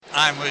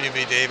I'm William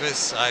E.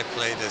 Davis. I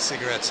play the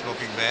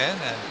cigarette-smoking man,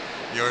 and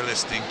you're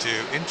listening to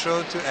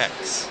Intro to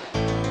X.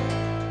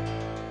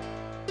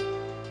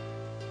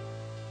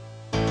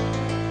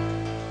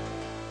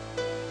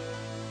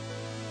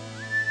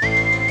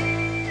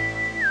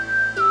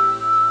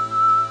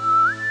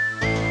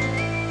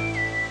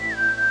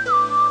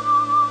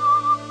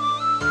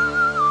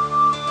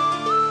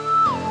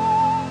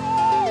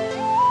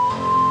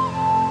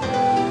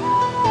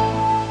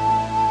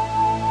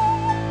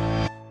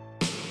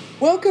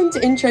 Welcome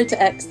to Intro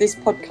to X, this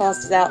podcast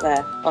is out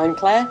there. I'm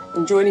Claire,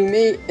 and joining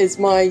me is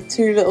my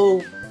two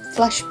little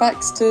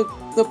flashbacks to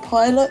the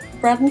pilot,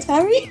 Brad and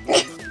Tammy.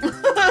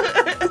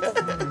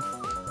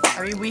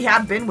 I mean, we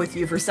have been with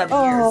you for 7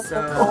 years,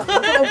 so...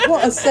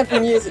 What a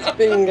 7 years it's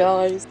been,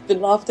 guys. There's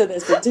been laughter,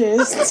 there's been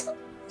tears,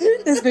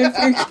 there's been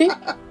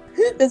Fuki,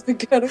 there's been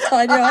Colonel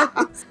Tiny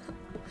Eyes,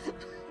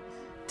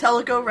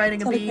 Teleco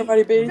riding a bee,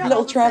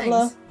 Little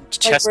Traveller.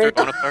 Chester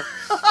Bonaparte.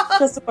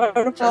 Chester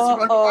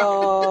Bonaparte.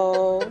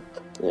 Oh,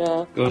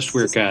 yeah. Ghost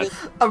Weird Cat.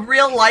 A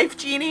real life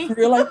genie.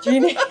 Real life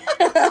genie.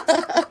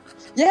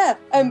 Yeah.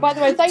 By the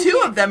way, thank you.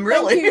 Two of them,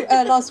 really. Thank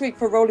you last week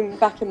for rolling me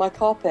back in my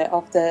carpet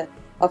after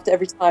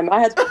every time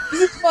I had.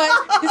 This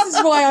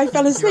is why I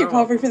fell asleep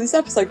halfway through this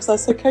episode, because I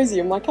was so cozy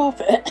in my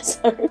carpet.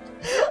 So.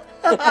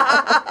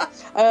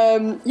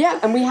 Yeah,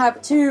 and we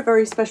have two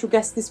very special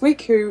guests this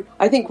week who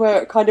I think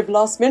were kind of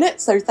last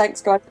minute, so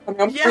thanks guys for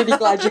coming. I'm really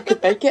glad you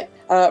could make it.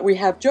 We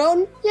have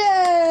John,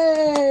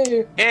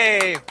 yay!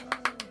 Yay!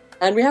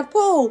 And we have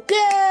Paul,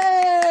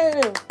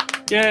 yay!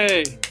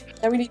 Yay!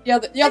 And we need the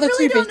other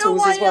two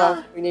Beatles as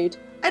well. We need.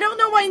 I don't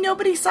know why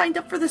nobody signed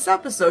up for this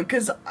episode,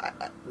 because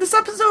this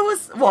episode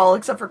was, well,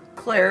 except for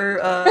Claire,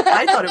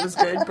 I thought it was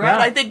good. Brad,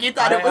 I think you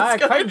thought it was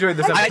good. I quite enjoyed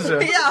this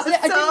episode. I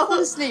didn't fall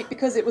asleep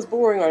because it was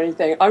boring or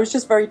anything. I was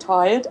just very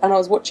tired, and I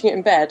was watching it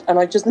in bed, and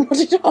I just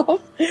nodded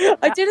off.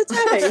 I did a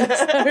telly, so...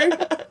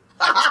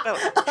 I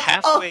was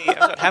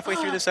about halfway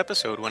through this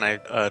episode when I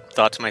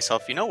thought to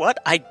myself, you know what?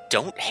 I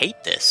don't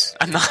hate this.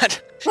 I was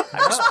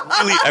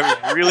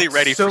really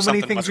ready for something. So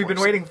many things we've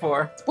been waiting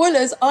for.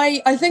 Spoilers,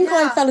 I think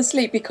I fell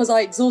asleep because I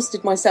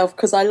exhausted myself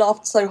because I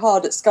laughed so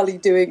hard at Scully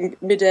doing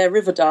mid-air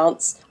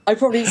Riverdance. I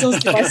probably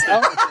exhausted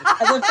myself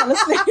and then fell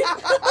asleep.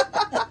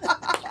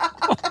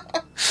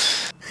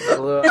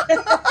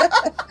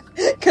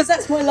 Because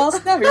that's my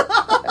last note.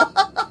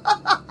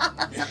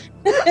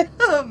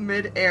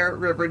 Mid-air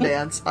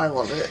Riverdance. I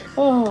love it.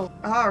 Oh.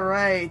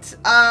 Alright.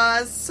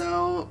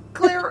 So,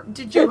 Claire,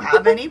 did you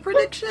have any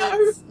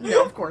predictions?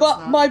 No, of course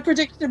not. My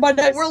prediction in my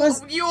notes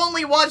was... You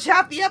only watched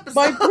half the episode.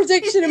 My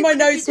prediction in my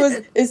notes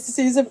was, it's the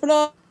season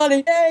finale.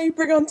 Yay,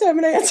 bring on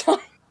Terminator time.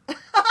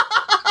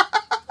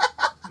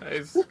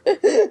 Nice.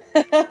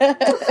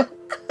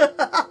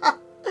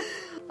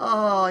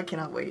 Oh, I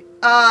cannot wait.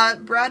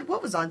 Brad,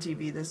 what was on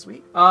TV this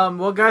week?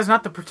 Well, guys,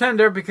 not The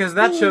Pretender, because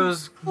that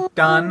show's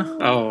done.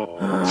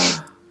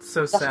 Oh.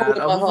 So sad.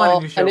 I'll find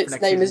a new show and for its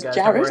next name is season,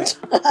 Jared.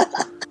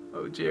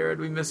 Oh, Jared,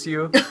 we miss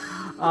you.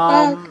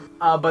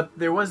 But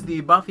there was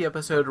the Buffy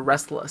episode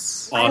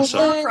Restless. Awesome.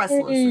 I love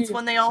Restless. It's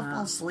when they all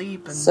fall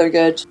asleep and so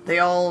good. They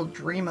all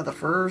dream of the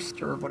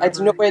first or whatever. I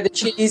do not wear the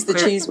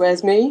cheese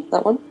wears me.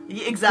 That one.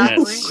 Yeah,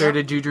 exactly. Yes. Claire,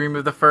 did you dream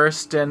of the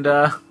first and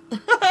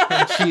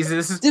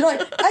cheeses? Did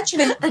I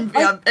actually?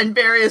 And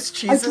various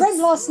cheeses. I dreamt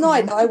last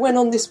night that I went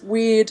on this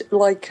weird,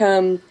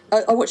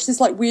 I watched this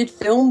weird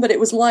film, but it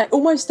was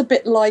almost a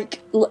bit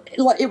like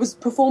it was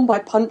performed by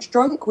Punch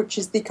Drunk, which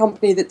is the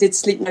company that did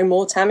Sleep No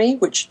More, Tammy,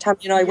 which Tammy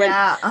and I went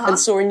and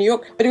saw in New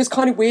York. But it was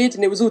kind of weird,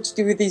 and it was all to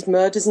do with these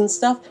murders and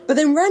stuff. But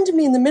then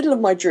randomly in the middle of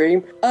my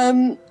dream,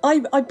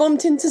 I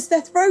bumped into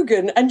Seth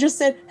Rogen and just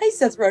said, "Hey,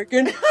 Seth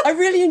Rogen, I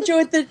really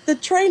enjoyed the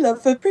trailer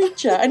for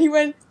Preacher," and he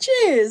went,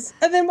 "Cheers,"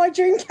 and then my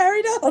dream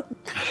carried on.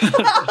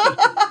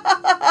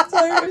 So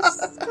it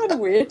was kind of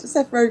weird.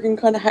 Seth Rogen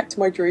kind of hacked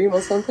my dream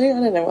or something.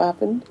 I don't know what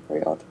happened.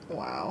 Very odd.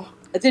 Wow.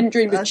 I didn't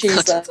dream of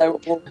cheese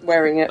though, or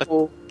wearing it.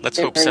 Let's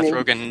hope Seth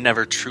Rogen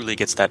never truly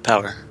gets that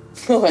power.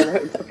 Oh, I know.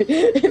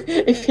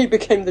 If he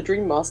became the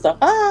Dream Master.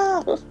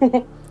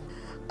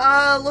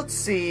 Let's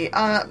see.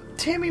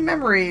 Tammy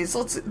Memories.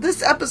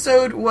 This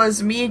episode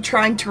was me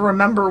trying to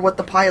remember what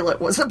the pilot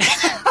was about.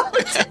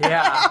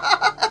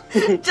 Yeah.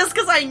 Just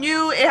because I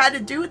knew it had to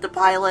do with the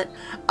pilot.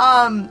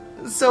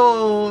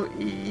 So,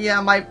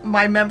 yeah,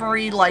 my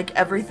memory, like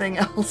everything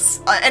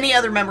else, any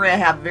other memory I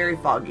have, very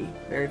foggy.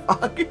 Very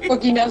foggy.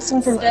 Foggy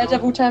Nelson from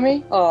Daredevil,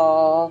 Tammy?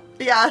 Aww.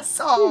 Yes,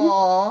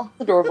 aww.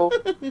 Adorable.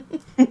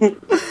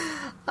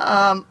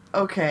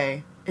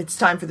 Okay. It's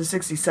time for the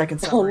 60-second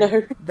summary. Oh,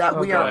 no. That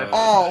we are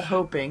all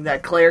hoping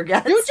that Claire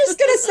gets. You're just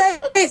going to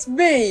say it's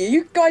me.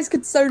 You guys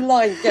could so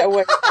lie and get away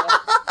with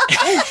that.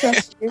 I don't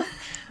trust you.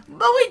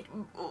 But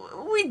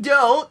we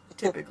don't,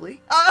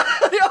 typically.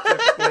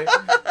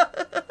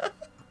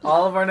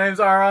 All of our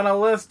names are on a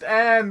list,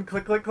 and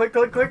click, click, click,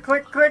 click, click,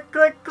 click, click,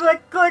 click, click,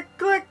 click, click,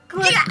 click,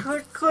 click,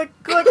 click,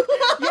 click.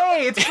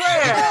 Yay, it's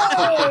Claire!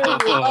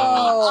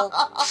 Oh,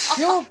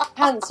 your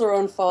pants are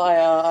on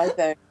fire, I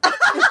think.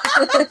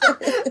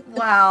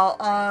 Wow,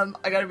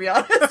 I gotta be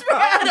honest,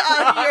 man.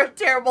 You're a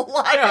terrible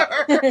liar.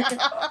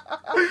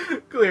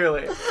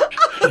 Clearly.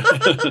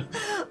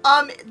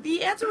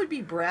 The answer would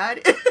be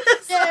Brad. I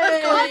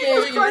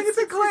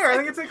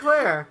think it's a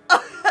Claire.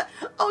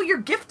 Oh, you're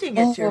gifting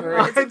it to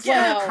her. It's a gift.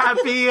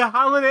 Happy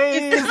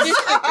holidays.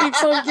 Happy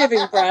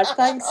Thanksgiving, Brad.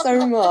 Thanks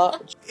so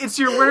much. It's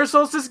your winter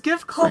solstice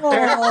gift,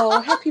 Claire.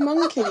 Oh, happy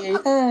monkey.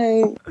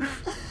 Thanks.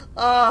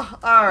 Oh,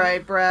 all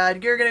right,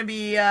 Brad. You're gonna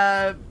be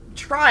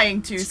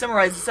trying to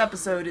summarize this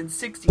episode in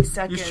 60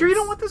 seconds. You sure you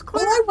don't want this,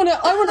 Claire? Well,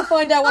 I want to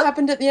find out what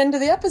happened at the end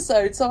of the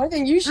episode, so I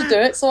think you should do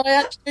it so I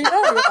actually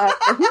know what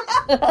happened.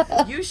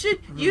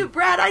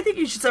 Brad, I think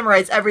you should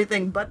summarize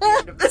everything but the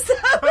end of this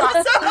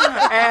episode.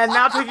 And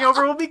now taking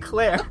over will be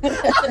Claire.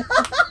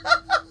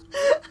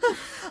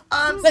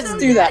 Let's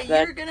do that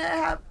then. You're gonna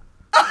have...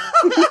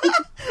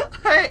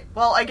 Alright,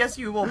 well, I guess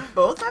you will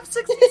both have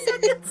 60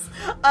 seconds.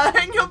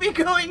 And you'll be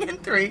going in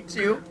 3,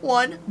 2,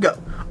 1, go.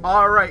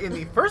 Alright, in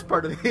the first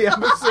part of the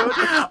episode,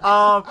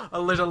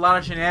 there's a lot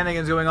of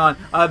shenanigans going on.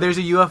 There's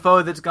a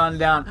UFO that's gone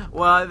down.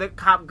 Well, the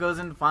cop goes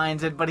and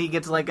finds it, but he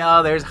gets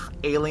there's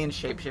alien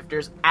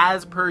shapeshifters,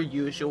 as per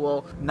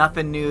usual.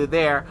 Nothing new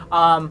there.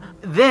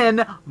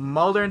 Then,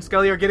 Mulder and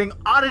Scully are getting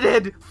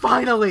audited,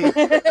 finally!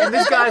 And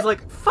this guy's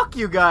like, fuck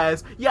you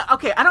guys. Yeah,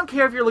 okay, I don't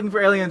care if you're looking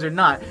for aliens or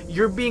not.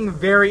 You're being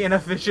very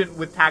inefficient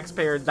with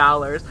taxpayer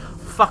dollars.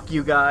 Fuck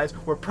you guys.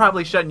 We're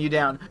probably shutting you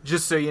down,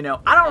 just so you know.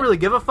 I don't really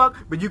give a fuck,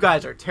 but you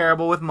guys are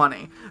terrible with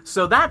money.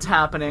 So that's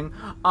happening.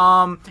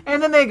 And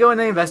then they go and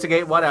they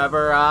investigate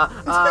whatever.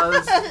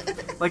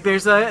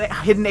 There's a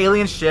hidden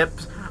alien ship.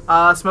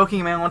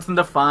 Smoking Man wants them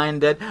to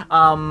find it.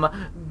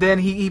 Then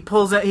he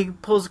pulls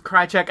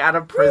Krychek out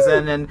of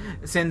prison and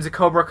sends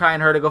Cobra Kai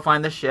and her to go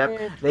find the ship.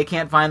 They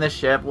can't find the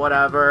ship,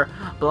 whatever.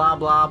 Blah,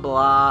 blah,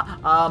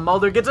 blah.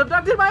 Mulder gets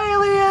abducted by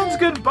aliens.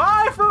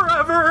 Goodbye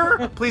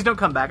forever. Please don't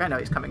come back. I know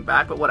he's coming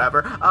back, but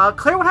whatever.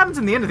 Claire, what happens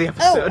in the end of the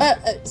episode?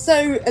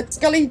 So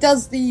Scully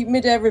does the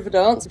mid-air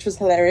Riverdance, which was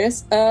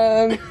hilarious.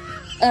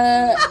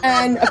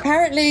 And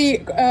apparently,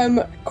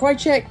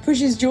 Krychek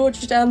pushes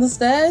George down the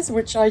stairs,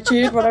 which I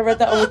cheered when I read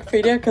that on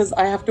Wikipedia, because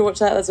I have to watch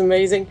that, that's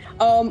amazing.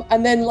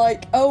 And then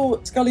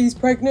Scully's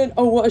pregnant,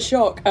 oh, what a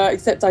shock.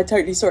 Except I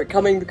totally saw it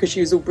coming because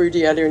she was all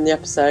broody earlier in the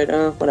episode.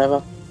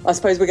 Whatever. I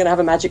suppose we're going to have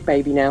a magic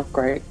baby now.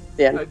 Great.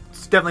 The end.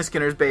 It's definitely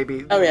Skinner's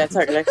baby. Oh, yeah,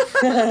 totally.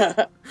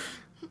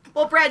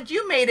 Well, Brad,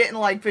 you made it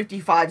in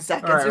 55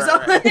 seconds or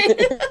something.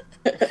 Right.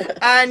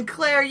 And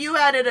Claire, you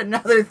added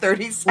another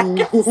 30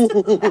 seconds.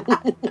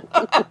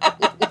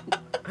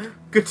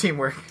 Good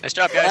teamwork. Nice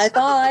job, guys.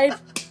 High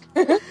five.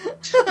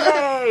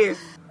 Yay!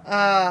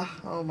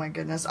 Oh my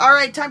goodness. All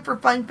right, time for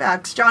fun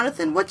facts.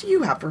 Jonathan, what do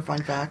you have for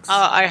fun facts?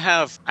 I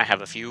have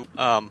a few.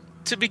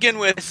 To begin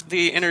with,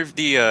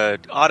 the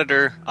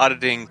auditor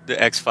auditing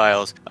the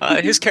X-Files.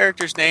 His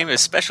character's name is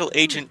Special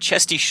Agent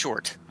Chesty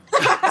Short.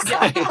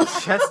 Chesty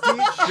Short.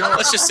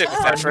 Let's just sit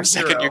with that for a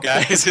second, you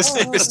guys. His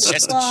name is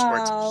Chesty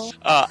Short.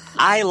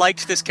 I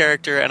liked this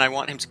character, and I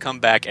want him to come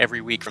back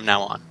every week from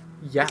now on.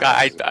 Yeah.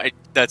 I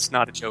that's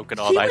not a joke at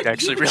all. I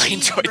actually really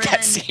enjoyed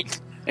that scene.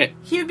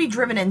 He would be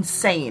driven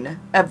insane.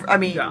 I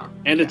mean... Yeah.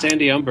 And it's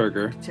Andy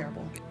Umberger.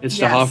 Terrible. It's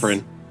the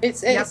Hoffman.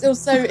 It's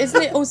also,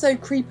 isn't it also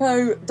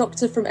Creepo,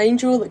 Doctor from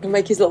Angel, that can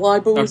make his little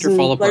eyeballs Dr.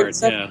 Fall Apart,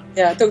 yeah.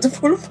 Yeah, Dr.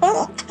 Fall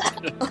Apart.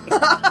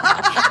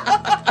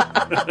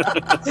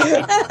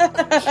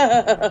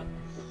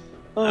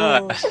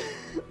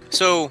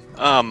 So,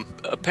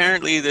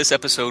 apparently this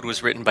episode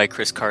was written by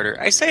Chris Carter.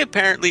 I say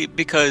apparently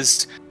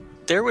because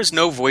there was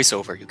no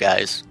voiceover, you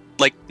guys.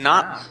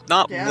 Not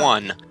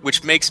one,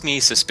 which makes me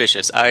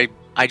suspicious. I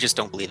just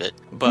don't believe it.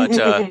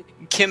 But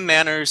Kim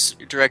Manners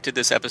directed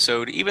this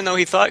episode, even though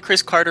he thought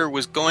Chris Carter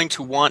was going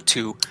to want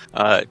to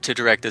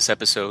direct this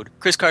episode.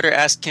 Chris Carter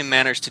asked Kim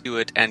Manners to do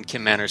it, and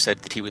Kim Manners said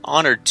that he was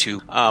honored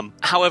to.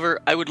 However,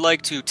 I would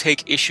like to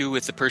take issue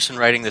with the person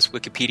writing this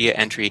Wikipedia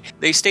entry.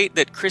 They state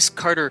that Chris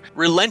Carter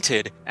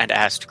relented and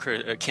asked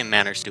Kim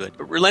Manners to do it.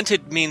 But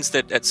relented means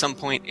that at some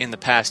point in the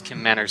past,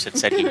 Kim Manners had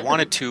said he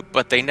wanted to,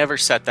 but they never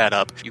set that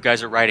up. You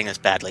guys are writing this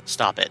badly.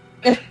 Stop it.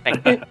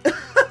 Thank you.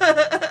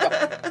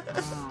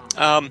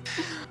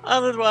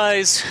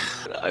 Otherwise,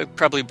 I'll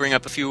probably bring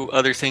up a few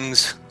other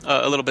things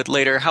a little bit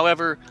later.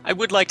 However, I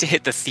would like to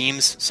hit the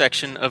themes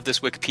section of this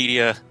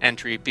Wikipedia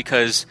entry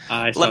because,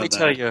 let me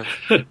tell you,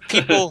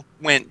 people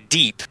went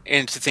deep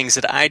into things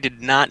that I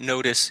did not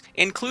notice,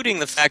 including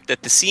the fact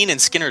that the scene in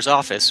Skinner's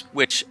office,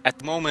 which at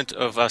the moment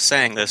of us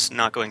saying this,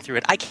 not going through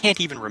it, I can't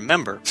even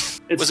remember.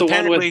 It's the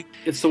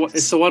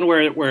one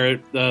where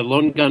the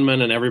lone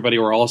gunman and everybody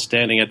were all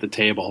standing at the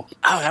table.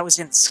 Oh, that was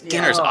in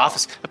Skinner's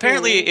office.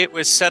 Apparently, it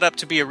was set up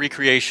to be a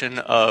recreation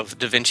of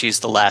Da Vinci's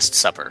The Last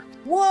Supper.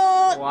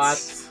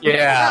 What?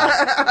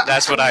 Yeah,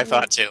 that's what I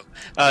thought too.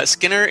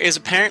 Skinner is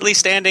apparently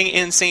standing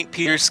in St.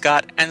 Peter's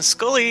Scot, and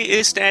Scully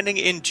is standing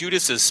in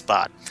Judas's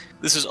spot.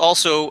 This is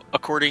also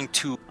according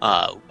to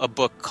a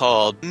book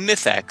called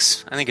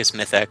Myth-X. I think it's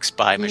Myth-X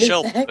by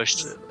Michelle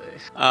Bush.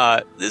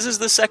 This is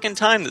the second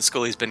time that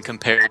Scully's been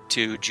compared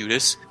to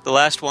Judas. The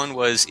last one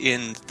was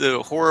in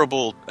the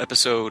horrible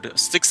episode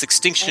Sixth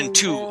Extinction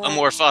 2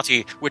 Amor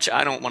Fati, which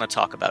I don't want to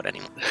talk about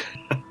anymore.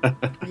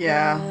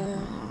 Yeah.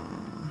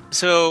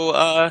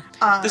 So,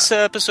 this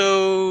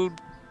episode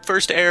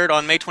first aired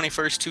on May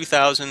 21st,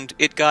 2000.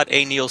 It got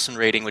a Nielsen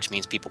rating, which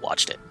means people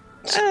watched it.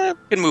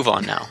 Can move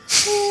on now.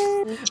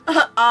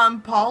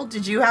 Paul,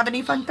 did you have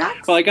any fun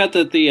facts? Well, I got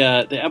that the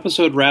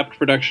episode wrapped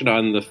production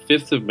on the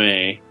 5th of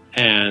May,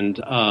 and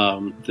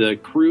the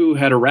crew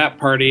had a wrap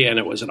party, and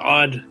it was an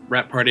odd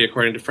wrap party,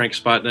 according to Frank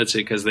Spotnitz,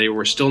 because they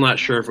were still not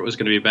sure if it was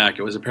going to be back.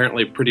 It was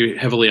apparently pretty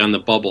heavily on the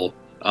bubble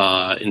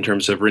in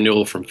terms of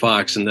renewal from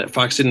Fox, and that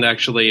Fox didn't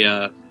actually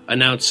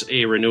announce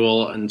a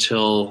renewal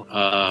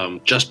until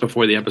just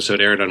before the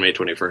episode aired on May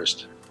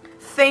 21st.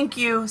 Thank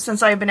you,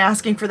 since I've been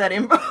asking for that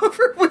info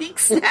for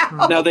weeks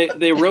now. Now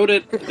they wrote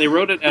it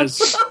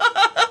as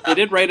they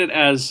did write it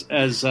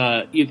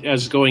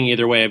as going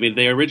either way. I mean,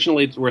 they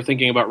originally were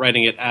thinking about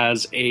writing it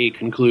as a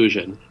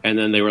conclusion, and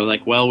then they were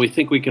like, "Well, we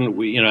think we can."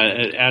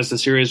 As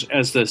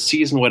the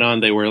season went on,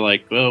 they were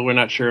like, "Well, we're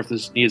not sure if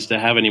this needs to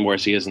have any more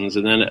seasons."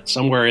 And then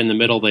somewhere in the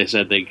middle, they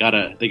said they got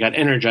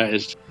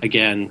energized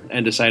again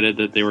and decided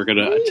that they were going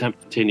to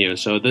attempt to continue.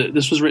 So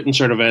this was written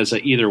sort of as a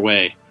either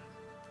way.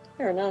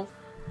 Fair enough.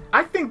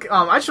 I think,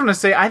 I just want to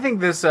say, I think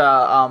this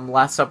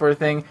Last Supper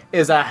thing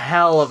is a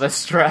hell of a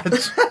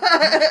stretch.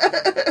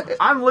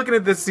 I'm looking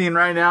at this scene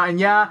right now, and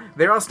yeah,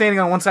 they're all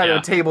standing on one side of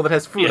a table that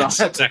has food on it.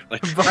 Exactly.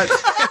 But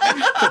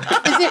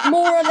Is it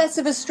more or less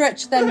of a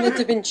stretch than the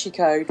Da Vinci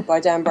Code by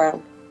Dan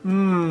Brown?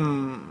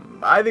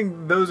 I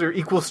think those are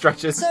equal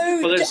stretches. So,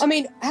 I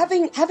mean,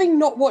 having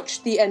not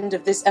watched the end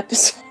of this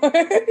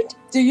episode,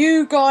 do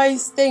you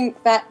guys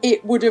think that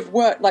it would have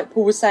worked, like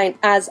Paul was saying,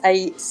 as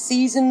a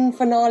season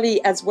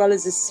finale as well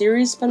as a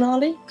series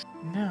finale?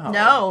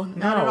 No,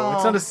 not at all.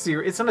 It's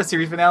not a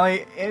series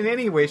finale in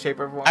any way, shape,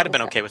 or form. I'd have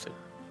been okay with it.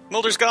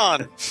 Mulder's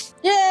gone.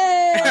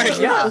 Yay!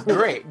 Yeah,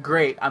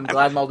 great. I'm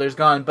glad Mulder's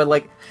gone, but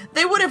like,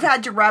 they would have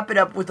had to wrap it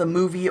up with a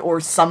movie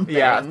or something.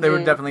 Yeah, there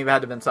would definitely have had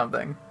to have been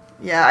something.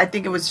 Yeah, I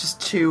think it was just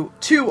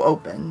too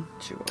open.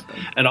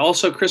 And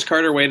also, Chris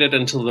Carter waited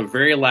until the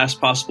very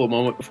last possible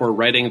moment before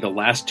writing the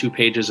last 2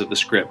 pages of the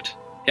script.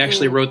 He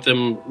actually wrote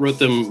them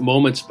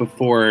moments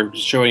before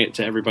showing it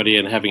to everybody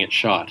and having it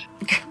shot.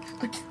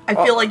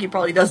 I feel like he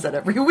probably does that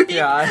every week.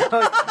 Yeah.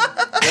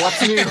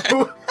 What's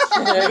new?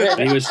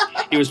 And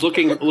he was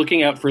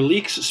looking out for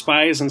leaks,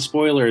 spies, and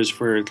spoilers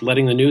for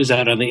letting the news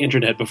out on the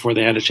internet before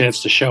they had a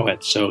chance to show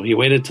it. So he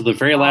waited till the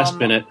very last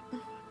minute.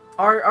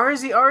 Or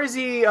is he,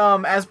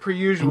 as per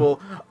usual,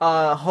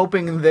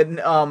 hoping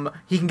that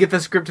he can get the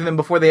script to them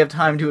before they have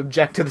time to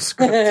object to the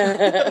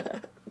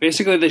script?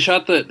 Basically, they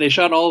shot a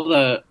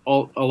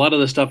lot of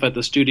the stuff at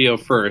the studio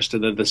first,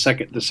 and then the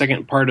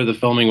second part of the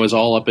filming was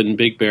all up in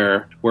Big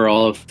Bear, where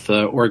all of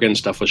the Oregon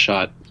stuff was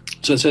shot.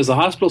 So it says the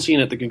hospital scene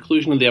at the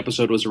conclusion of the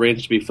episode was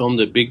arranged to be filmed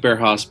at Big Bear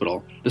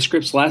Hospital. The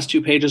script's last 2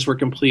 pages were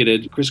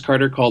completed. Chris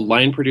Carter called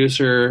line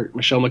producer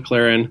Michelle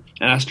McLaren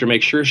and asked her to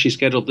make sure she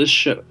scheduled this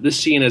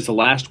scene as the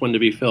last one to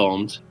be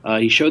filmed.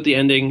 He showed the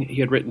ending he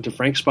had written to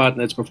Frank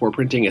Spotnitz before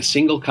printing a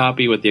single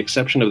copy with the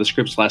exception of the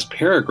script's last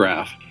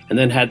paragraph, and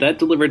then had that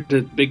delivered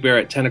to Big Bear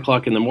at 10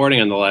 o'clock in the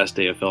morning on the last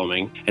day of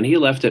filming, and he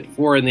left at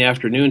 4 in the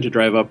afternoon to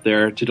drive up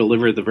there to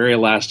deliver the very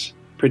last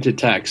printed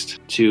text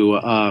to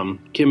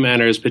Kim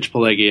Manners, Pitch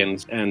Pileggi,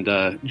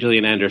 and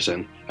Gillian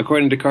Anderson.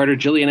 According to Carter,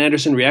 Gillian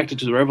Anderson reacted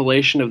to the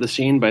revelation of the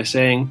scene by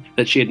saying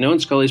that she had known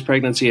Scully's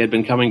pregnancy had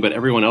been coming, but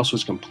everyone else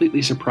was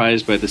completely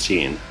surprised by the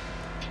scene.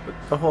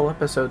 The whole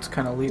episode's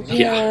kind of leading.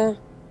 Yeah.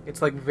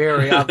 It's like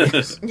very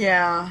obvious.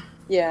 Yeah.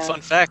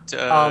 Fun fact,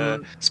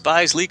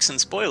 Spies, Leaks,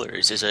 and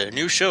Spoilers is a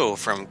new show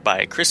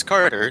by Chris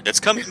Carter that's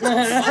coming from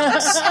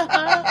Fox.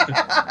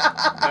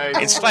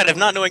 In spite of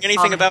not knowing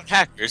anything about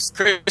hackers,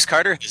 Chris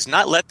Carter has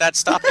not let that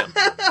stop him.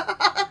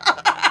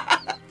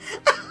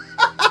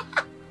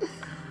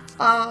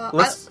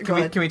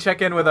 Can we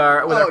check in with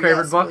our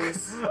favorite book?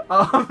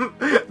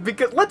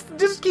 Because let's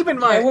just keep in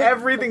mind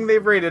everything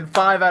they've rated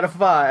 5 out of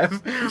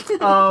 5.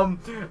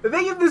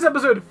 They give this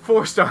episode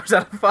 4 stars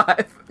out of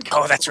 5.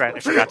 Oh, that's right. I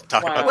forgot to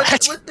talk about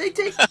that.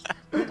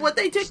 What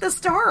they take the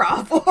star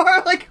off for?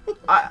 Like,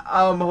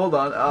 hold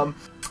on.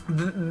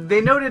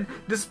 They noted,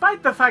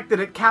 despite the fact that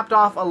it capped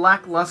off a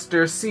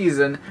lackluster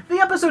season, the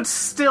episode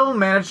still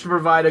managed to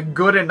provide a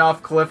good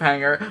enough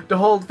cliffhanger to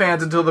hold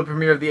fans until the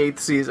premiere of the 8th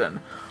season.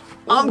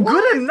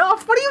 Good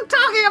enough? What are you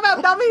talking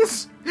about,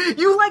 dummies?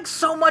 You like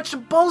so much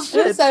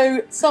bullshit.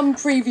 So, some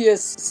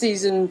previous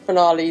season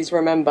finales,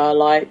 remember,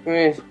 like,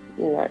 you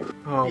know.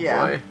 Oh,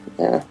 boy.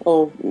 Yeah,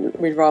 or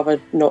we'd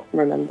rather not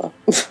remember.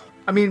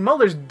 I mean,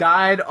 Mulder's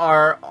died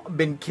or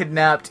been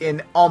kidnapped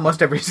in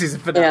almost every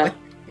season finale.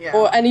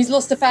 Yeah. And he's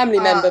lost a family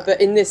member,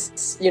 but in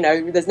this,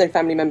 there's no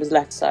family members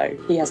left, so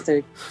he has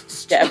to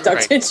get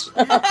abducted. He's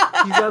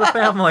got a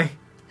family.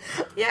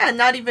 Yeah,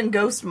 not even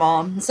Ghost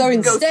Mom. So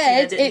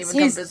instead, it's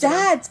his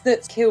dad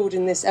that's killed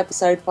in this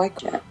episode by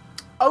Jet.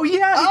 Oh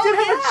yeah, he did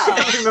have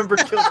a family member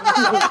killed.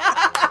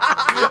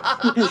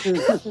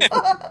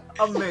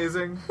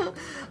 Amazing.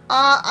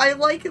 I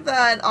like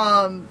that,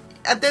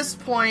 at this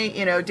point,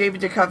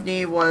 David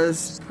Duchovny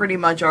was pretty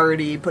much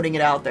already putting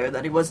it out there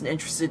that he wasn't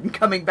interested in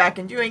coming back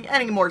and doing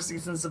any more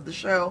seasons of the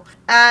show,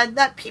 and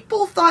that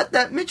people thought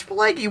that Mitch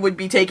Pileggi would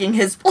be taking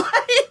his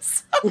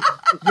place.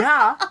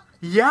 Yeah.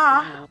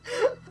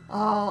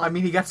 Oh, I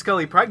mean, he got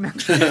Scully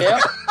pregnant.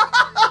 Yep.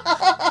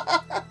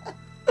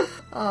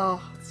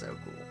 Oh, so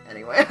cool.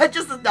 Anyway,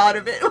 just the thought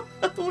of it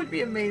would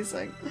be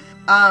amazing.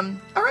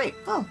 Alright,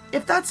 well,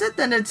 if that's it,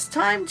 then it's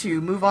time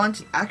to move on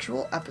to the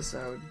actual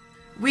episode.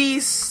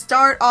 We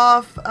start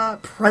off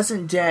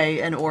present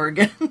day in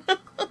Oregon.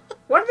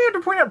 Why do they have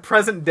to point out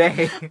present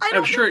day?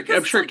 I'm sure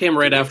it came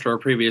right after our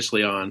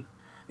previously on.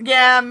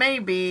 Yeah,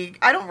 maybe.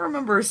 I don't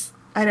remember.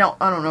 I don't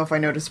know if I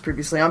noticed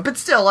previously on, but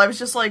still, I was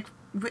just like,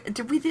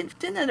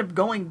 didn't end up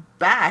going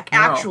back,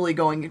 actually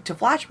going to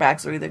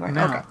flashbacks or anything, right?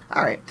 No. Okay,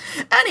 all right.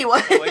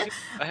 Anyway,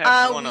 I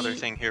have one other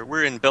thing here.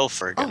 We're in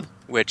Belfort,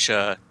 which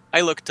I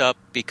looked up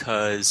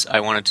because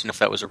I wanted to know if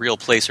that was a real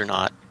place or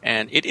not,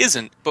 and it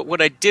isn't. But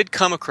what I did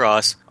come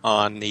across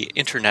on the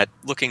internet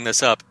looking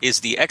this up is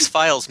the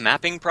X-Files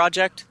mapping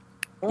project,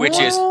 which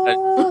is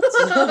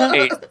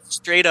a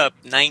straight-up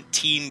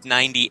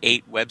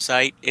 1998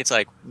 website. It's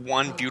like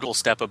one beautiful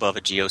step above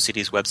a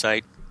GeoCities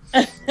website.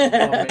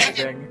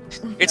 Amazing.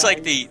 It's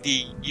like the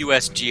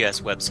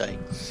USGS website.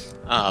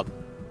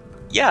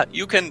 Yeah,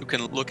 you can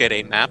look at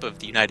a map of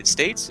the United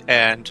States,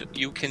 and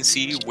you can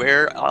see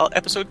where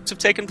episodes have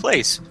taken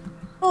place.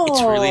 Oh,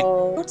 It's really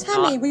well,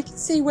 Tammy, we can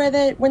see when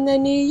they're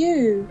near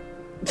you.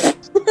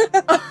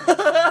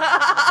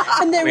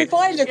 And then if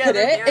I look at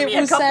it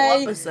will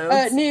say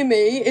near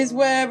me is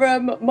where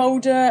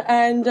Mulder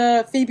and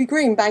Phoebe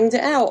Green banged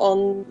it out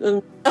on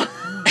who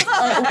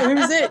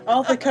is it?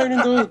 Arthur Conan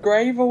Doyle's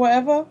grave or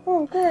whatever.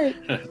 Oh, great.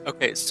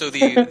 Okay, so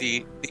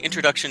the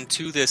introduction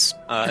to this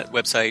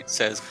website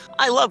says,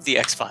 I love the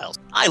X-Files.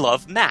 I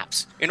love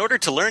maps. In order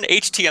to learn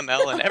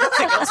HTML and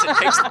everything else it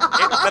takes to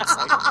create a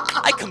website,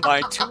 I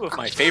combined two of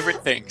my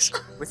favorite things.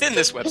 Within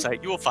this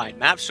website, you will find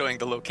maps showing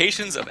the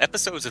locations of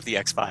episodes of the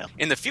X-Files.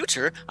 In the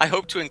future, I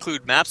hope to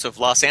include maps of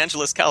Los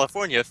Angeles,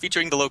 California,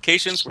 featuring the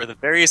locations where the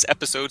various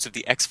episodes of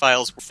the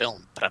X-Files were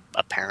filmed, but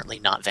apparently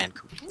not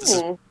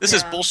Vancouver. This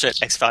is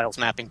bullshit, X-Files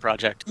mapping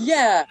project.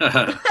 Yeah.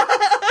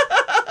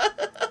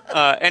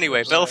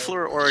 Anyway,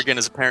 Belfleur, Oregon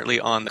is apparently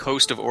on the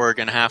coast of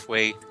Oregon,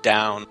 halfway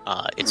down.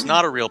 It's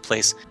not a real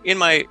place. In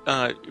my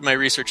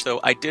research, though,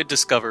 I did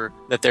discover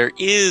that there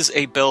is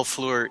a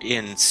Belfleur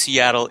in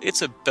Seattle.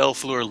 It's a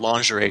Belfleur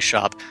lingerie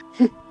shop.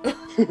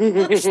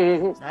 nice.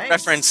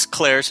 Reference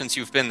Claire, since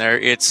you've been there.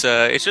 It's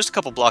just a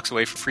couple blocks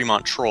away from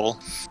Fremont Troll.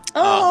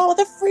 Oh,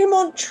 the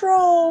Fremont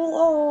Troll.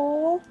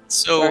 Oh.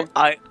 So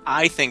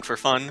I think for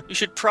fun, you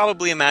should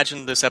probably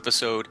imagine this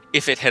episode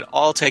if it had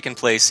all taken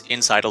place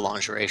inside a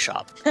lingerie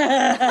shop.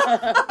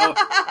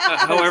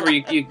 However,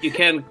 you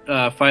can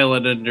file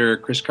it under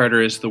Chris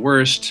Carter as the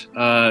worst.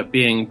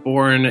 Being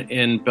born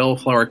in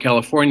Bellflower,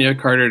 California,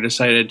 Carter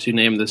decided to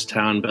name this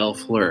town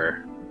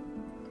Belfleur.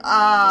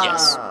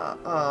 Yes.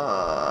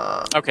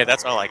 Okay,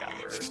 that's all I got.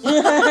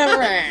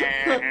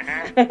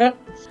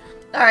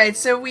 All right,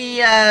 so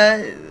we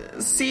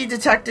see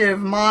Detective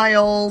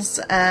Miles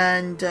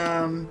and,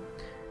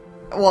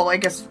 well, I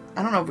guess,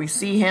 I don't know if we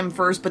see him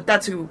first, but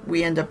that's who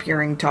we end up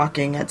hearing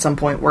talking at some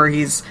point where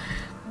he's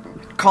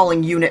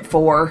calling Unit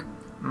 4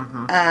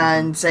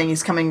 and saying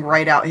he's coming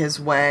right out his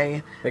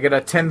way. They get a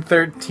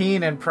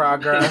 1013 in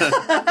progress.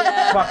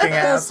 Fucking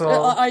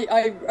asshole.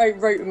 I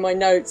wrote in my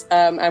notes,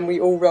 and we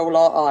all roll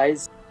our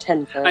eyes.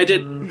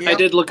 1013. I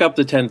did look up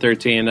the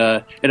 1013.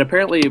 It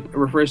apparently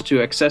refers to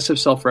excessive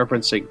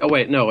self-referencing. Oh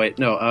wait, no.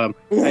 No,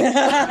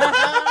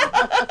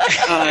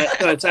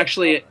 it's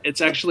actually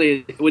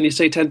when you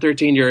say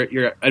 1013,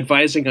 you're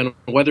advising on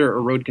weather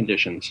or road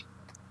conditions.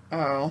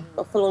 Oh.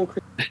 A full-on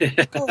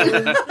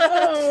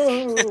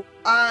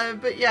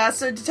but yeah,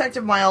 so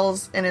Detective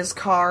Miles in his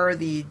car,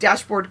 the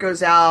dashboard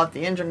goes out,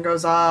 the engine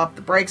goes up,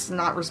 the brakes are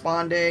not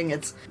responding,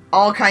 it's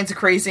all kinds of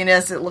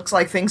craziness, it looks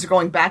like things are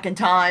going back in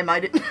time, I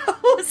didn't know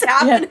what was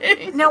happening.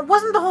 Yeah. Now,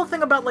 wasn't the whole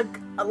thing about, like,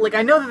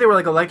 I know that there were,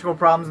 like, electrical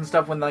problems and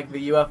stuff when, like,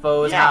 the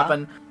UFOs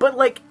happen, but,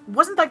 like,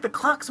 wasn't, like, the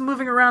clocks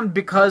moving around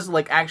because,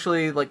 like,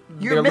 actually, like,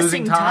 you're they're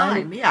losing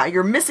time? Yeah,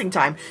 you're missing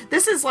time.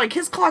 This is, like,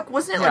 his clock,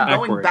 wasn't it, like,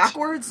 going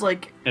backwards?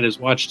 Like, and his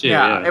watch, too,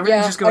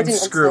 everything's just going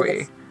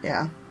screwy.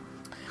 Yeah.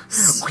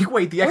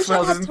 Wait, the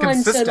X-Files isn't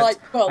consistent.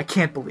 I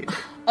can't believe it.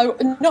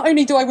 Not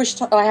only do I wish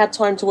I had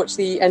time to watch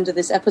the end of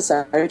this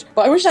episode,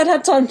 but I wish I'd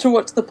had time to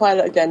watch the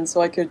pilot again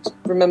so I could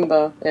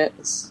remember it.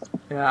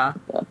 Yeah.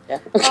 Oh,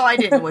 I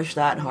didn't wish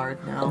that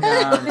hard, no.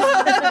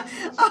 I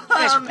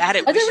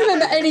don't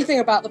remember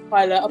anything about the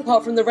pilot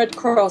apart from the Red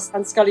Cross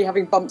and Scully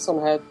having bumps on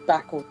her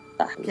back or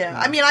yeah,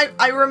 I mean,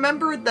 I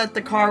remember that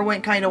the car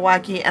went kind of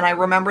wacky, and I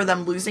remember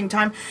them losing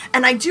time,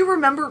 and I do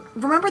remember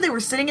they were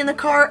sitting in the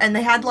car, and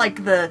they had,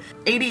 like, the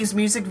 80s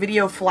music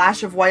video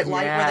flash of white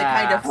light where they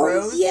kind of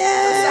froze.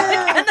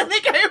 Yeah! And then they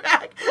came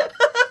back.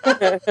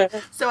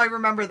 So I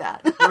remember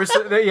that.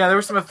 There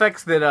were some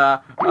effects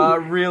that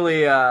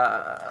really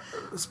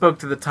spoke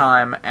to the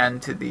time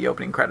and to the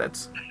opening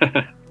credits.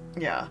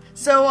 Yeah.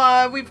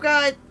 So we've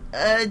got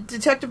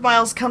Detective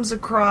Miles comes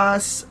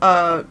across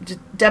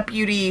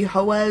Deputy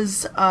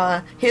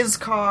Hoez, his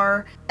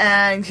car,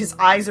 and his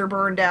eyes are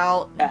burned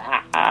out.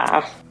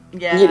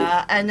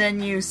 Yeah, and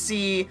then you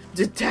see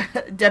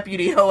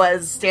Deputy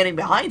Hoez standing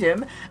behind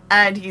him,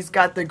 and he's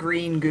got the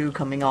green goo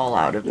coming all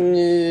out of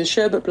him.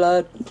 Sherbet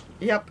blood.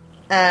 Yep.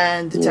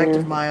 And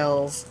Detective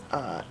Miles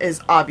is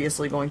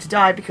obviously going to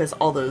die because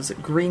all those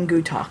green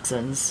goo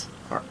toxins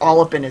are all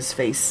up in his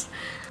face.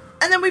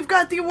 And then we've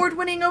got the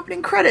award-winning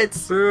opening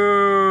credits.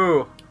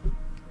 Boo!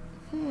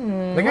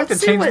 They're gonna have to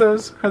change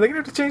those? Are they gonna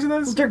have to change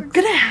those? They're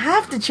gonna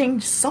have to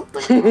change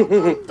something about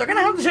them. They're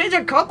gonna have to change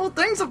a couple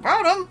things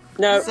about them.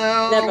 No,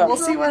 so never. We'll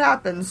see what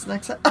happens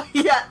next time.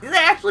 Yeah, they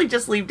actually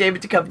just leave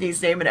David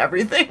Duchovny's name and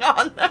everything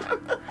on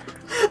them.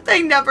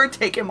 They never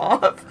take him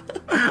off.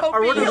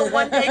 Hoping he'll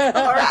one day come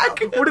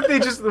back. What if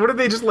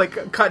they just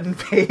like cut and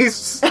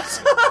paste?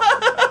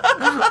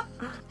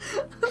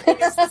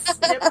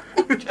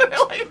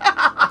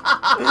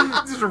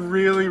 This is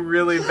really,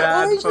 really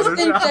bad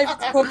Photoshop.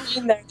 David's probably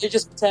in there. You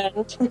just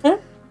pretend.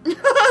 You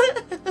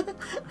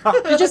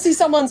just see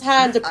someone's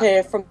hand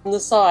appear from the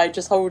side,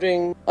 just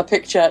holding a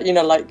picture.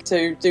 Like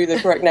to do the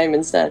correct name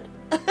instead,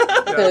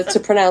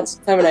 to pronounce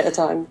Terminator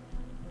time.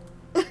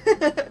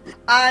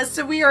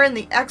 So we are in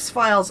the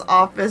X-Files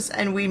office,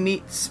 and we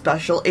meet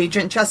Special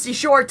Agent Chesty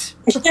Short.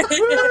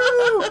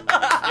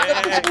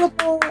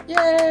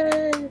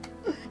 Yay!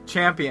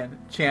 Champion.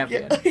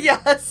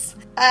 Yes.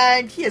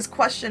 And he is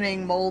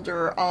questioning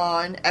Mulder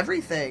on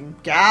everything.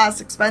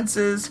 Gas,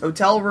 expenses,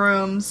 hotel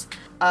rooms.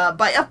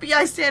 By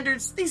FBI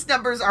standards, these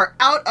numbers are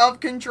out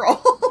of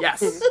control.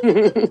 Yes.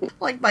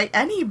 Like by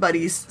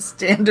anybody's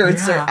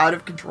standards, they're out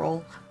of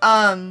control.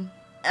 And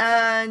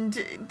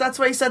that's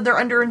why he said they're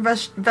under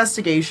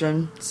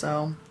investigation,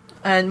 so...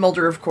 And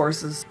Mulder, of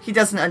course, he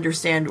doesn't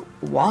understand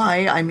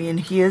why. I mean,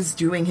 he is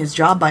doing his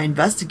job by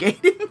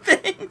investigating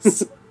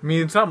things. I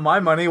mean, it's not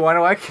my money. Why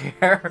do I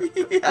care?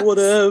 Yes.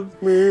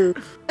 Whatever.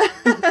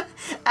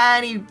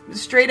 And he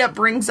straight up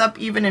brings up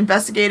even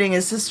investigating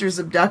his sister's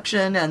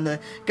abduction and the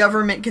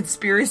government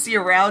conspiracy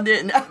around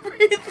it and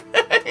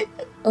everything.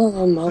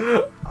 Oh, Mom.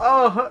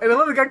 Oh, and I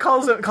love the guy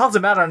calls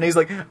him out on it, and he's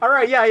like, all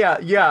right,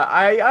 yeah,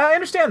 I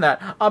understand that.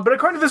 But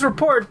according to this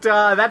report,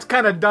 that's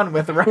kind of done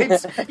with,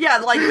 right? Yeah,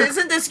 like,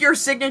 isn't this your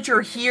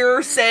signature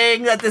here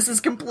saying that this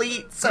is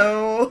complete,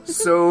 so...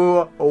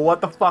 So,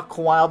 what the fuck,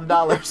 wild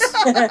dollars?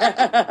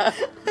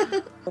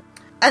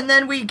 And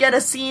then we get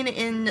a scene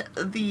in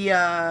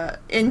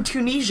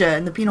Tunisia,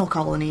 in the penal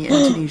colony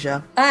in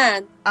Tunisia.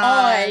 And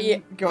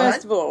I,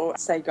 first of all,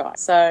 say guy.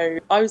 So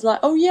I was like,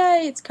 oh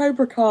yay, it's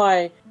Cobra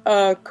Kai.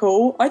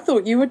 Cool. I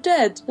thought you were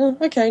dead. Oh,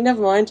 okay, never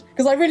mind.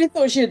 Because I really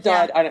thought she had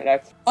died.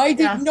 Yeah. I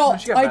don't know.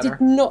 I did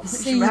not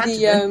see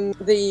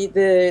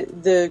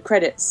the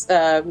credits,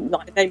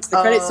 like names of the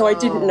credits, so I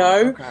didn't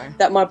know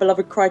that my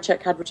beloved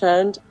Krychek had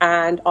returned,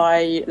 and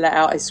I let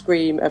out a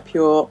scream of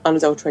pure,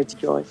 unadulterated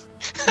joy.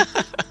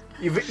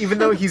 Even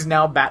though he's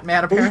now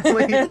Batman,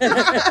 apparently. You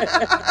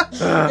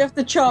have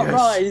to chant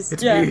Rise.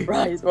 It's me. Me.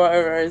 Rise,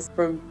 whatever it is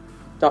from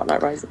Dark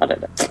Knight Rises. I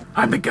don't know.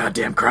 I'm the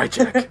goddamn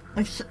Krychek.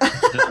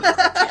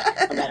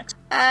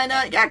 And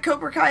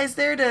Cobra Kai is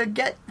there to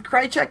get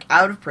Krychek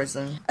out of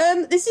prison.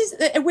 This is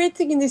a weird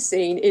thing in this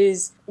scene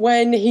is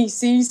when he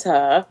sees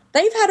her,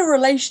 they've had a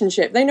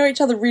relationship. They know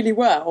each other really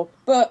well,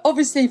 but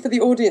obviously for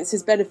the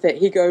audience's benefit,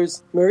 he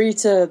goes,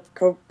 Marita,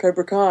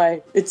 Cobra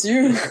Kai, it's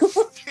you.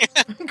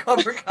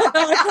 Cobra Kai. I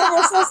can't remember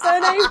what's her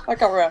surname. I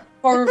can't remember.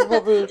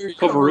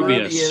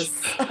 Covarrubias.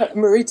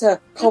 Marita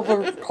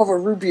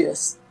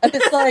Covarrubias. And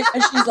it's like,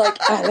 and she's like,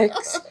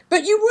 Alex.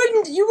 But you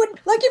wouldn't,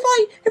 like if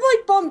I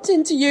bumped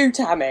into you,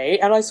 Tammy,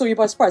 and I saw you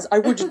by surprise, I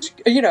wouldn't,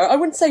 I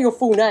wouldn't say your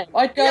full name.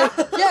 I'd go,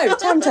 yo,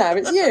 Tam,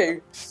 it's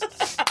you.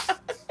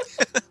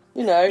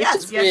 Yes,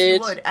 it's just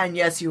weird. You would, and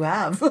yes, you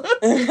have.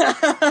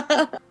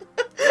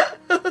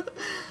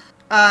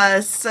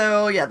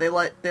 So yeah, they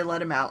let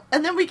him out,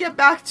 and then we get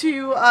back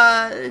to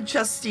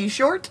Chesty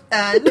Short,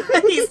 and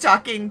he's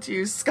talking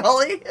to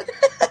Scully,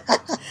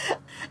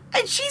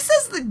 and she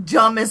says the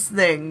dumbest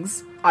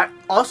things.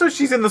 Also,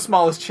 she's in the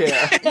smallest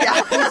chair.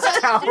 Yeah, he's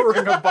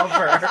towering above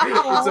her.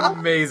 It's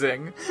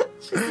amazing.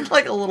 She's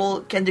like a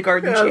little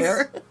kindergarten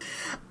chair.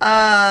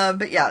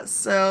 But yeah,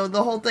 so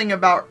the whole thing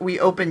about we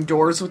open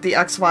doors with the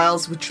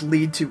X-Files, which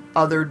lead to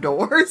other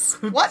doors.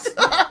 What?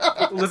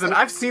 Listen,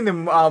 I've seen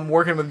them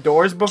working with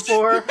doors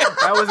before.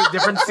 That was a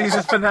different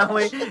season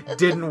finale.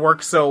 Didn't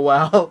work so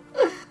well.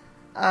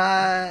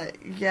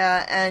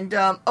 Yeah, and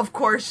of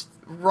course,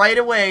 right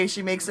away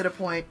she makes it a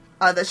point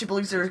that she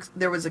believes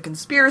there was a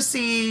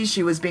conspiracy,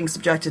 she was being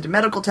subjected to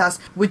medical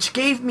tests, which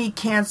gave me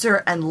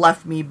cancer and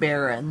left me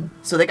barren.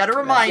 So they got to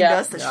remind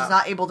us that she's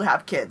not able to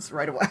have kids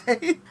right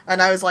away.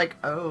 And I was like,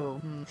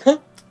 oh,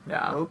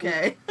 yeah,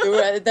 okay.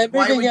 They're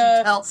moving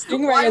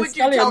Stingray and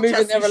Scully are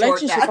moving their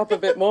relationship up a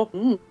bit more.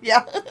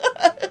 Yeah.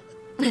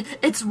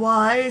 It's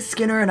why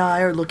Skinner and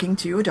I are looking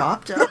to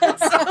adopt.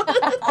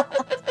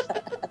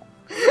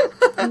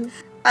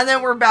 And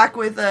then we're back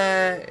with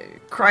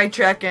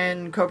Krychek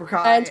and Cobra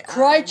Kai. And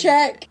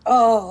Krychek,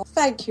 oh,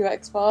 thank you,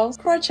 X-Files.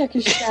 Krychek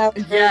is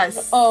shouting.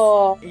 Yes.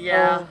 Oh.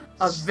 Yeah.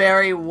 A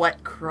very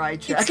wet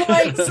Krychek.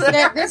 It's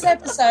like, this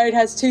episode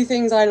has two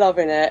things I love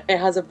in it. It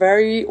has a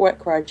very wet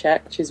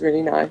Krychek, which is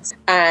really nice.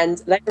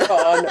 And later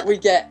on, we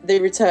get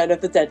the return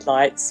of the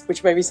Deadlights,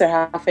 which made me so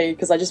happy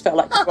because I just felt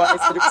like Pennywise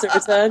had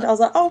returned. I was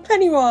like, oh,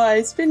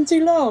 Pennywise, it's been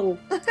too long.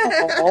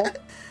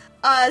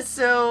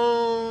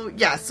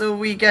 So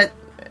we get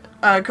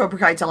Cobra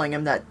Kai telling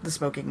him that the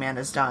smoking man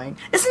is dying.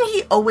 Isn't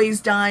he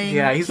always dying?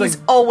 Yeah, he's like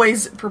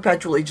always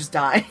perpetually just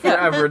dying.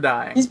 forever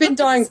dying. He's been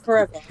dying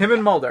forever. Him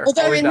and Mulder.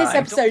 Although in this dying.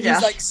 episode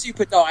he's like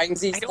super dying.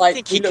 He's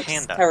like he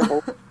looks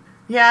terrible.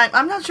 Yeah,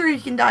 I'm not sure he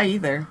can die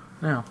either.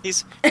 No.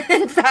 He's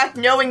In fact,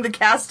 knowing the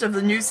cast of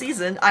the new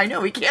season, I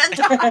know he can't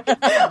die.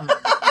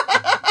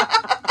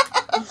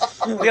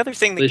 the other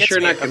thing that They're gets sure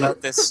me not gonna-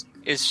 about this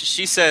is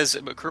she says,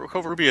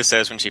 Covarrubias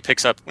says when she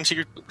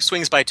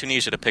swings by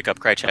Tunisia to pick up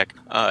Krychek,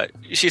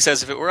 she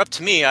says, if it were up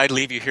to me, I'd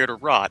leave you here to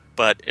rot,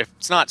 but if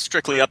it's not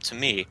strictly up to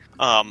me,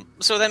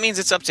 so that means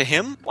it's up to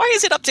him? Why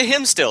is it up to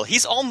him still?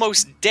 He's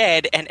almost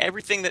dead, and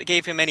everything that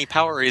gave him any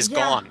power is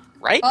gone,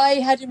 right? I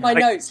had in my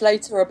notes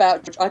later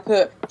about George, I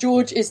put,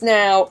 George is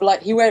now,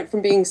 like, he went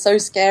from being so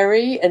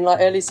scary in, like,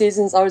 early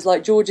seasons, I was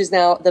like, George is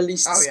now the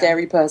least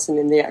scary person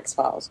in the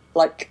X-Files.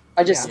 Like,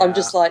 I'm just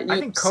like, I you're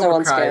think so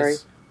unscary.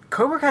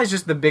 Cobra Kai is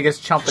just the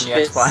biggest chump in the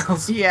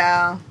X-Files.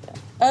 Yeah.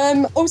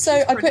 Also,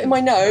 I put in my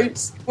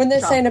notes, when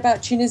they're saying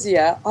about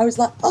Tunisia, I was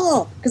like,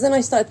 oh, because then I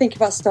started thinking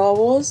about Star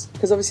Wars,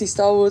 because obviously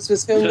Star Wars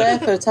was filmed there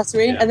for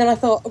Tatooine, and then I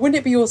thought, wouldn't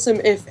it be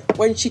awesome if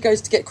when she goes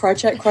to get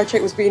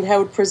Krychek was being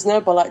held prisoner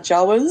by like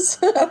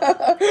Jawas,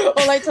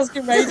 or like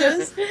Tusken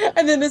Raiders,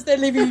 and then as they're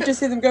leaving, you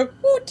just hear them go,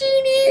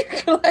 Houdini!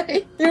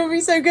 Like, it would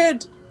be so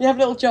good. You have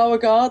little Jawa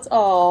guards.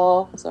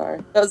 Oh,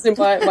 sorry. That was in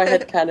my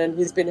headcanon.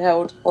 He's been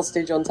held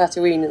hostage on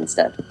Tatooine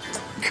instead.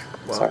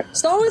 Sorry.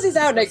 Star Wars is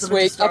out next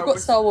week. I've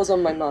got Star Wars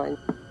on my mind.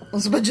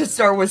 There's a bunch of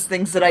Star Wars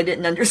things that I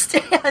didn't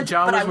understand.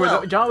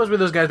 Jawas were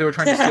those guys that were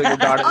trying to steal your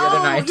daughter the other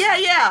night.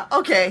 Yeah.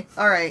 Okay.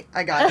 All right.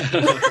 I got it.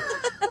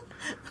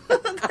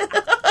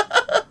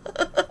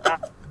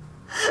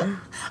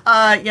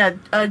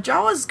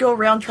 Jawas go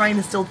around trying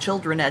to steal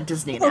children at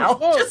Disney now.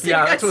 Just so you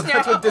guys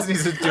that's what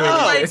Disney's is doing.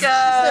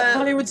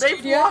 Hollywood they've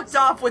Studios? walked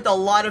off with a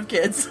lot of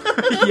kids.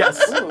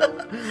 Yes.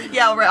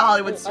 Yeah, right,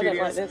 Hollywood I don't Studios.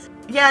 like this.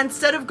 Yeah,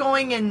 instead of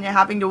going and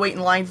having to wait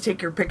in line to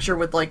take your picture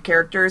with, like,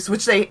 characters,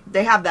 which they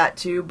have that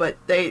too, but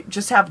they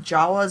just have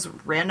Jawas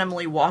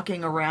randomly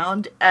walking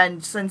around,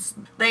 and since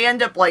they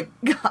end up, like,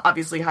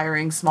 obviously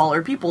hiring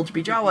smaller people to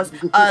be Jawas,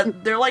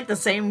 they're, like, the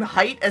same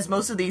height as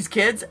most of these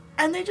kids,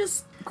 and they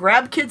just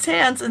grab kids'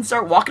 hands and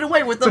start walking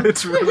away with them.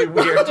 It's really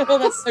weird. Oh,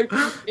 that's so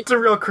creepy. It's a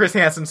real Chris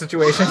Hansen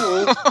situation.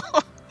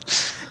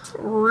 It's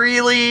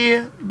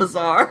really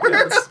bizarre,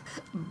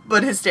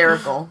 but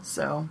hysterical,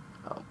 so...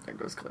 Oh, there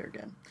goes Claire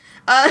again.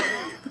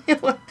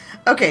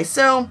 Okay,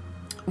 so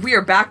we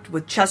are back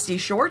with Chesty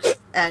Short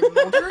and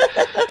Mulder.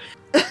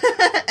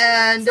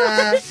 And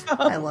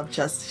I love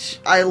Chesty.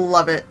 I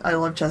love it. I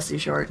love Chesty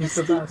Short. He's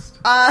the best.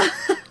 I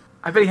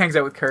bet he hangs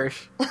out with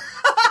Kirsch.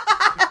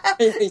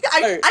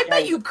 I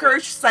bet you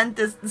Kirsch set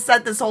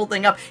this whole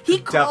thing up. He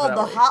called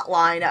the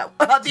hotline at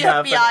the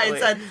FBI and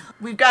said,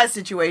 "We've got a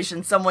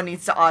situation. Someone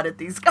needs to audit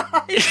these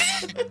guys."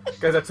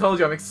 Guys, I told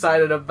you I'm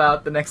excited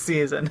about the next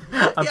season.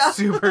 I'm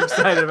super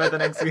excited about the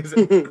next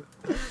season.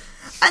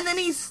 And then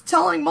he's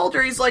telling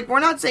Mulder, he's like,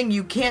 "We're not saying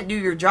you can't do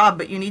your job,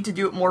 but you need to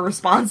do it more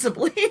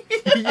responsibly."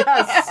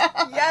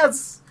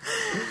 Yes.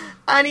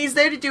 And he's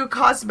there to do a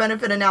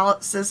cost-benefit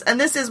analysis. And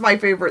this is my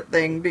favorite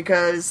thing,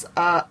 because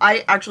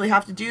I actually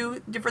have to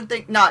do different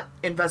things. Not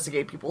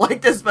investigate people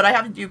like this, but I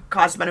have to do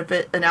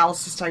cost-benefit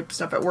analysis type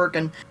stuff at work.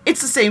 And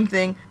it's the same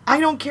thing. I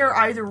don't care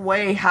either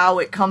way how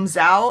it comes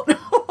out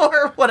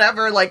or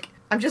whatever. Like,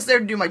 I'm just there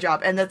to do my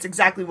job. And that's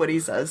exactly what he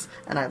says.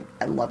 And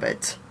I love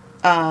it.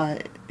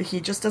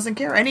 He just doesn't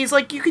care. And he's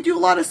like, you could do a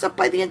lot of stuff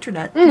by the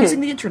internet.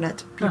 Using the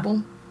internet,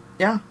 people.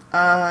 Yeah.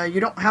 You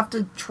don't have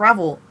to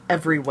travel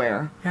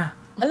everywhere. Yeah.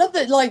 I love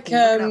that, like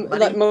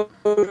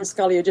Mulder and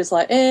Scully are just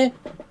like,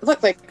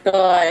 fuck that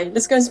guy,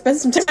 let's go and spend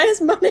some taxpayers'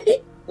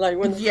 money. Like,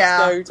 when they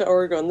go to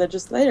Oregon, they're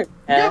just there.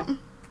 Yep.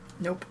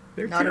 Nope.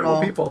 They're not at terrible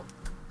all. people.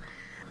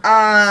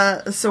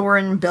 So we're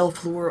in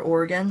Bellflower,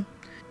 Oregon.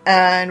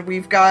 And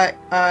we've got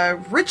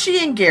Richie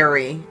and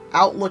Gary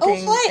out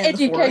looking. Oh, hi, in the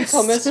Eddie K. forest.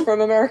 Thomas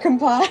from American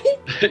Pie.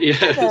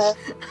 Yes.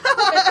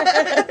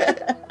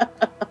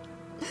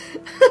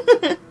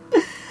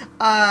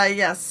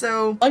 Yeah,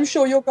 so... I'm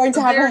sure you're going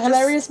to have They're a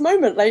hilarious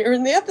moment later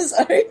in the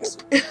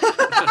episode.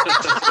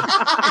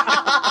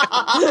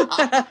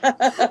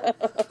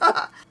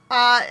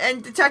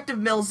 And Detective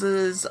Miles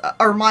is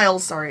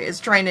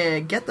trying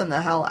to get them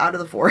the hell out of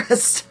the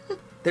forest.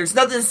 There's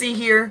nothing to see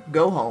here,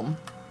 go home.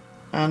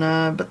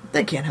 And, but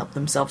they can't help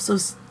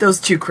themselves.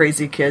 Those two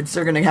crazy kids,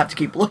 they're gonna have to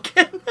keep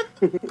looking.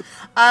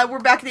 We're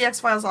back at the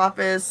X-Files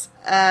office,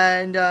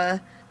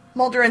 and,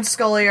 Mulder and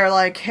Scully are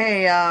like,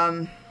 hey,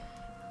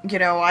 you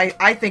know,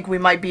 I think we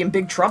might be in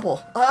big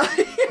trouble.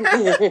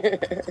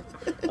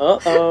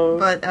 Uh-oh.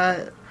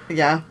 But,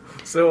 yeah.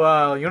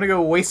 So, you want to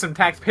go waste some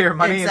taxpayer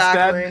money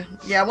instead?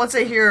 Yeah, once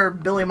they hear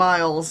Billy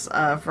Miles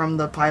from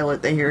the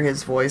pilot, they hear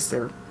his voice,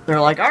 they're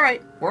like, all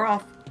right, we're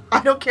off.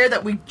 I don't care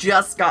that we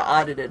just got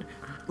audited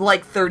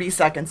like 30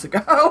 seconds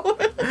ago.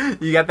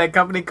 You got that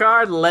company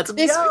card? Let's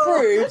This go!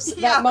 proves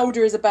that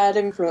Mulder is a bad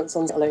influence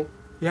on Scully.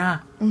 Yeah.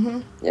 Mm-hmm.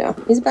 Yeah,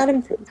 he's a bad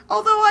influence.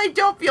 Although I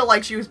don't feel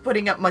like she was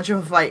putting up much of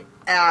a fight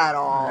at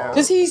all.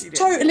 Because he's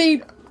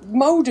totally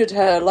molded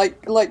her,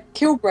 like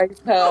Kilgrave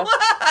her.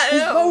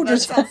 He's molded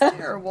that sounds her.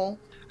 terrible.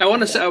 I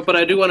want to say, but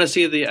I do want to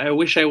see I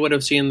wish I would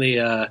have seen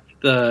the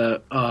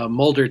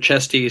Mulder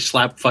Chesty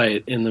slap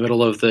fight in the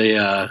middle of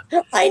the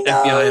I know.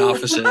 FBI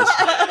offices.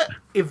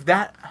 If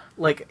that,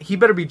 he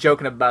better be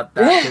joking about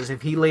that, because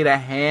if he laid a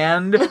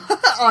hand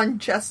On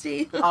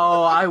Chesty.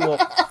 oh, I will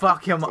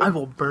fuck him. I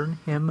will burn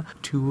him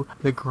to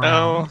the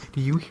ground. No. Do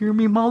you hear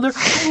me, Mulder?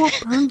 I will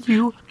burn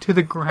you to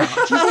the ground.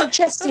 Do you think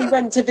Chesty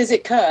went to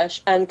visit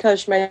Kirsch, and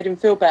Kirsch made him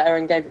feel better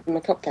and gave him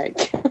a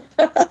cupcake?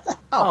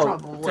 Oh,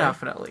 probably.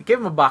 Definitely. Give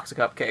him a box of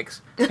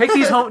cupcakes. Take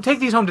these home. Take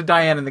these home to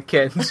Diane and the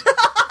kids.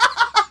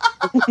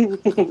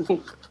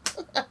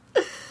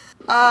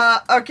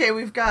 Okay,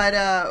 we've got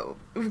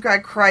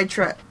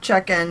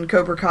Krychek and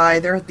Cobra Kai.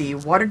 They're at the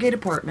Watergate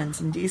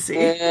Apartments in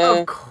DC.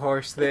 Of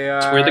course they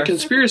are. That's where the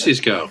conspiracies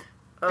go.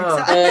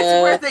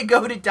 That's where they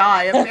go to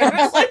die,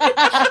 apparently.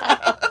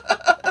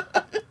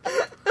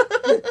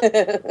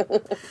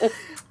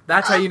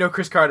 That's how you know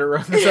Chris Carter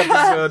wrote this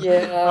episode.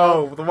 Yeah.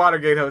 Oh, the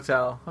Watergate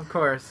Hotel. Of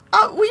course.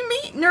 We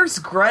meet Nurse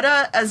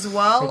Greta as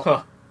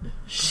well.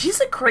 She's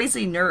a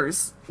crazy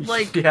nurse.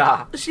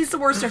 Yeah. She's the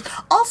worst nurse.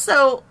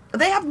 Also,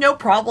 they have no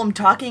problem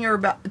talking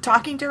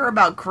to her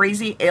about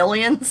crazy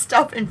alien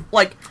stuff in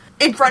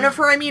front of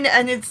her. I mean,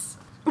 and it's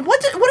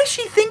what is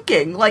she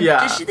thinking?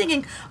 Is she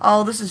thinking,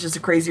 oh, this is just a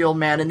crazy old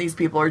man, and these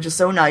people are just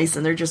so nice,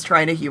 and they're just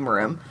trying to humor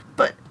him?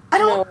 But I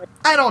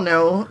don't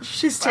know.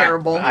 She's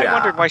terrible. I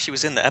wondered why she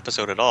was in the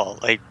episode at all.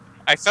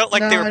 I felt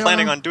like they were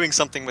planning on doing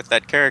something with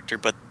that character,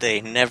 but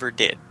they never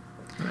did.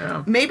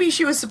 Yeah. Maybe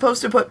she was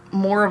supposed to put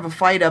more of a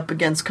fight up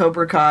against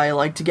Cobra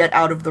Kai, to get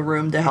out of the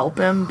room to help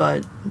him,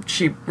 but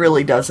she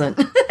really doesn't.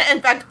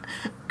 In fact,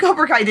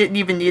 Cobra Kai didn't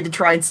even need to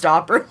try and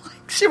stop her.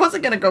 She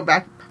wasn't going to go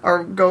back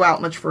or go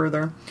out much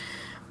further.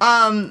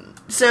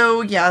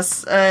 So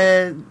yes,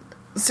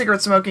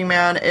 Cigarette Smoking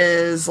Man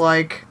is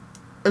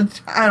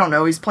I don't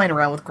know, he's playing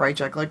around with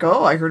Krychek,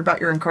 oh, I heard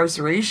about your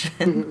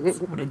incarceration.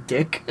 What a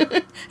dick.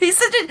 He's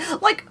such a,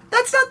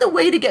 that's not the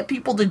way to get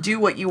people to do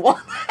what you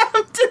want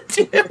them to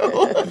do.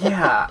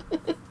 Yeah.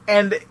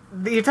 And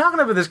you're talking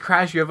about this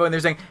crash UFO, and they're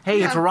saying,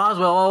 hey, it's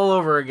Roswell all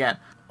over again.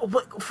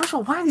 But first of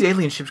all, why are these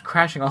alien ships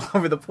crashing all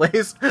over the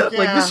place?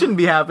 This shouldn't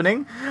be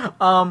happening.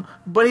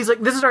 But he's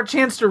this is our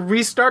chance to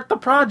restart the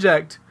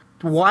project.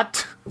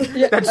 What?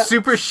 Yeah. That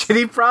super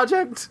shitty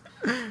project?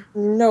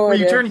 No Where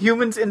idea. you turn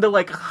humans into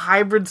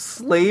hybrid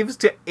slaves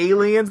to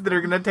aliens that are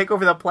going to take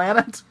over the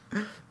planet?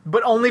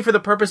 But only for the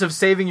purpose of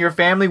saving your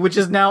family, which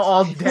is now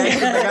all dead because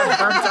they got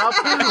burnt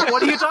up?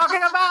 What are you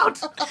talking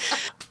about?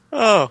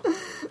 Oh.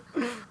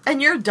 And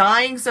you're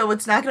dying, so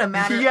it's not going to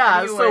matter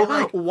Yeah, anyway.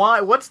 so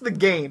why? What's the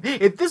gain?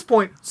 At this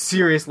point,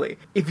 seriously,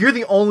 if you're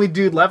the only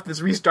dude left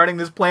that's restarting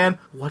this plan,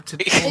 what's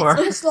it for?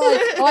 It's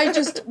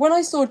when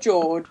I saw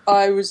George,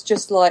 I was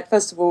just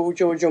first of all,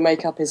 George, your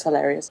makeup is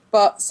hilarious.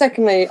 But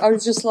secondly, I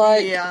was just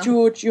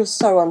George, you're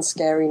so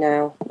unscary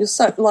now. You're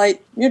so,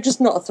 you're just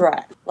not a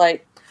threat.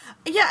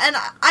 Yeah, and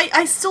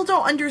I still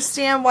don't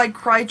understand why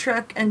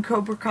Krychek and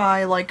Cobra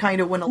Kai, kind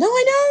of went No,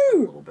 I a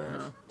know! little bit.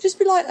 Just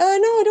be no, I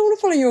don't want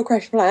to follow your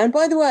crash plan.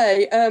 By the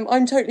way,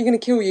 I'm totally going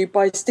to kill you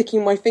by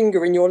sticking my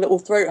finger in your little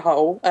throat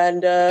hole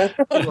and that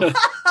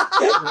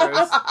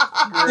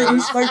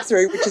you smoke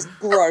through, which is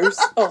gross.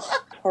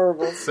 Oh,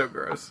 horrible. So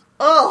gross.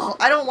 Oh,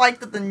 I don't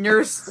like that the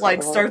nurse,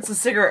 starts a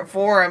cigarette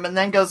for him and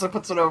then goes and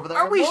puts it over there.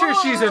 Are we sure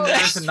she's a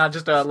nurse and not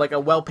just a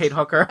well-paid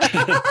hooker?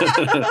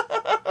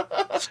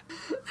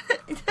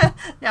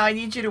 Now I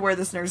need you to wear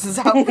this nurse's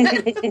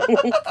outfit.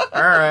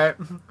 All right.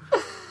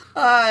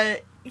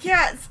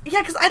 Yeah,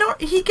 because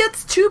he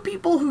gets two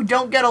people who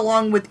don't get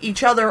along with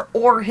each other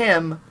or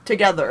him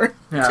together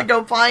to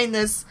go find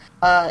this,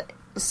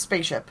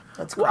 spaceship.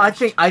 That's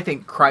crashed. Well, I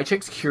think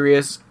Krychek's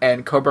curious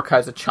and Cobra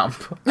Kai's a chump.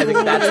 I think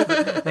that's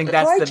the main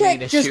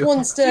Krychek issue. just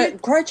wants to...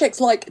 Krychek's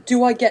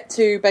do I get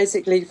to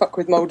basically fuck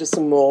with Mulder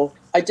some more?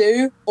 I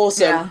do.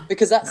 Awesome.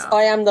 Because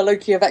I am the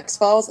Loki of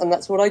X-Files, and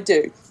that's what I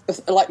do.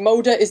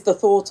 Mulder is the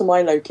Thor to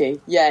my Loki.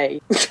 Yay.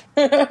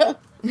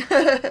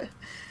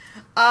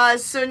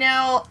 So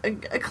now,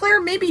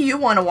 Claire, maybe you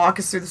want to walk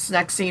us through this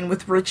next scene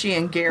with Richie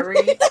and Gary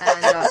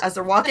and, as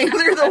they're walking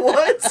through the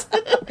woods.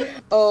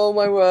 Oh,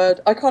 my word.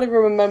 I can't even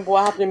remember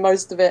what happened in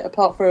most of it,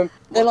 apart from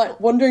they're,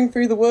 wandering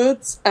through the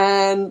woods,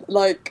 and,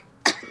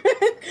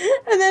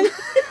 and then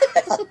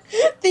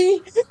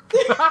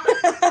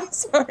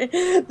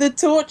the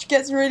torch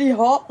gets really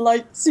hot,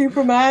 like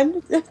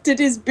Superman did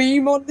his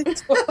beam on the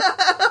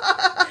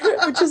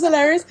torch, which is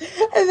hilarious.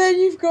 And then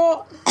you've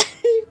got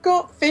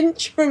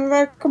Finch from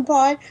American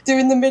Pie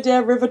doing the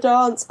mid-air river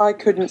dance. I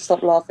couldn't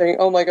stop laughing.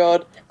 Oh my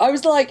god. I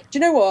was like, do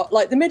you know what?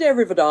 Like the mid-air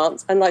river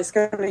dance and like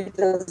Scully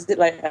does it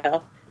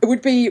later. It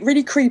would be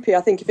really creepy,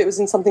 I think, if it was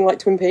in something like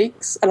Twin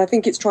Peaks. And I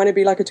think it's trying to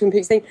be like a Twin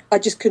Peaks thing. I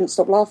just couldn't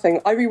stop laughing.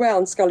 I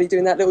rewound Scully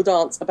doing that little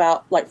dance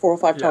about like 4 or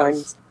 5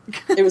 times.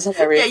 It was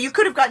hilarious. Yeah, you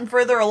could have gotten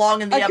further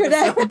along in the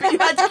episode, but you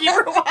had to keep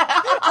her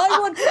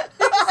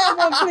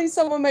Please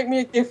someone make me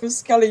a gif of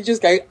Scully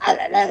just going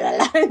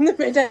in the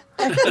middle.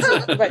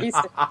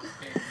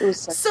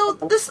 So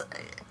this,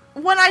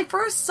 when I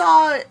first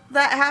saw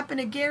that happen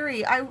to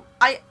Gary, I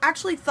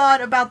actually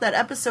thought about that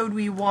episode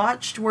we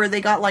watched where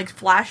they got like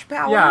flash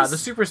powers. Yeah, the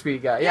super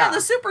speed guy. Yeah,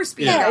 the super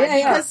speed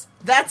guy. Because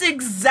that's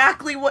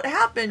exactly what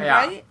happened,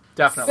 right?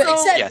 Definitely. But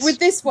except with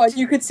this one,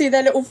 you could see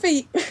their little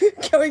feet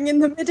going in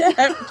the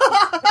midair.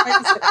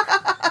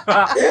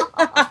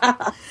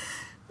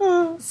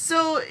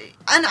 So,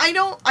 and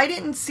I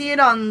didn't see it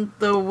on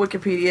the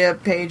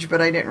Wikipedia page,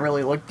 but I didn't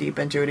really look deep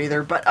into it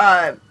either. But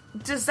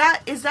is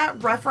that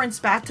reference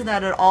back to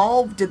that at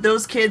all? Did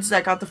those kids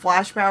that got the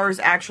flash powers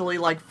actually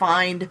like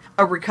find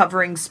a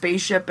recovering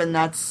spaceship, and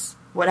that's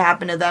what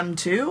happened to them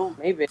too?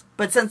 Maybe.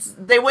 But since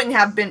they wouldn't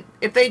have been,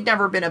 if they'd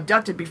never been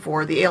abducted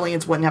before, the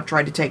aliens wouldn't have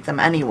tried to take them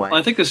anyway. Well,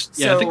 I think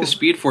the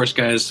Speed Force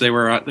guys, they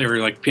were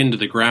like pinned to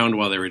the ground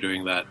while they were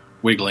doing that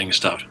wiggling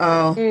stuff.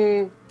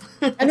 Oh.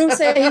 And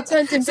also he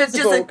turned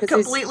invisible. It's just a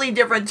completely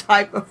different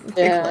type of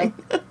wiggling.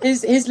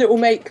 His little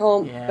mate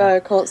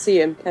can't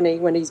see him, can he?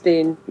 When he's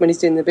doing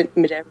the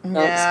mid-air dance.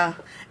 Yeah.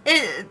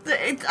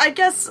 I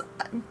guess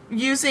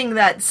using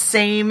that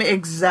same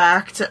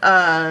exact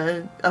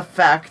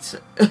effect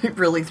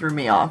really threw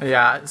me off.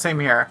 Yeah, same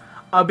here.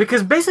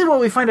 Because basically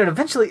what we find out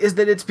eventually is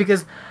that it's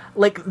because,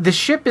 like, the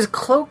ship is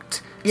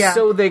cloaked,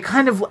 so they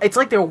kind of, it's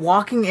like they're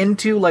walking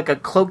into, like, a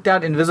cloaked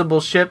out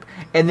invisible ship,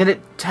 and then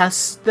it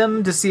tests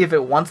them to see if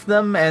it wants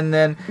them, and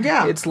then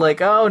it's like,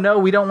 oh, no,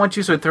 we don't want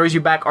you, so it throws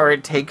you back, or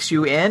it takes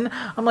you in.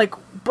 I'm like,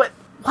 but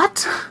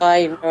what? I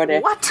have no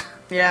idea. What?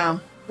 Yeah.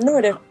 No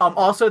idea.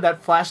 Also,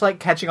 that flashlight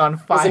catching on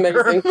fire. That's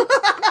amazing.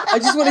 I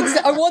just wanted to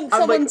say, I want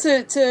someone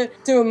to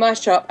do a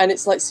mashup, and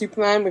it's like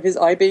Superman with his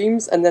eye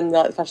beams, and then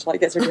the flashlight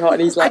gets really hot,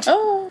 and he's like,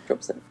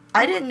 drops it.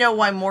 I didn't know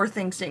why more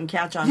things didn't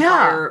catch on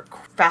fire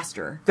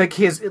faster. Like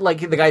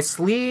the guy's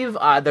sleeve,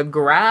 the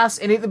grass,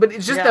 but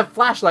it's just the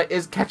flashlight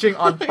is catching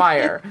on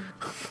fire.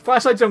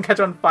 Flashlights don't catch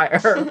on fire.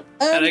 And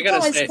I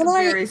gotta say,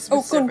 very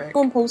specific.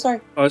 Go on, Paul.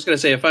 Sorry. I was gonna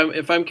say,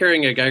 if I'm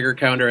carrying a Geiger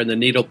counter and the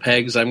needle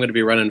pegs, I'm gonna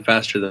be running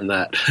faster than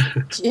that.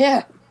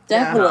 Yeah,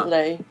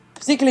 definitely. Yeah.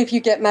 Particularly if you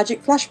get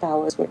magic flash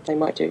powers, which they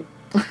might do.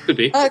 Could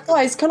be.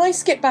 Guys, can I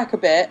skip back a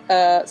bit?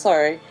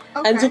 Sorry.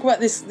 Okay. And talk about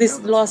this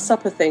Last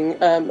Supper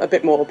thing a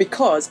bit more,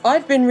 because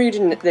I've been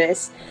reading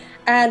this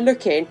and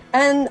looking,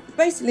 and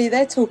basically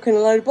they're talking a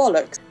load of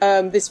bollocks,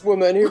 this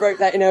woman who wrote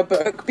that in her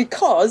book,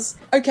 because,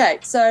 okay,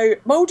 so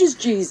Mulder's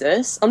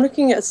Jesus, I'm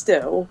looking at a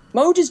still,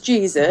 Mulder's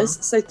Jesus,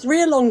 so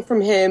 3 along from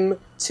him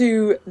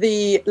to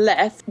the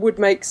left would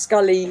make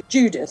Scully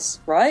Judas,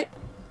 right?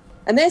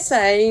 And they're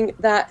saying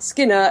that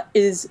Skinner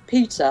is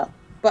Peter.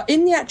 But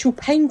in the actual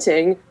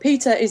painting,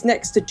 Peter is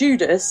next to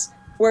Judas,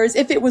 whereas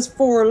if it was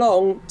 4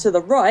 along to the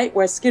right,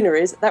 where Skinner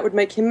is, that would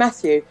make him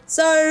Matthew.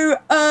 So,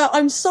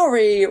 I'm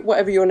sorry,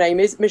 whatever your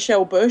name is,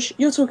 Michelle Bush,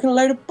 you're talking a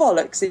load of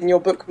bollocks in your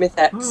book Myth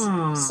X.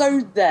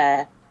 So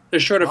there. They're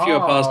short a few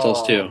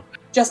apostles, too.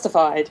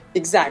 Justified.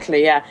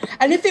 Exactly, yeah.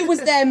 And if it was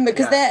them,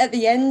 because they're at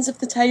the ends of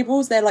the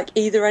tables, they're like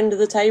either end of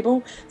the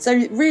table. So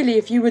really,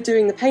 if you were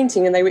doing the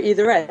painting and they were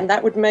either end,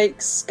 that would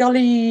make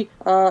Scully,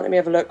 let me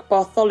have a look,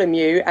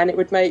 Bartholomew, and it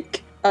would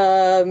make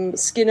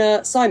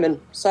Skinner Simon.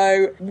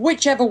 So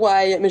whichever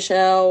way,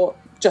 Michelle,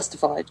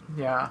 justified.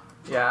 Yeah.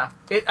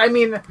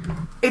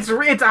 It's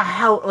a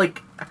hell,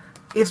 like...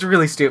 It's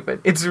really stupid.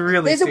 It's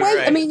really stupid. There's a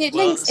way, I mean, it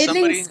links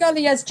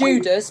Scully as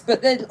Judas,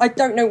 but then I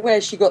don't know where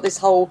she got this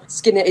whole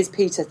Skinner is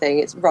Peter thing.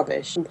 It's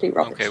rubbish. Complete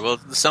rubbish. Okay, well,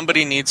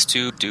 somebody needs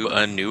to do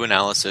a new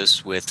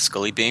analysis with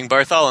Scully being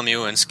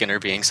Bartholomew and Skinner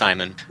being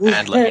Simon,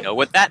 and let me know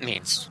what that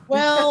means.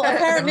 Well,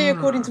 apparently,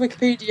 according to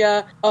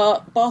Wikipedia,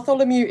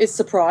 Bartholomew is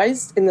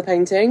surprised in the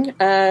painting,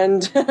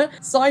 and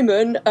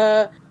Simon,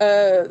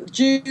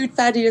 Jude,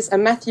 Thaddeus,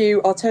 and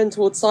Matthew are turned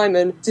towards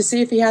Simon to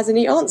see if he has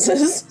any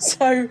answers.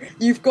 So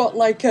you've got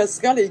like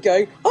Scully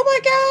going, "Oh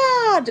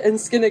my god,"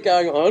 and Skinner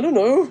going, "I don't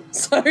know."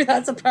 So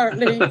that's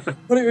apparently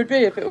what it would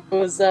be if it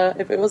was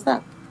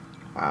that.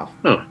 Wow,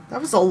 that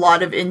was a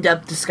lot of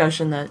in-depth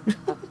discussion. That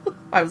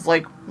I was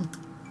like,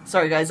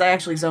 sorry guys, I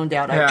actually zoned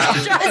out. I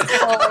apologize.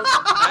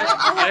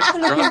 I had to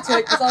look into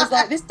it because I was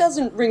like, this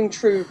doesn't ring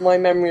true with my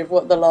memory of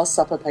what the Last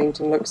Supper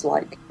painting looks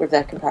like with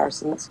their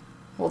comparisons.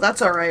 Well,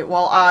 that's all right.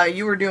 While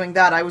you were doing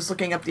that, I was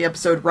looking up the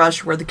episode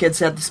Rush where the kids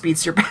had the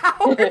speedster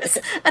powers.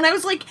 And I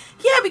was like,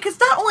 yeah, because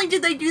not only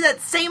did they do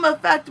that same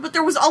effect, but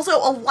there was also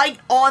a light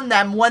on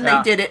them when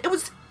they did it. It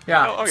was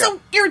Yeah. Oh, yeah. So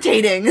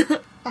irritating.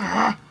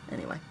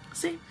 Anyway,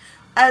 see?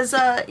 As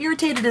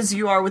irritated as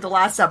you are with The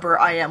Last Supper,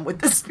 I am with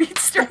the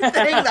speedster thing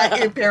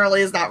that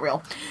apparently is not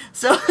real.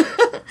 So,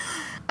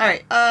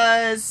 alright,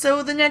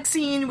 so the next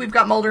scene, we've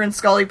got Mulder and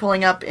Scully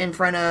pulling up in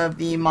front of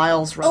the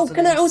Miles residence. Oh,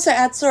 can I also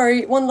add,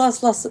 sorry, one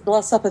last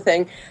Supper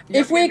thing.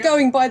 If we're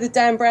going by the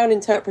Dan Brown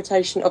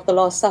interpretation of The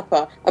Last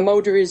Supper, and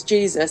Mulder is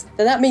Jesus,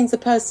 then that means the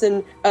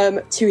person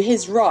to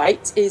his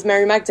right is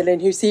Mary Magdalene,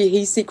 who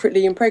he's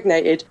secretly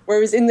impregnated,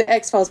 whereas in the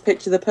X-Files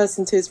picture, the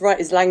person to his right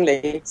is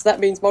Langley. So that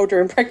means Mulder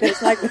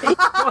impregnates Langley.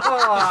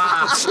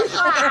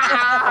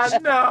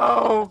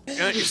 No. You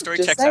know, your story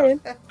Just checks saying.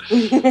 out.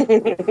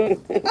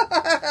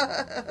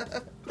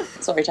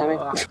 Sorry, Tammy.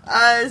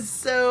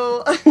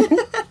 So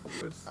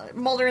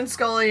Mulder and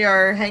Scully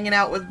are hanging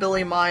out with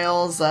Billy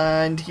Miles,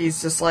 and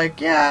he's just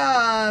like,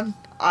 yeah,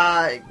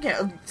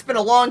 it's been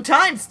a long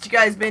time since you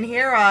guys been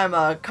here. I'm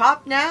a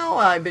cop now.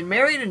 I've been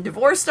married and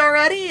divorced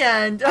already,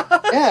 and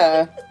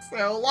Yeah.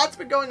 so lots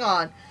been going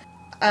on.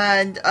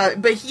 And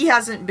but he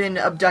hasn't been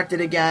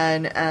abducted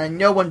again, and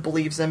no one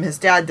believes him. His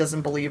dad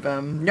doesn't believe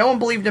him. No one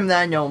believed him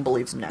then. No one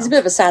believes him now. He's a bit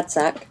of a sad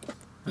sack.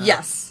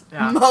 Yes,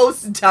 Yeah.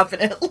 most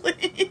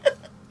definitely.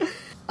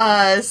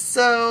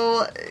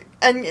 So,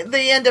 and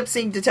they end up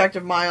seeing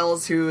Detective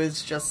Miles, who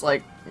is just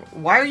like,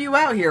 why are you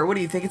out here? What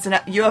do you think, it's a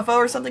UFO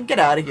or something? Get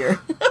out of here.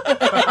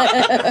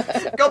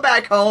 Go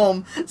back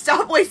home.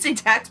 Stop wasting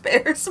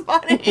taxpayers'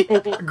 money.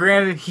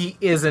 Granted, he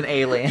is an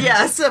alien.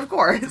 Yes, of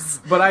course.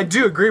 But I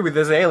do agree with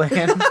this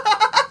alien.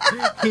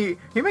 he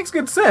makes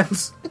good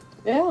sense.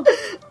 Yeah.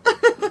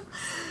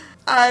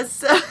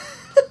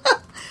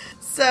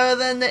 So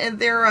then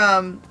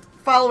they're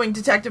following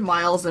Detective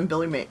Miles and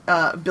Billy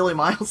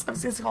Miles. I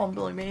was going to call him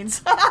Billy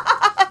Maines.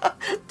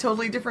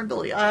 Totally different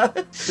Billy. To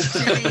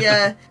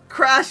the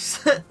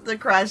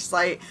crash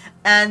site,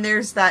 and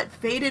there's that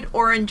faded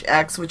orange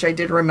X, which I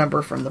did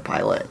remember from the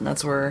pilot, and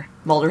that's where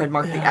Mulder had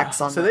marked the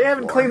X on. So they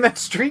haven't cleaned that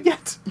street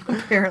yet.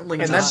 Apparently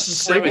And not. that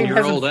street hasn't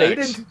 7-year-old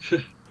faded.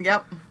 X.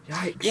 Yep.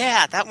 Yikes.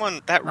 Yeah, that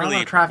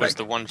really traffic. was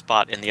the one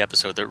spot in the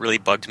episode that really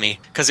bugged me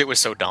because it was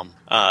so dumb.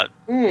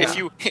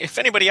 If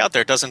anybody out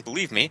there doesn't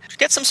believe me,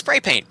 get some spray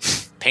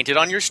paint, paint it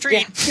on your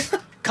street.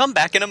 Come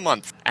back in a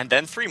month, and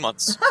then 3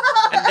 months,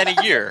 and then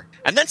a year,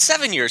 and then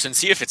 7 years, and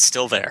see if it's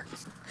still there.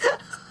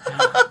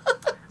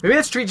 Maybe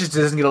that street just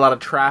doesn't get a lot of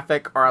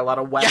traffic or a lot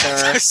of weather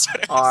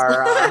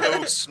or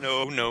No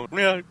snow, no,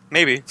 yeah,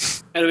 maybe.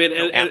 And I mean,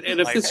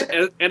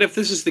 and if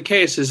this is the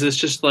case, is this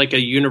just like a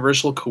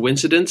universal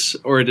coincidence,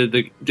 or did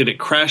it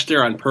crash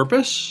there on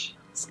purpose?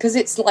 Because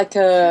it's like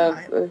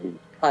I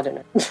don't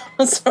know.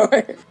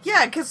 Sorry.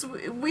 Yeah, because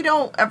we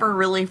don't ever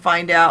really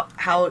find out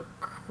how it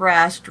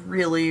crashed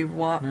really.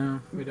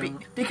 No, we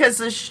don't. Because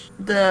what's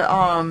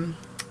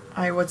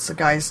the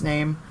guy's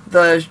name?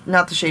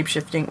 Not the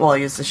shape-shifting, well,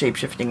 he is the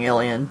shape-shifting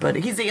alien, but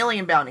he's the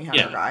alien bounty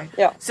hunter guy.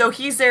 Yeah. So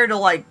he's there to,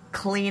 like,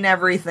 clean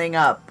everything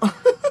up.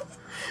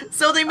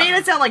 So they made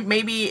it sound like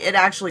maybe it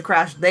actually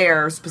crashed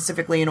there,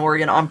 specifically in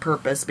Oregon, on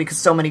purpose, because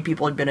so many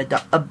people had been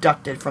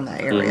abducted from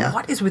that area.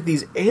 What is with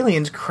these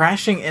aliens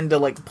crashing into,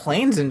 like,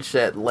 planes and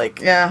shit?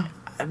 Like, Yeah.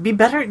 it'd be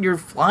better you're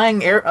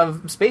flying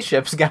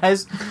spaceships,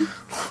 guys.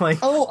 Like,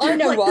 Oh, I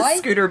know Like the why.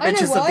 scooter I know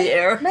bitches of why. the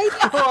air. Maybe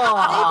it's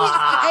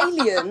the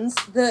aliens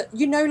that,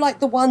 you know, like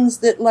the ones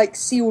that, like,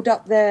 sealed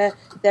up their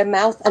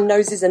mouth and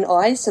noses and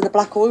eyes so the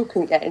black oil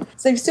couldn't get in.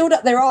 So they've sealed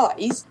up their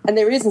eyes and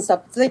their ears and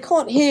stuff, so they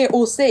can't hear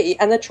or see,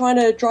 and they're trying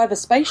to drive a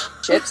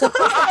spaceship. So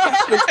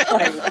oh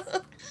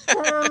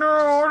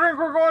no, I think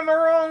we're going the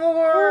wrong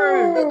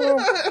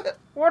way.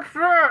 What's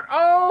that?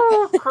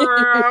 Oh,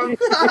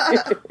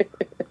 crap.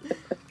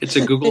 It's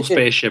a Google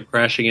spaceship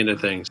crashing into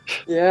things.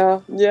 Yeah.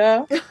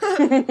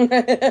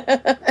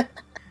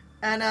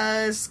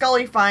 And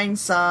Scully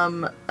finds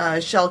some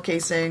shell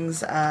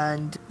casings,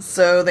 and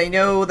so they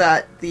know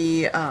that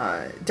the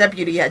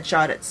deputy had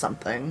shot at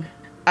something.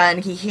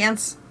 And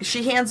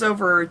she hands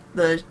over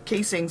the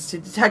casings to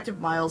Detective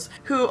Miles,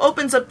 who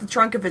opens up the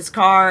trunk of his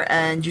car,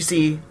 and you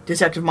see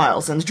Detective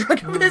Miles in the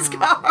trunk of his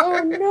car. Oh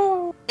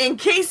no. In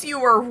case you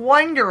were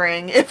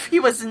wondering if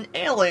he was an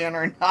alien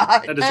or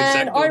not. That is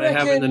exactly what I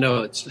have in the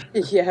notes.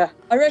 Yeah.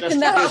 I reckon Just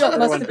that in case shot you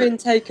must wonder. have been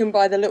taken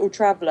by the little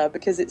traveller,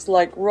 because it's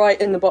like right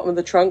in the bottom of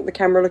the trunk, the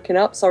camera looking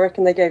up, so I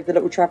reckon they gave the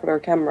little traveller a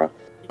camera.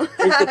 He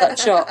did that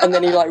shot, and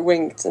then he like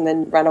winked and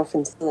then ran off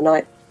into the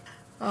night.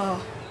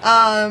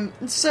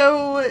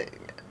 So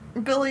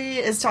Billy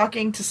is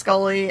talking to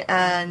Scully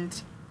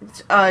and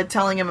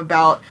telling him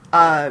about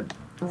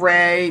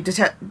Ray,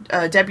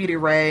 Deputy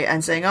Ray,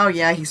 and saying, oh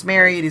yeah, he's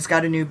married, he's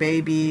got a new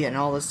baby, and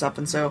all this stuff.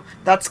 And so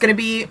that's going to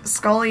be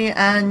Scully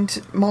and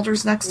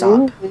Mulder's next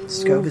stop.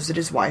 Just go visit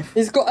his wife.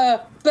 He's got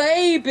a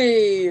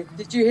baby!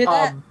 Did you hear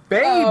that?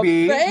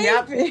 Baby?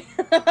 A baby!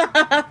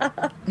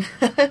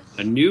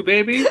 A new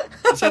baby?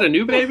 Is that a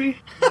new baby?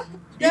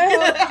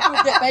 Yeah,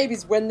 people get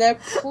babies when they're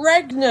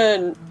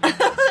pregnant.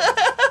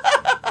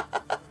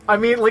 I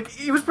mean, like,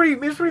 he was pretty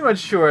much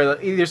sure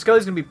that either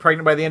Scully's gonna be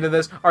pregnant by the end of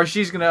this, or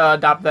she's gonna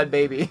adopt that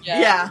baby.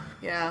 Yeah.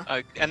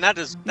 And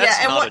that's and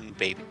not a new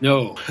baby.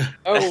 No.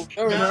 Oh,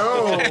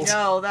 no.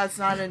 No, that's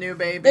not a new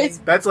baby.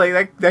 That's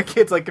like that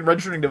kid's like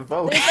registering to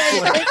vote.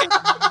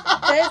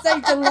 There's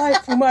a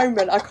delightful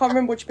moment. I can't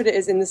remember which bit it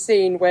is in the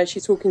scene where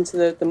she's talking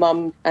to the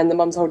mum and the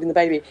mum's holding the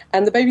baby,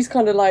 and the baby's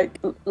kind of like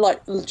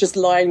just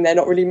lying there,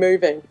 not really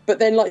moving. But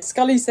then like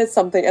Scully says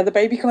something, and the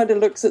baby kind of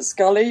looks at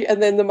Scully,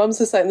 and then the mum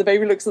says something, and the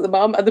baby looks at the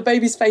mum, and the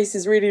baby's face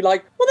is really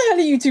like, "What the hell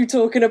are you two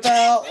talking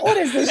about? What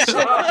is this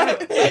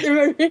shit?"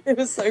 It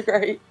was so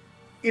great.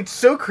 It's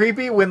so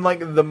creepy when like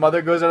the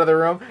mother goes out of the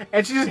room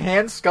and she just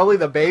hands Scully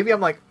the baby.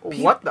 I'm like,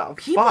 what the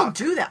people fuck?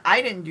 do that.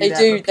 I didn't do They that.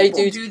 do. But They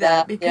people do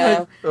that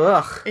because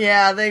Ugh.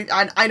 yeah,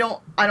 I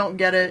don't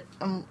get it.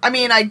 I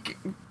mean,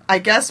 I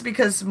guess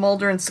because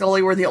Mulder and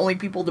Scully were the only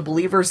people to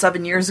believe her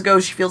 7 years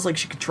ago, she feels like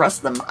she could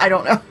trust them. I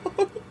don't know.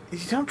 You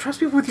don't trust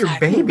people with your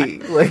baby.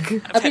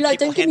 Like, I'd be like,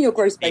 "Don't give me your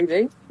gross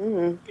baby."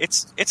 Mm.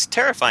 It's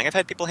terrifying. I've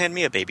had people hand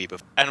me a baby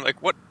before, and I'm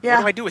like, what do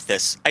I do with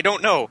this? I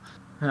don't know.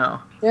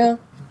 no. Yeah.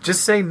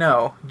 Just say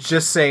no.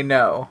 Just say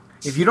no.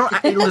 If you don't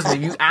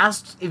listen,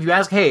 if you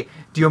ask, hey,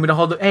 do you want me to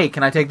hold the? Hey,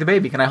 can I take the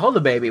baby? Can I hold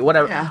the baby?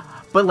 Whatever. Yeah.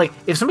 But like,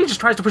 if somebody just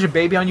tries to push a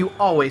baby on you,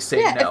 always say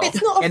no. If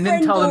it's not a and then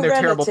friend tell them or they're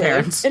relative, terrible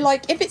parents.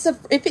 Like if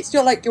it's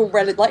your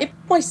relative, like if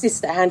my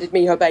sister handed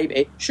me her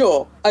baby,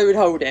 sure, I would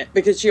hold it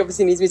because she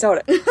obviously needs me to hold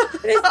it.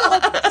 But it's not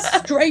like a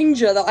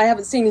stranger that I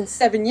haven't seen in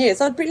 7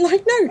 years. I'd be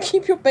like, no,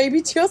 keep your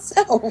baby to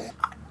yourself.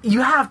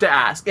 You have to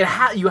ask.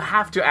 You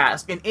have to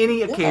ask. In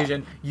any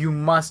occasion, you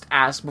must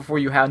ask before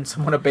you hand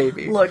someone a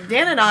baby. Look,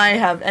 Dan and I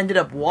have ended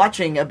up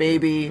watching a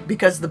baby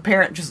because the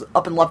parent just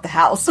up and left the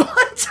house one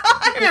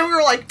time, and we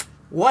were like,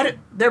 "What?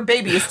 Their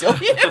baby is still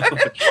here."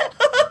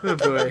 Oh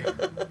boy.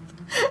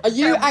 Are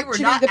you we were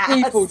actually not the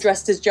people asked.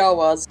 dressed as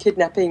Jawas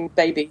kidnapping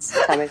babies,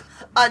 Tammy?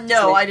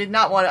 No, I did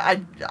not want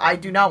to. I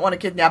do not want to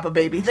kidnap a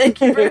baby. Thank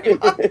you very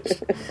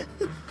much.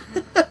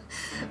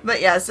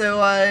 But yeah,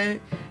 so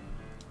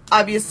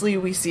obviously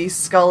we see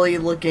Scully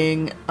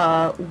looking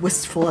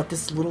wistful at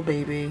this little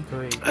baby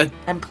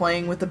and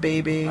playing with the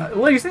baby.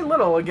 Well, you say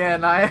little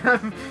again.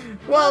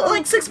 Well,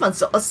 like 6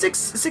 months,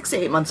 6 to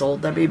 8 months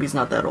old. That baby's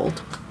not that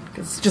old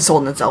because it's just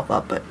holding itself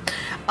up. But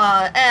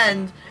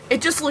and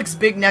it just looks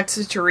big next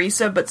to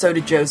Teresa, but so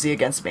did Josie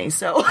against me.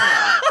 So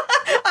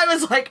I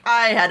was like,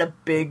 I had a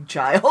big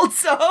child.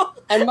 So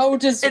And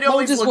Mulder's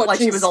always looked watching like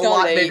she was a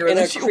lot Scully bigger in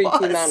than a she creepy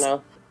was.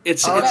 manner. It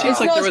It's seems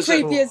like not there as was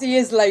creepy as he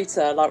is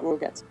later, like we'll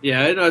get to.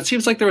 Yeah, I know. It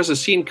seems like there was a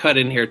scene cut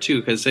in here too,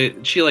 because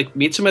she like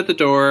meets him at the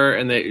door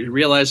and they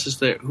realizes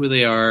who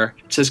they are.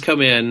 Says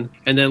come in,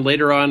 and then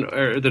later on,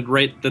 or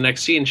the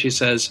next scene, she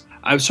says,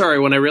 "I'm sorry.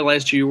 When I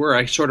realized who you were,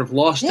 I sort of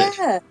lost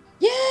it."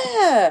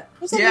 Yeah. I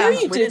was like, Yeah, no,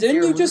 you we did didn't.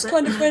 hear You just lose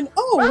kind of went,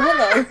 oh,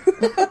 hello.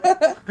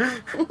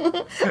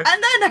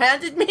 And then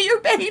handed me your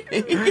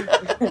baby.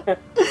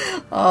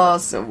 Oh,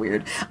 so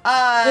weird.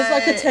 There's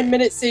like a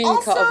 10-minute scene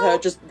cut of also- her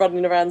just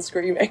running around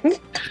screaming.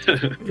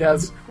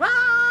 Yes.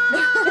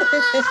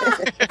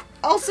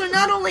 Also,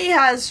 not only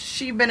has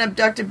she been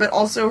abducted, but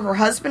also her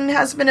husband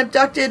has been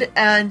abducted,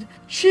 and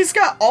she's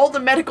got all the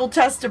medical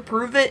tests to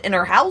prove it in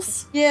her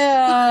house.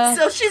 Yeah.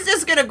 So she's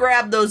just gonna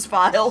grab those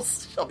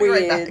files. She'll be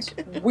right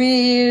back.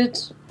 Weird.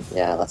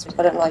 Yeah, that's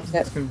I don't like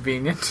it.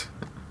 Convenient.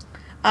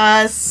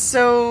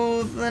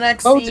 So the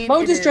next scene...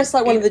 Mulder's is- dressed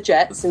like one of the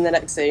Jets in the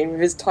next scene with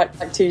his tight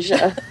black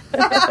t-shirt.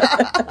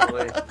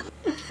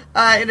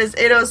 It is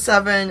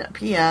 8:07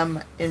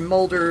 p.m. in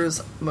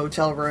Mulder's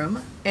motel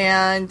room,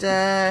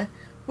 and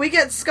we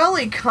get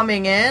Scully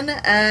coming in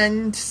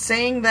and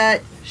saying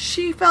that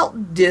she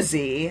felt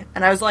dizzy,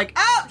 and I was like,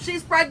 "Oh,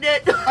 she's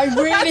pregnant." I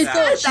really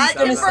thought she was That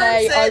going to say,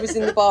 confirms it. I was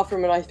in the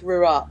bathroom and I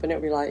threw up, and it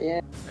would be like,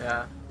 yeah.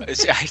 Yeah.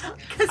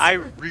 I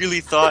really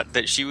thought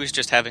that she was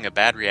just having a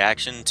bad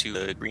reaction to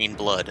the green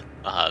blood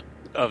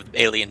of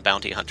alien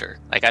bounty hunter.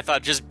 Like, I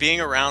thought just being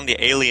around the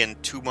alien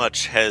too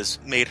much has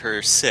made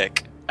her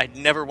sick. I'd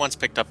never once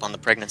picked up on the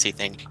pregnancy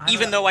thing,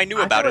 even though I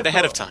knew about it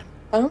ahead of time.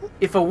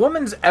 If a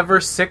woman's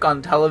ever sick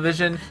on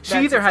television, she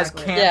That's either has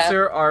exactly-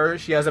 cancer or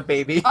she has a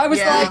baby. I was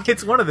Yeah. like,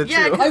 It's one of the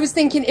Yeah, two. I was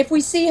thinking, if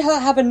we see her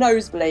have a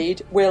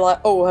nosebleed, we're like,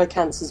 oh, her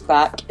cancer's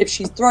back. If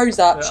she throws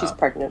up, Yeah. she's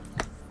pregnant.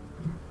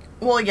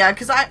 Well, yeah,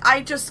 because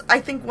I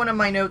think one of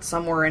my notes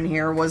somewhere in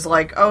here was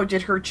like, "Oh,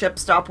 did her chip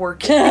stop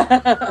working?"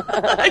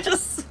 I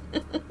just,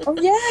 Oh,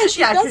 yeah, she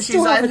Yeah, 'cause does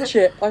still she's have either- a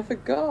chip. I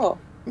forgot.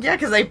 yeah,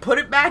 because they put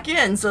it back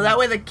in so that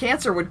way the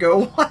cancer would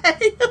go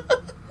away.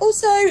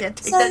 Also, Can't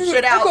take that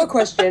shit I've out. got a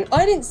question.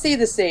 I didn't see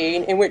the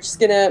scene in which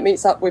Skinner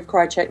meets up with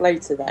Krychek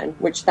later then,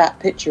 which that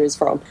picture is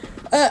from.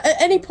 At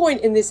any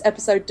point in this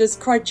episode, does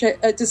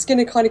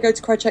Skinner kind of go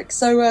to Krychek,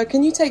 so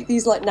can you take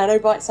these like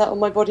nanobites out of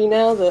my body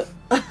now that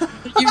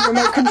you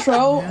remote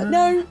control?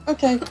 No?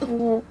 Okay.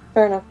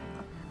 Fair enough.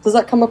 Does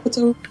that come up at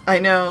all? I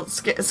know.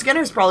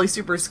 Skinner's probably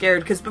super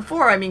scared, because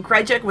before, I mean,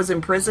 Krychek was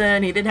in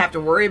prison. He didn't have to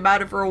worry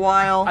about it for a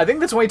while. I think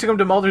that's why he took him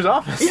to Mulder's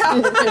office.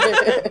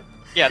 Yeah.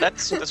 Yeah,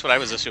 that's what I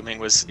was assuming,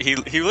 was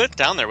he went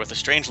down there with a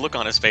strange look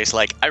on his face,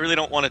 like, I really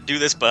don't want to do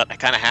this, but I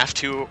kind of have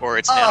to, or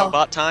it's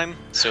nanobot time,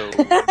 so...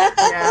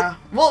 Yeah.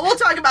 We'll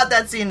talk about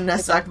that scene in a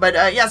sec, but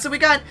yeah, so we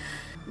got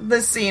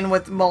this scene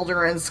with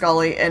Mulder and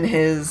Scully in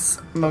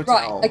his motel.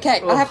 Right,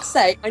 okay, I have to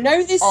say, I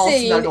know this All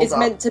scene snuggled is up.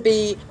 meant to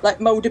be,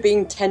 like, Mulder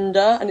being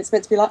tender, and it's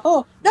meant to be like,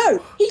 oh,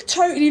 no, he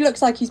totally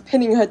looks like he's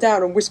pinning her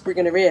down and whispering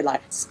in her ear,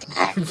 like,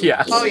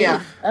 Yeah. Oh,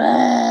 yeah.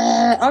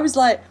 I was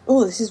like,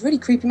 oh, this is really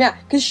creeping me out.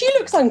 Because she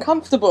looks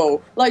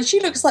uncomfortable. Like,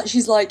 she looks like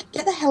she's like,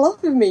 get the hell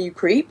off of me, you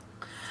creep.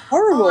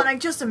 Horrible. Oh, and I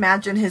just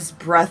imagine his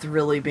breath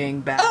really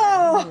being bad.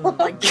 Oh.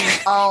 Like being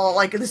all,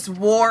 like, this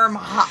warm,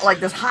 hot, like,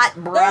 this hot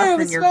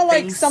breath in your smell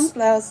face. like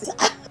sunflowers.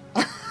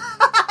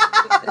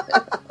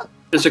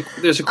 There's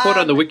a quote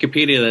on the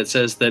Wikipedia that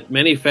says that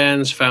many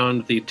fans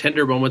found the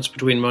tender moments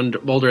between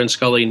Mulder and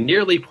Scully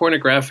nearly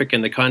pornographic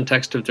in the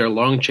context of their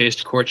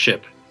long-chased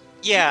courtship.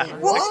 Yeah.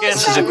 What? Again,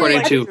 This is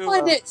according to-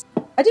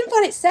 I didn't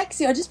find it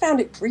sexy. I just found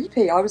it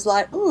creepy. I was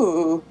like,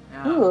 ooh.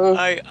 Ooh.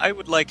 I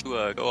would like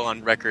to go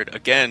on record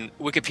again.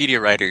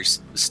 Wikipedia writers,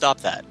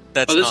 stop that.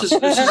 That's Oh, this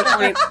not.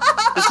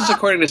 is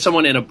according to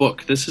someone in a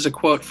book. This is a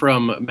quote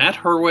from Matt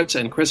Hurwitz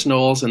and Chris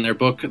Knowles in their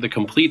book The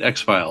Complete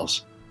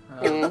X-Files.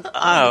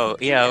 Oh,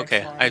 yeah,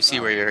 okay. I see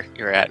where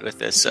you're at with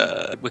this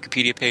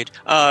Wikipedia page.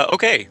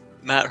 Okay,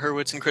 Matt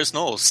Hurwitz and Chris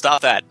Knowles,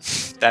 stop that.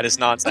 That is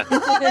nonsense. We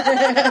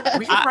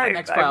should write an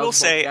X-Files I will book,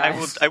 say,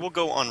 guys. I will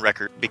go on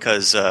record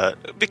because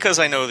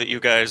I know that you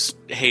guys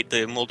hate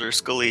the Mulder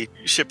Scully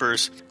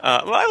shippers.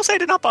 Well, I will say, it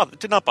did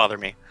not bother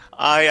me.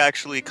 I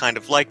actually kind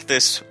of like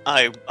this.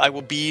 I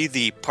will be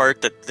the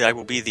part that I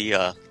will be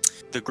the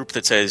group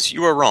that says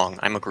you are wrong.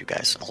 I'm a group,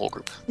 guys, a whole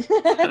group.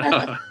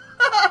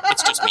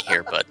 It's just me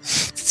here, but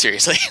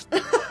seriously.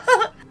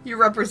 You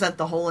represent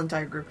the whole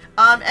entire group.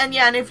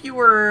 And if you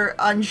were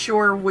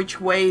unsure which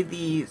way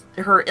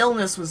her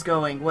illness was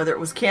going, whether it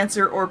was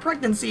cancer or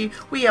pregnancy,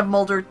 we have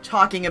Mulder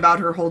talking about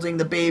her holding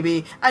the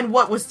baby and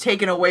what was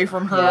taken away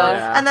from her,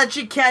 Yeah. and that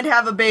she can't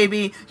have a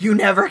baby. You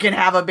never can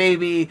have a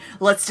baby.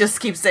 Let's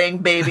just keep saying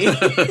baby.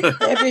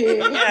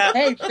 Baby. Yeah.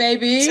 Hey,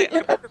 baby. See,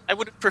 I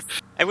would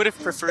have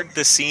preferred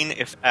this scene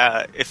if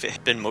it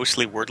had been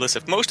mostly wordless.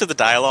 If most of the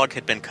dialogue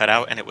had been cut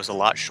out and it was a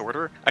lot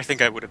shorter, I think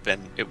it would have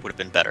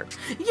been better.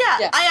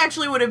 Yeah, I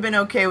actually would have been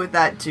okay with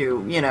that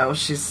too. You know,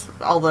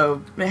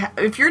 although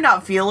if you're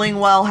not feeling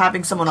well,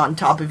 having someone on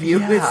top of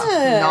you is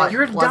not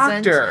You're a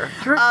pleasant. doctor.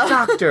 You're a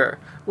doctor.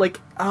 Like,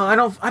 I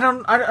don't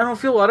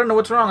feel well. I don't know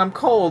what's wrong. I'm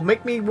cold.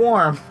 Make me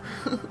warm.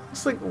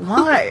 It's like,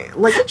 why?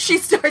 Like, She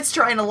starts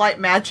trying to light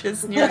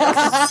matches near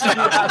us.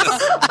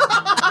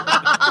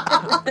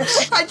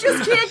 I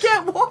just can't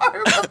get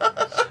warm.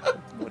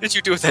 What did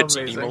you do with that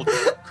genie, Amazing. Mulder?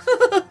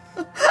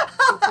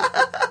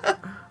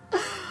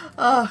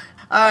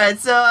 Alright,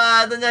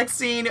 so the next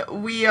scene,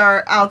 we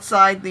are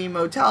outside the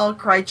motel.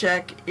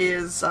 Krychek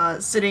is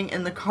sitting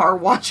in the car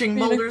watching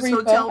Being a Mulder's creeper.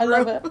 hotel I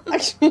room. love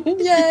it.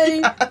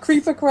 Yay!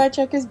 Creeper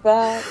Krychek is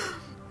back.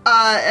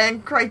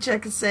 And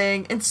Krychek is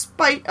saying, in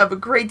spite of a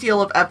great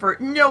deal of effort,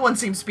 no one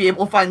seems to be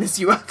able to find this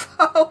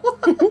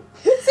UFO.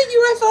 It's a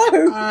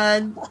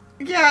UFO!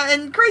 Yeah,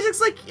 and Krychek's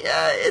like,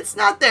 yeah, it's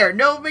not there.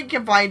 Nobody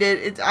can find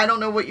it. I don't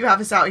know what you have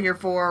us out here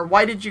for.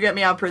 Why did you get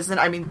me out of prison?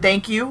 I mean,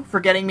 thank you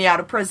for getting me out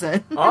of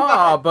prison.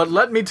 but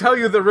let me tell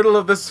you the riddle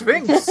of the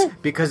Sphinx,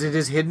 because it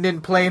is hidden in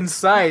plain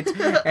sight,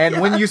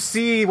 and when you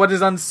see what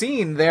is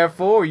unseen,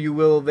 therefore you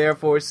will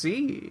therefore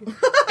see.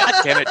 God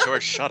damn it,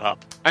 George, shut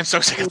up. I'm so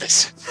sick of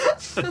this.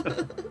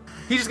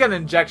 He just got an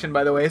injection,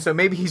 by the way, so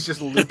maybe he's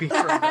just loopy for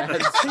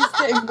meds. He's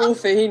getting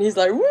morphine. He's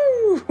like,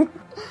 woo!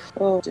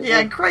 Oh, dear.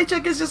 Yeah,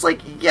 Krychek is just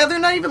like, yeah, they're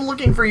not even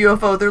looking for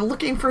UFO. They're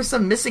looking for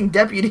some missing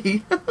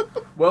deputy.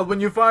 Well, when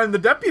you find the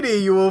deputy,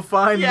 you will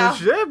find Yeah. the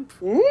ship.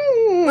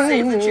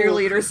 Save the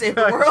cheerleader, save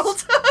the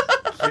world.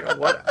 Yeah,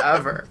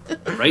 whatever.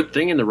 Right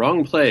thing in the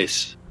wrong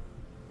place.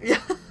 Yeah,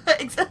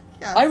 exactly.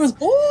 Yeah. I was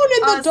born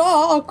in the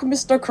dark,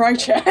 Mr.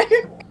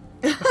 Krychek.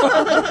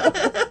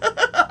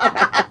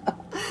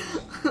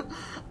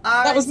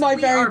 That was my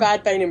very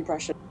bad Bane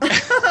impression.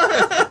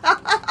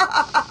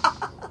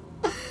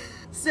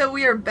 So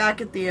we are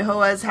back at the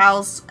Ahoa's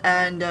house,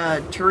 and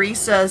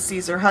Teresa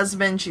sees her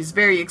husband. She's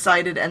very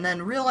excited, and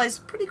then realizes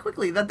pretty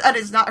quickly that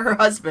is not her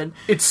husband.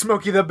 It's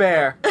Smokey the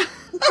Bear.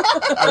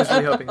 I was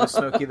really hoping it was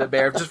Smokey the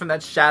Bear, just from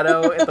that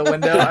shadow at the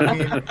window. I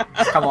mean,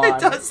 come on. It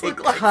does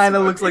look like kind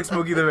of Smokey looks like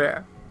Smokey the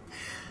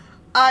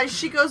Bear.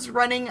 She goes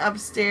running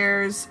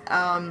upstairs.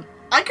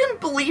 I couldn't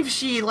believe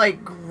she,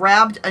 like,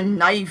 grabbed a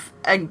knife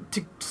and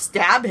to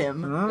stab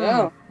him.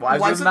 Yeah.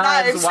 Wives Wives with with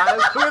knives.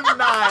 knives. Wives with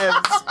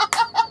knives.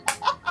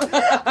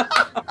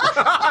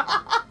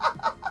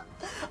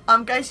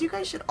 Guys, you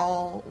guys should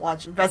all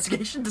watch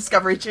Investigation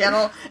Discovery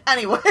Channel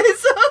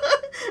anyways,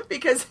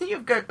 because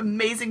you've got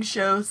amazing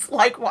shows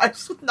like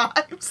Wives with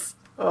Knives.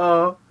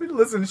 Oh,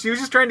 listen, she was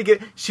just trying to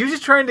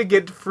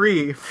get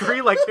free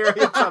like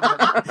Harriet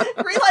Tubman.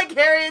 Free like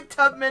Harriet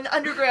Tubman,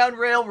 Underground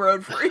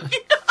Railroad free.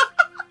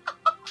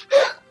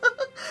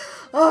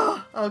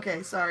 Oh,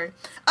 okay, sorry.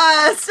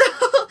 So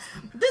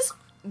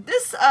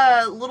this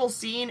little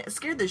scene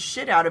scared the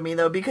shit out of me,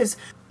 though, because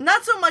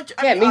not so much.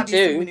 I mean, me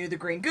obviously too. we knew the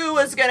green goo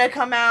was gonna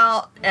come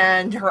out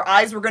and her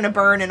eyes were gonna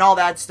burn and all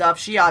that stuff.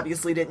 She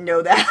obviously didn't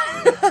know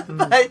that.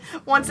 But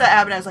once that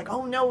happened, I was like,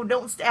 oh no,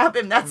 don't stab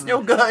him. That's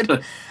no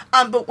good.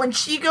 But when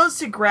she goes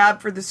to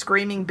grab for the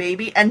screaming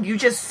baby and you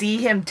just see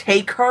him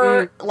take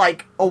her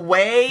like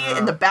away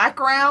in the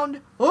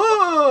background.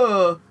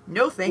 Oh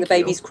no, thank you. The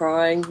baby's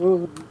crying.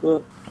 Ooh.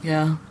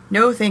 Yeah.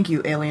 No, thank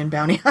you, alien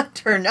bounty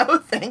hunter. No,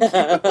 thank you.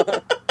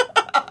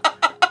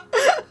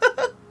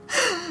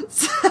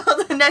 So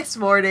the next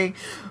morning,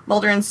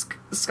 Mulder and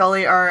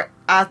Scully are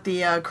at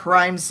the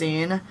crime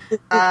scene.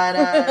 And,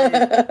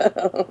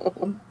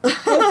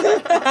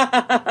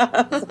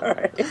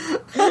 Sorry.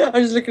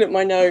 I'm just looking at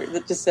my note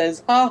that just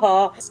says, "Ha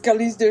ha,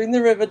 Scully's doing the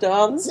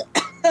Riverdance."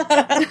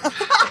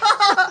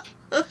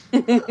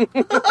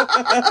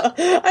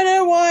 I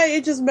know why,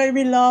 it just made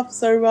me laugh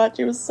so much.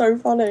 It was so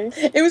funny.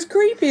 It was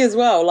creepy as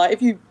well, like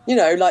if you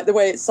know, like the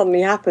way it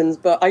suddenly happens,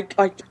 but I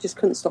just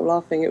couldn't stop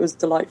laughing. It was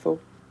delightful.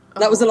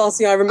 That was the last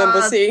thing I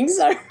remember seeing,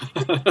 so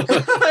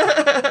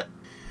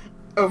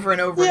over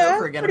and over and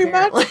over again,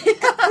 apparently.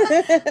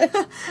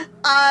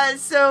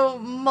 So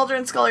Mulder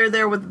and Scully are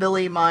there with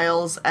Billy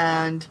Miles,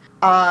 and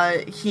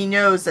he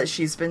knows that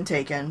she's been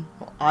taken.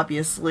 Well,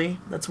 obviously.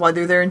 That's why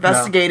they're there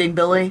investigating,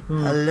 Billy.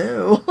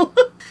 Hello.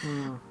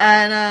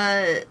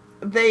 And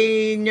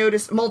they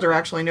notice, Mulder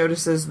actually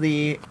notices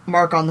the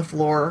mark on the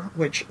floor,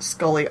 which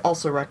Scully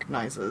also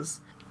recognizes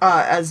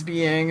as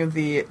being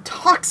the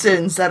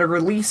toxins that are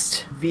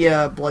released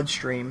via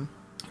bloodstream.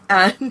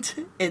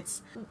 And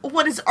it's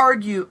what is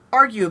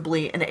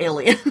arguably an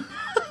alien.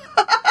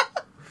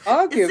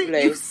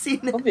 Arguably. You've seen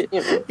it.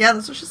 Yeah,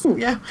 that's what she said.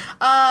 Yeah.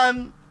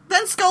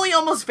 Then Scully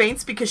almost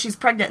faints because she's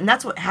pregnant, and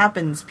that's what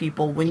happens,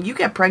 people. When you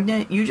get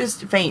pregnant, you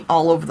just faint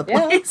all over the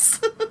place.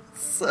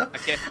 So,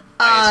 okay.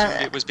 I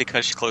assumed it was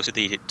because she's close to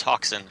the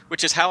toxin,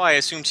 which is how I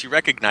assumed she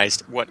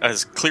recognized what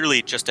is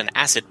clearly just an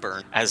acid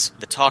burn as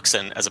the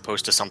toxin as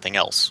opposed to something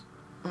else.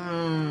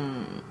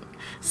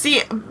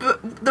 See,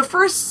 the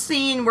first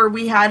scene where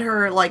we had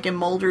her, like, in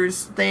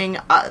Mulder's thing,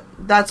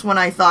 that's when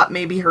I thought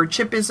maybe her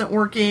chip isn't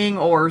working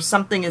or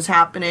something is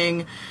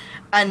happening.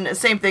 And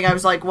same thing, I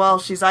was like, well,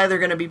 she's either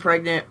going to be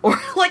pregnant or,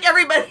 like,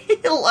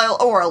 everybody,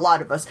 or a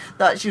lot of us,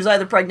 thought she was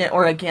either pregnant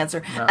or had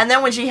cancer. No. And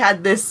then when she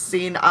had this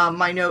scene,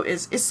 my note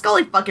is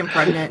Scully fucking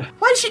pregnant?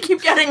 Why does she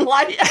keep getting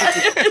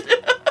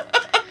lightheaded?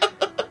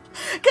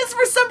 Because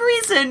for some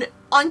reason,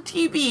 on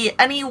TV,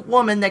 any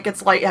woman that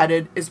gets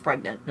lightheaded is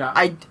pregnant. Yeah.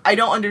 I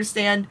don't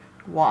understand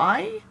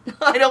why.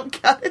 I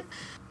don't get it.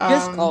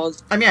 Just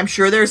cause. I mean, I'm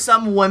sure there's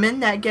some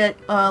women that get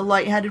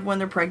lightheaded when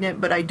they're pregnant,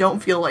 but I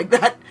don't feel like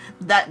that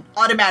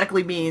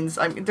automatically means,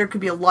 I mean, there could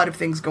be a lot of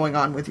things going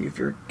on with you if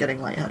you're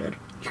getting lightheaded.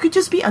 You could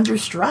just be under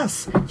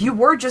stress. You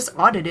were just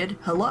audited.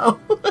 Hello.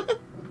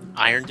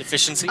 Iron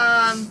deficiency?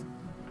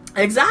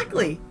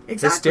 Exactly.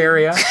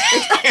 Hysteria.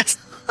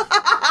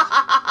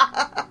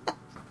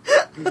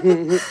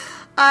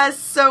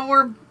 So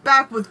we're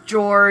back with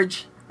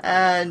George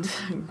and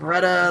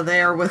Greta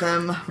there with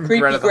him.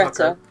 Creepy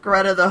Greta.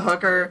 Greta the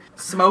hooker,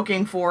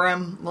 smoking for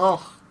him. Ugh.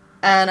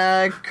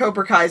 And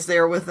Cobra Kai's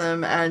there with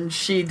him, and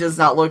she does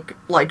not look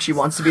like she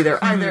wants to be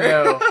there either.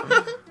 No.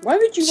 Why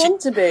would you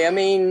want to be? I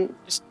mean...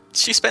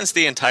 She spends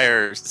the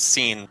entire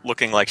scene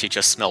looking like she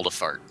just smelled a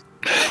fart.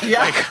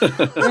 Yeah.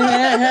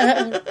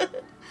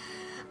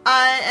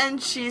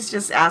 And she's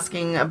just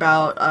asking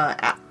about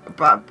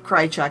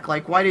Krychek,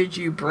 like, why did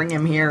you bring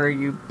him here?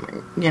 You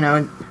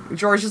know,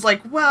 George is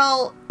like,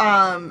 well,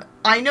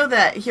 I know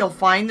that he'll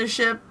find the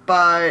ship,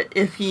 but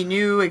if he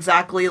knew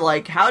exactly,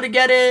 like, how to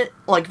get it,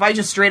 like, if I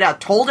just straight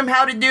out told him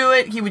how to do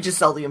it, he would just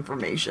sell the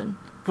information.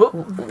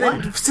 Well,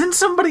 then send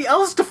somebody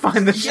else to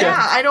find the ship.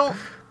 Yeah, I don't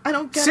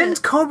get it.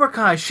 Send Cobra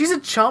Kai. She's a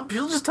chump.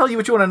 She'll just tell you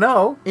what you want to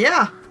know.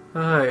 Yeah.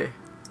 Hey.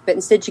 But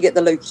instead you get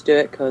the Luke to do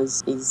it,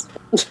 because he's...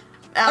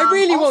 I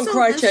really want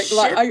Krychek,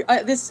 like,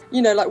 I this,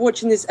 you know, like,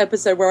 watching this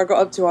episode where I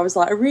got up to, I was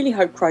like, I really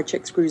hope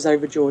Krychek screws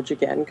over George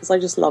again, because I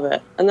just love it.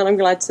 And then I'm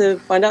glad to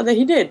find out that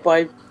he did,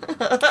 by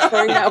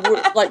throwing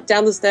out, like,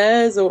 down the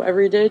stairs, or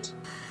whatever he did.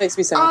 Makes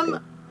me so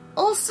happy.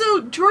 Also,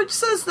 George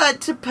says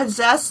that to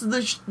possess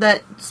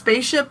that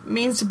spaceship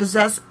means to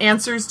possess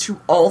answers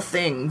to all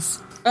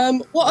things.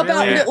 What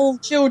about little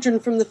children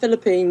from the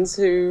Philippines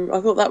who,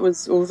 I thought that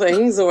was all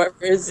things, or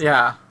whatever it is.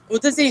 Yeah. Well,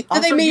 do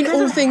they mean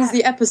all things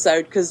the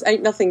episode? Because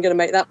ain't nothing going to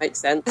make that make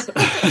sense.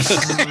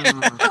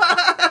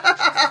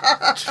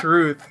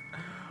 Truth.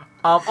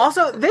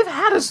 Also, they've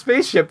had a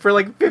spaceship for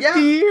like 50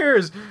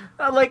 years.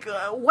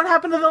 What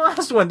happened to the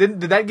last one?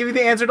 Did that give you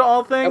the answer to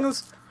all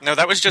things? No,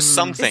 that was just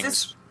some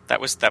things.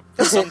 That was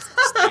some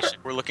spaceship.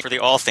 We're looking for the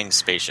all things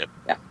spaceship.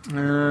 Yeah.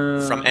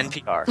 From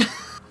NPR.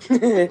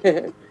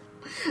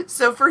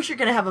 So first you're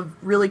going to have a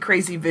really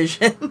crazy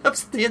vision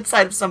of the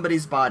inside of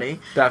somebody's body.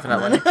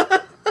 Definitely.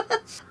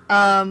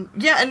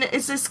 Yeah, and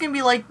is this going to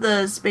be like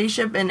the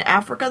spaceship in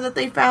Africa that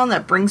they found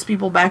that brings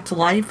people back to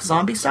life,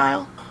 zombie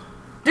style?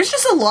 There's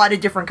just a lot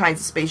of different kinds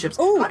of spaceships.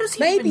 How does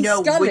he even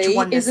know Scully which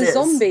one this is a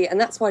zombie,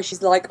 and that's why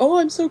she's like, "Oh,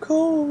 I'm so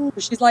cold."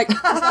 She's like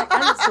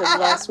Anson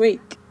last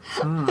week.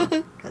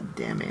 God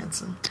damn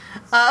Anson.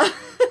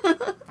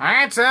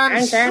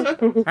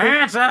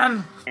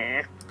 Anson!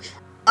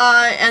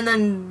 And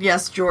then,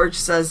 yes, George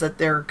says that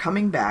they're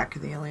coming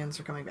back. The aliens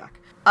are coming back.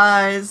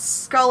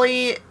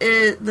 Scully,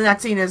 the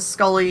next scene is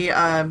Scully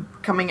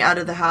coming out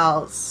of the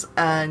house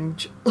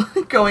and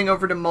going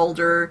over to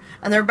Mulder,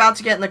 and they're about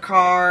to get in the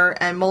car,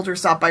 and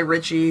Mulder's stopped by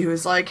Richie,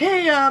 who's like,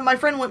 "Hey, my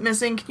friend went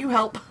missing, can you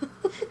help?"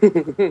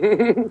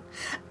 And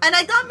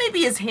I thought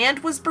maybe his hand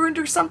was burned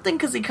or something,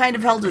 because he kind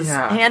of held his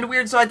hand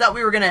weird, so I thought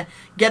we were going to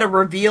get a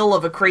reveal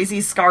of a crazy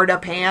scarred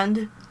up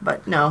hand,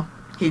 but no,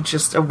 he's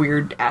just a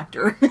weird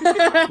actor.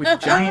 With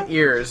giant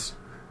ears.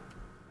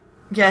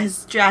 Yeah,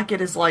 his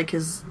jacket is like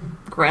his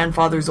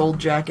grandfather's old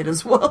jacket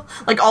as well.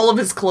 Like, all of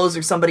his clothes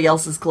are somebody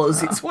else's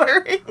clothes he's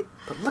wearing.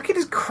 But look at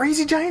his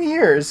crazy giant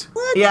ears.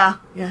 What? Yeah.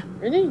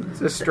 Really?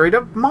 He's a straight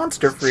up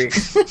monster freak.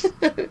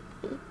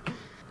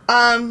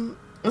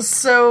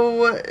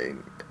 So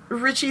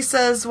Richie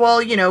says,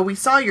 "Well, we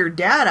saw your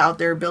dad out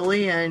there,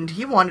 Billy, and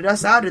he wanted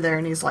us out of there."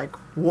 And he's like,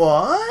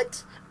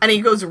 "What?" And he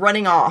goes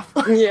running off.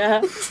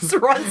 Yeah. He just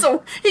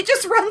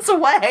runs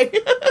away.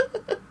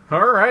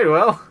 Alright,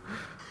 well.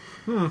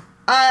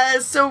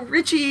 So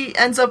Richie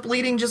ends up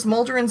leading just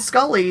Mulder and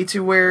Scully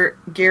to where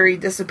Gary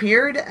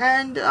disappeared,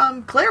 and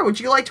Claire, would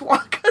you like to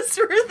walk us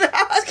through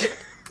that?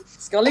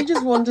 Scully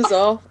just wanders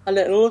off, and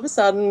then all of a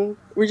sudden,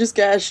 we just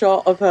get a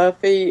shot of her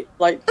feet,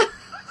 like,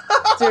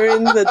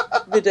 doing the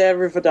midair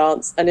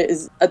Riverdance, and it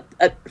is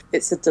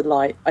it's a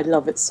delight. I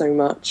love it so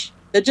much.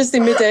 They're just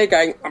in midair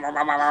going...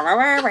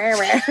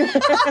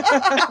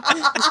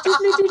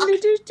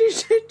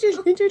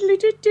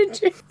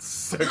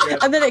 So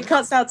good. And then it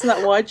cuts out to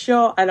that wide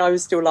shot, and I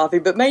was still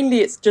laughing. But mainly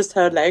it's just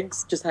her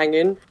legs, just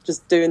hanging,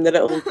 just doing the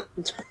little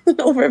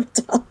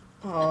Riverdance.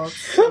 Oh,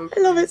 so I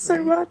love it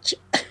so much.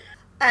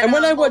 And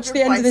when I watch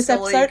the end of this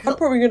episode, I'm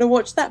probably going to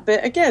watch that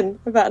bit again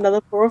about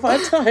another 4 or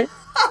 5 times.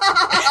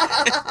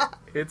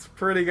 It's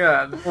pretty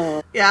good.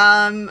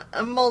 Yeah,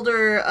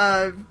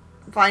 Mulder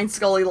finds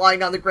Scully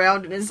lying on the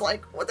ground and is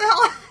like, "What the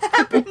hell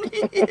happened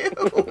to you?"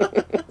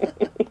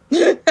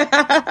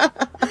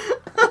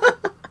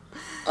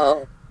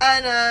 Oh.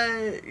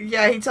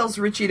 And he tells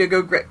Richie to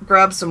go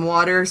grab some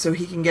water so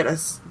he can get a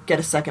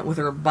second with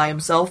her by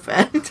himself,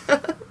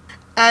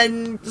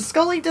 and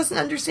Scully doesn't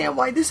understand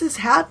why this is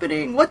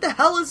happening. What the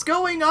hell is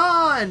going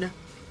on?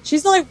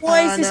 She's like,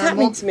 "Why is this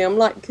happening to me?" I'm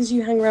like, "Because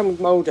you hang around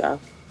with Mulder."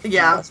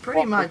 Yeah,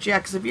 pretty much. Yeah,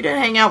 because if you didn't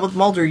hang out with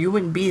Mulder, you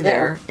wouldn't be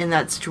there in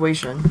that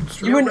situation.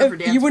 You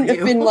wouldn't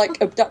have been like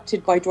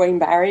abducted by Dwayne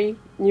Barry.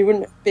 You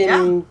wouldn't have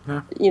been,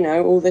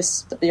 all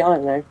this. Yeah, I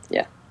don't know.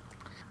 Yeah.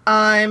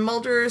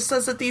 Mulder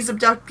says that these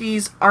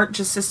abductees aren't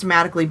just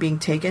systematically being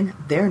taken;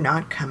 they're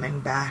not coming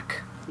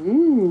back.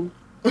 We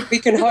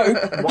can hope.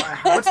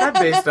 What's that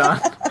based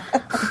on?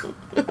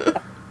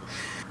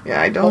 Yeah,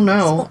 I don't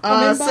know.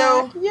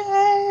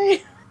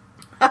 Yay!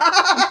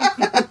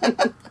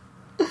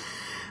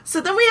 So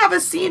then we have a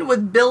scene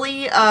with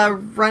Billy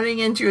running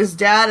into his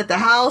dad at the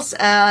house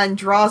and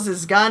draws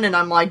his gun, and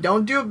I'm like,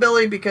 "Don't do it,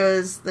 Billy,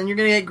 because then you're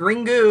gonna get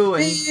green goo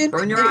and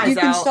burn your eyes out." You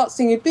can start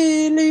singing,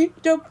 "Billy,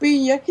 don't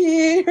be a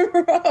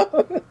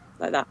hero."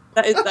 Like that.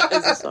 That is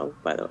a song,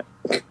 by the way.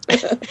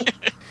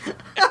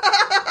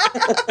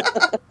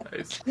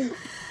 Nice.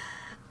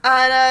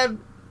 And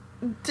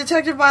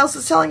Detective Miles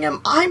is telling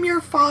him, "I'm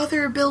your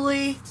father,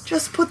 Billy.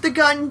 Just put the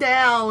gun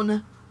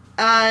down."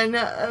 And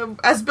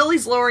as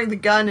Billy's lowering the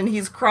gun and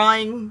he's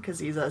crying because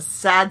he's a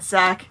sad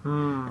sack,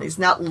 he's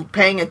not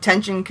paying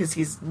attention because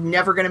he's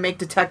never going to make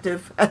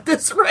detective at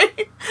this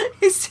rate.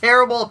 He's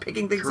terrible at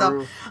picking things up.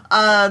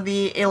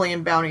 The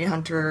alien bounty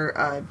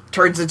hunter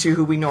turns into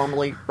who we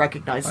normally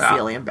recognize as the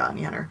alien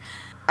bounty hunter.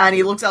 And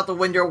he looks out the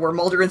window where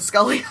Mulder and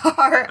Scully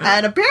are,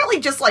 and apparently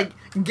just, like,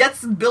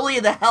 gets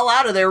Billy the hell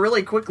out of there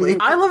really quickly.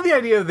 I love the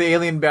idea of the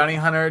alien bounty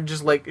hunter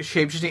just, like,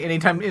 shapeshifting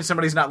anytime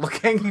somebody's not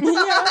looking.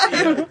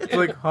 Yeah.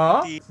 Like,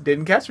 huh?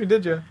 Didn't catch me,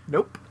 did you?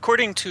 Nope.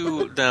 According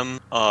to them,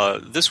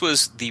 this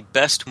was the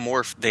best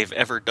morph they've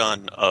ever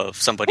done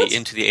of somebody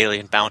into the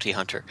alien bounty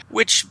hunter.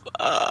 Which,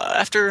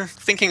 after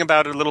thinking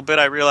about it a little bit,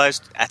 I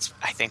realized I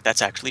think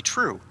that's actually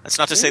true. That's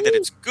not to say that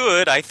it's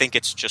good. I think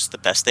it's just the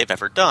best they've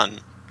ever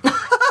done.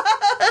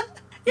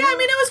 Yeah, I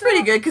mean, it was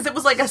pretty good, because it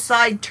was like a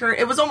side turn.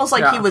 It was almost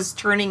like he was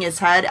turning his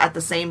head at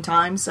the same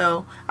time,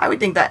 so I would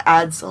think that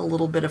adds a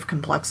little bit of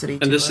complexity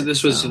to and it.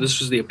 This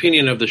was the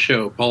opinion of the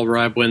show. Paul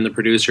Rabwin, the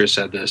producer,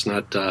 said this,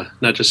 not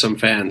just some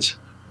fans.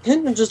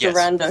 Just a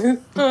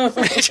rando.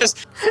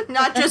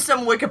 Not just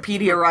some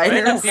Wikipedia writer.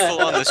 Random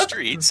people on the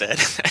street said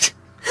that.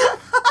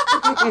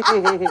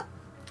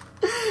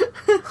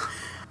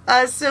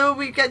 So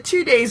we got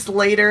 2 days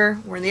later,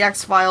 we're in the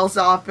X-Files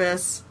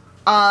office.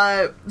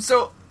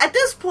 So at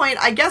this point,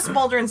 I guess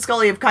Mulder and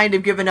Scully have kind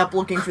of given up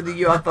looking for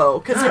the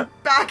UFO because they're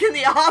back in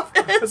the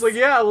office. It's like,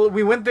 yeah,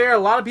 we went there. A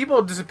lot of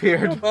people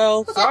disappeared. Oh,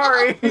 well,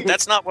 Sorry.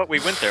 That's not what we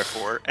went there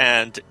for,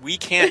 and we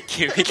can't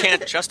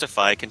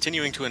justify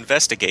continuing to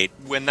investigate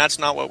when that's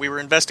not what we were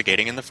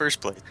investigating in the first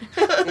place.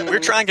 We're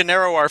trying to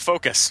narrow our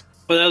focus.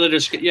 But now they're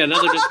just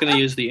going to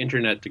use the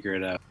internet to figure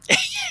it out.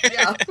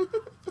 Yeah.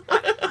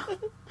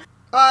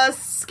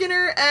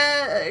 Skinner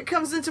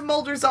comes into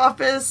Mulder's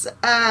office,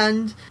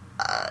 and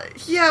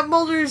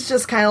Mulder's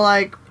just kind of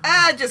like,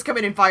 just come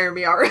in and fire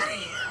me already.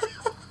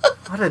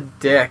 What a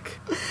dick.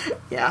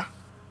 Yeah.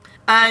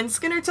 And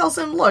Skinner tells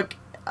him, look,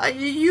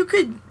 you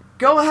could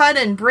go ahead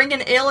and bring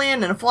an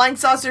alien and a flying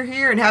saucer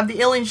here and have the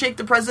alien shake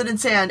the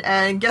president's hand,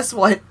 and guess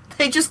what?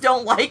 They just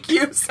don't like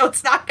you, so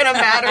it's not gonna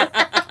matter.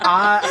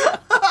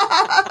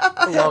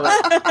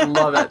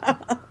 Love it.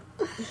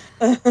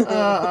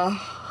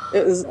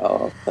 it was,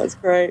 that's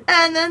great.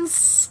 And then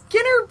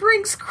Skinner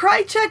brings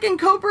Krychek and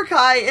Cobra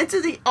Kai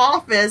into the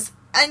office,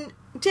 and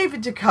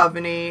David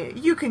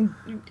Duchovny, you can,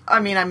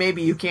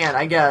 maybe you can,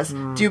 I guess,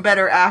 do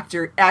better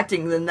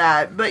acting than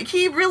that, but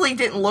he really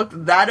didn't look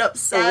that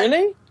upset. Oh,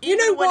 really? You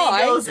know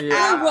why? You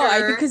know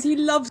why? Because he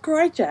loves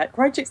Krychek.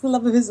 Krychek's the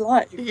love of his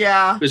life.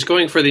 Yeah. He was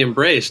going for the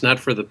embrace, not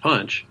for the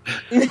punch.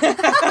 Look,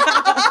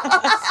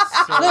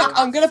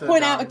 I'm going to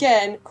point out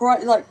again,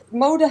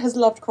 Mulder has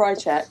loved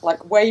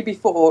Krychek, way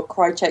before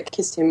Krychek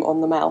kissed him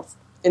on the mouth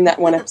in that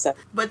one episode.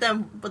 But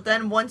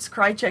then once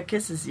Krychek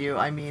kisses you,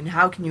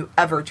 how can you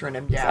ever turn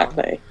him down?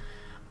 Exactly.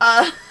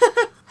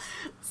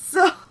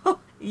 So,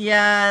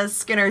 yeah,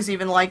 Skinner's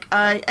even like,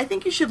 I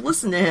think you should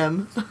listen to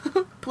him.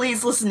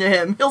 Please listen to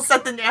him. He'll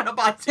set the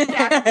nanobots to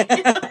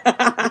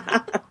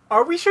attack.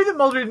 Are we sure that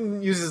Mulder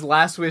didn't use his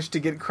last wish to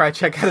get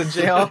Krychek out of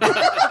jail?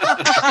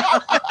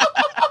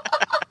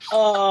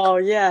 Oh,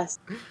 yes.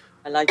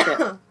 I like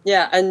it.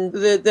 Yeah, and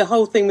the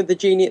whole thing with the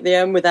genie at the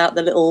end without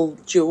the little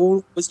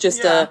jewel was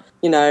just a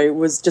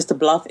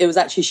bluff. It was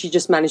actually, she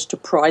just managed to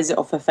prise it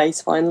off her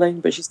face finally,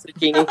 but she's still a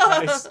genie.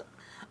 Nice.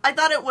 I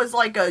thought it was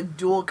like a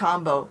dual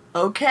combo.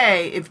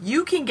 Okay, if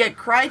you can get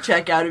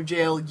Krychek out of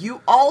jail,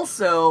 you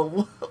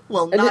also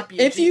will not be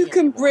a if you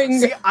can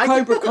bring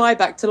Cobra Kai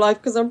back to life,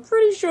 because I'm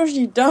pretty sure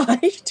she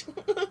died.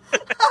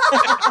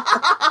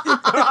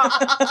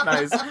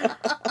 Nice.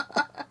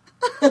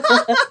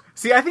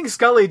 See, I think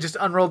Scully just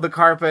unrolled the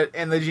carpet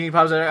and the genie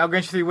pops out, I'll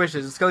grant you 3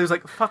 wishes. And Scully was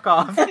like, fuck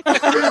off. And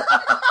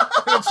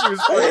she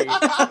was free.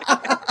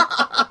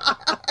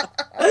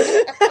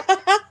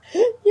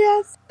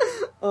 Yes.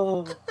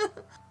 Oh.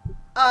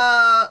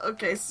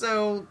 Okay,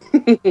 so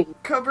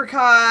Cobra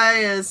Kai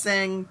is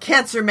saying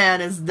Cancer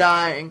Man is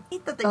dying.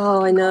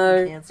 I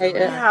know. Cancer Man.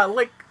 Yeah,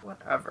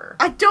 whatever.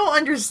 I don't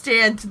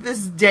understand. To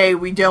this day,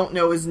 we don't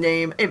know his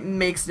name. It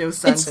makes no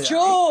sense. It's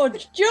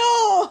George!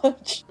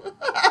 George!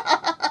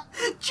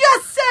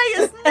 Just say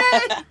his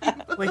name!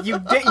 You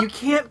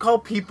can't call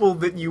people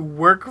that you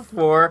work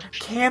for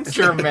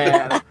Cancer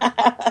Man.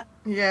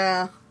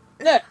 Yeah.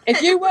 No,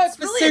 if you work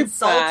for really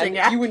insulting,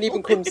 Superman, you wouldn't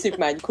even call him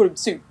Superman, you call him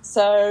Soup.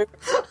 So,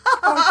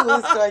 I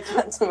call this guy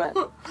Cancer Man.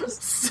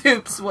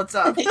 Soups, what's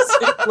up?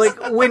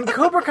 When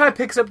Cobra Kai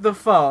picks up the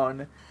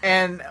phone,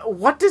 and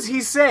what does he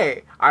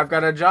say? I've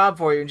got a job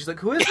for you. And she's like,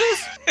 who is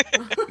this?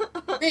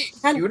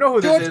 You know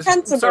who George this is.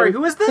 Canterman. Sorry,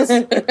 who is this?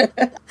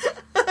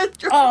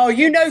 Oh,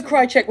 you know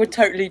Krychek would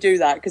totally do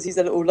that, because he's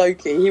a little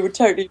Loki. He would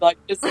totally,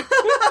 just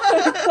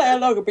play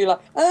along and be like,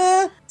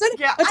 I don't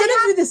know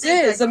who this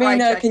is.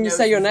 Can you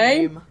say your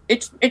name?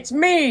 It's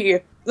me,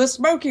 the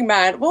smoking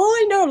man. Well,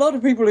 I know a lot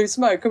of people who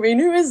smoke. Who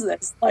is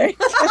this? What's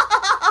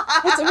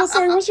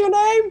your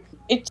name?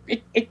 It's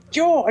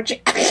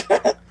George.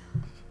 But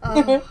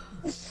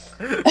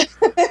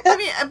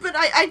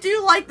I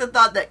do like the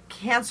thought that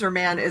Cancer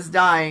Man is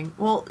dying.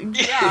 Well,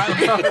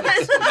 yeah.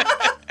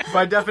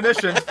 By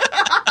definition.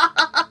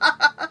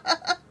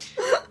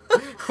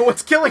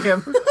 What's killing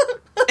him?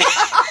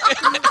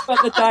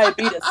 But the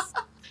diabetes.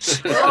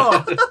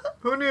 Oh,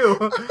 who knew?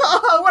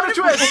 What a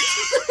twist!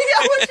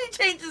 Yeah, when she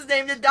changed his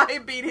name to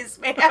Diabetes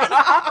Man.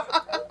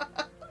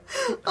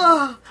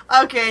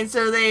 Okay,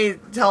 so they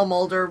tell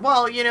Mulder,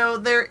 well,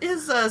 there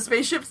is a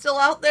spaceship still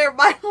out there.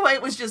 By the way,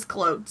 it was just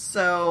cloaked,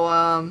 so,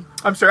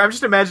 I'm sorry, I'm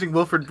just imagining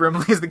Wilfred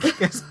Brimley as the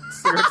cigarette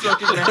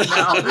smoking man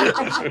now.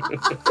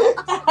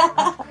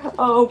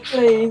 Oh,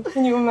 please,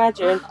 can you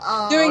imagine?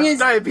 Doing his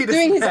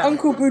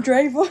Uncle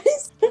Boudre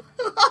voice?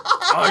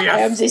 Oh, yes. I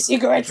am the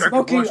cigarette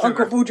smoking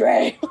Uncle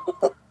Boudre.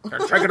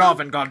 Check it off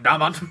and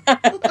goddammit.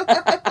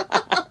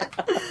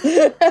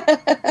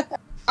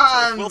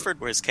 Wilfred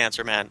or his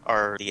Cancer Man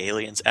are the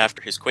aliens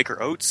after his Quaker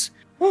Oats.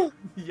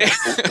 Yes.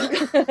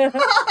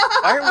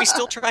 Why are we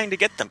still trying to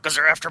get them? Because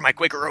they're after my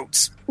Quaker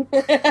Oats.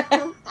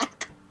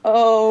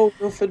 Oh,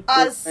 Wilfred.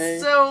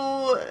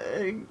 So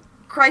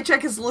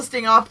Krychek is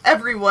listing off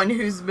everyone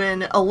who's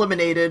been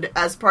eliminated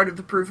as part of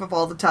the proof of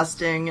all the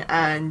testing,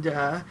 and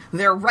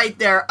they're right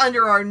there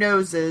under our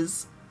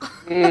noses.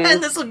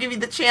 And this will give you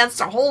the chance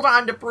to hold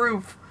on to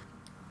proof.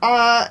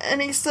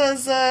 And he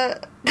says,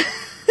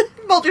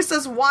 Mulder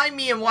says, why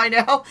me and why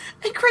now?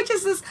 And Krychek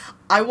says,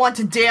 I want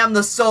to damn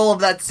the soul of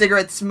that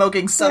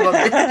cigarette-smoking son of a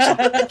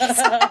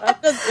bitch.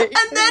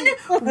 And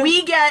then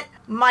we get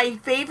my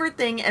favorite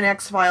thing in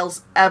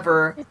X-Files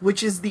ever,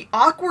 which is the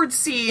awkward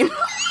scene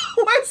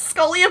where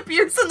Scully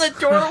appears in the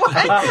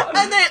doorway,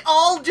 and they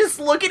all just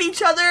look at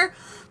each other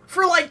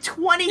for like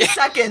 20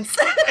 seconds.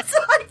 It's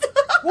like,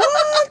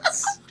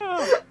 what?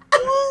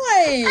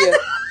 Why?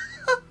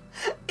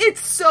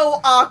 It's so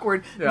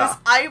awkward. Yeah.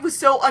 I was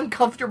so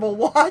uncomfortable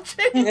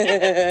watching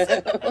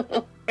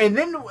it. And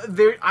then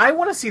I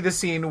want to see the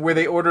scene where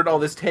they ordered all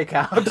this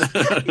takeout.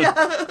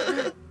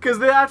 Yeah. Because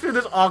after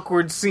this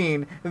awkward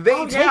scene,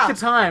 they take the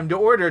time to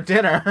order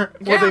dinner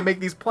while they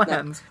make these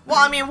plans. Well,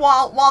 I mean,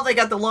 while they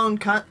got the lone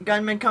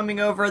gunman coming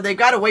over, they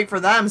got to wait for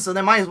them, so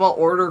they might as well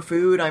order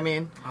food. I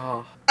mean,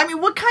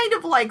 what kind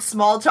of like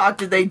small talk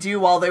did they do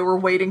while they were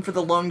waiting for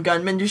the lone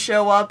gunman to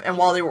show up and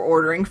while they were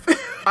ordering food?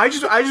 I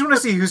just want to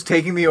see who's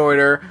taking the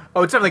order.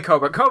 Oh, it's definitely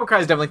Cobra. Cobra Kai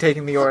is definitely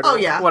taking the order. Oh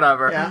yeah,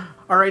 whatever. Yeah.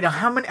 All right, now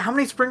how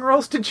many spring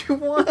rolls did you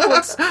want?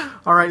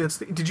 All right,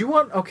 did you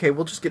want? Okay,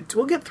 we'll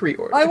get 3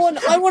 orders. I want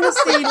to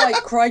see like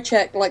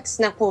Krychek like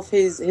snap off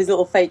his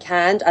little fake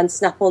hand and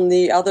snap on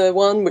the other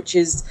one, which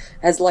has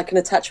like an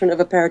attachment of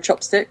a pair of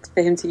chopsticks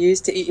for him to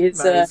use to eat his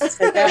steak.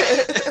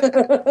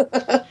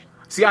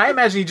 See, I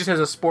imagine he just has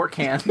a sport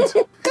can,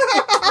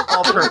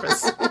 all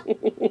purpose.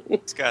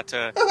 It's got,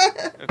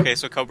 okay,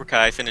 so Cobra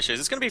Kai finishes.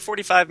 It's going to be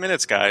 45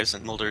 minutes, guys.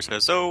 And Mulder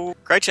says, so,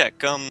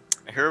 Krychek,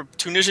 I hear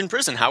Tunisian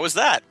prison. How was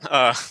that?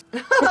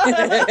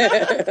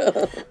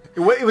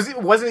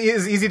 It wasn't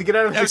as easy to get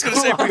out of the I was going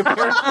to say,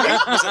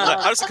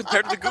 how does it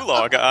compare to the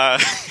gulag?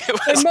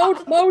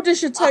 Mulder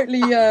should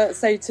totally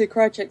say to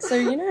Krychek, so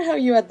you know how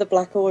you had the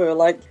black oil?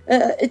 Like,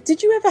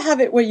 did you ever have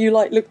it where you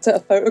like looked at a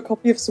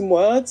photocopy of some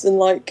words and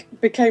like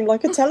became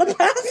like a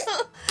telepath?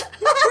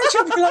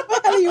 Krychek would be like,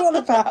 what the hell are you on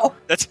about?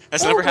 That's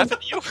never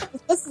happened to you?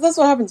 That's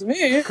what happened to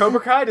me. Cobra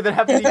Kai, did that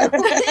happen to you?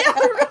 Yeah,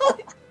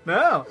 really.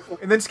 No.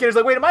 And then Skinner's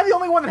like, wait, am I the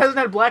only one that hasn't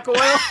had black oil?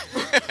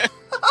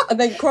 And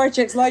then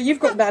Krychek's like, you've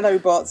got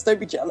nanobots, don't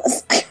be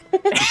jealous.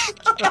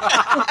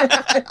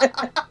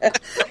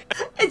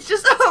 It's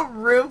just a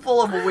room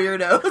full of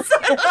weirdos.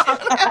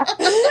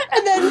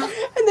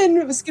 and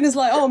then Skinner's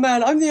like, oh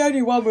man, I'm the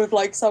only one with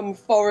like some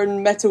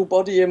foreign metal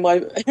body in my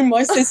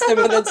system.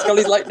 And then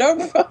Scully's like,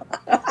 nope.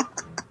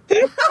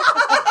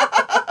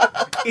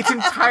 It's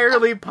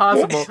entirely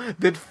possible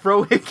that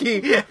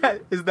Frohickey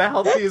is the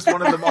healthiest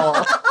one of them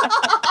all.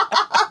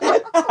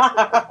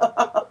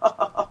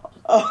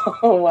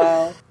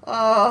 Oh,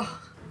 wow.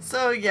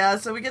 So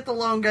we get the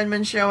lone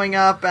gunman showing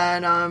up,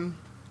 and,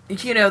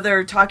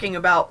 they're talking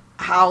about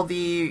how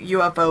the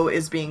UFO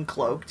is being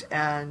cloaked,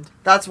 and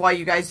that's why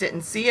you guys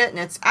didn't see it, and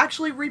it's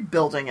actually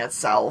rebuilding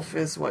itself,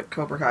 is what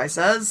Cobra Kai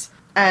says.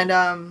 And,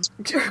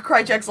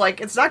 Krychek's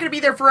like, it's not gonna be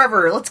there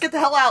forever, let's get the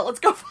hell out, let's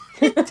go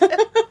find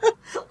it.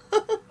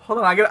 Hold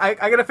on, I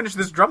gotta finish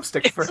this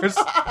drumstick first.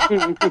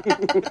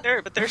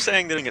 But they're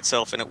saying that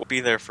itself, and it will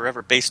be there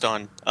forever based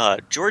on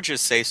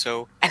George's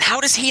say-so. And how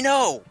does he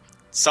know?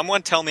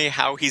 Someone tell me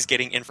how he's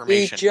getting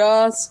information. He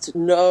just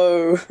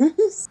knows.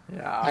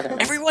 Yeah.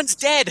 Everyone's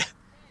dead!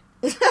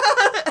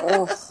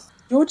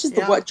 George is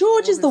the worst.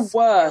 George is the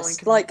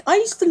worst. Like, I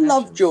used to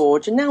love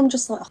George, and now I'm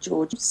just like, oh,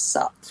 George, you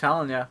suck. I'm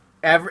telling you.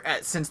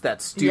 Since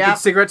that stupid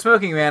Cigarette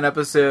Smoking Man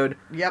episode,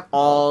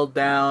 all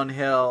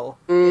downhill.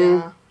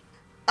 Mm.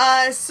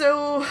 Yeah.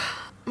 So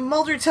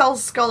Mulder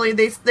tells Scully,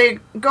 they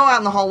go out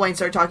in the hallway and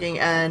start talking,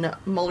 and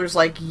Mulder's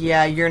like,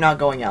 yeah, you're not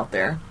going out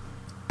there.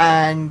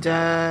 And,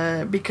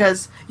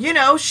 because,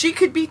 she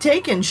could be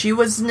taken. She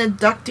was an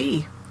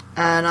abductee.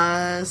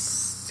 And,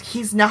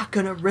 he's not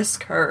gonna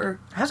risk her.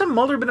 Hasn't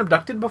Mulder been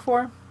abducted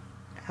before?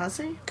 Has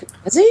he?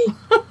 Is he?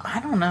 I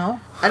don't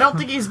know. I don't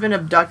think he's been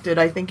abducted.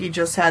 I think he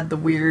just had the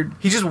weird...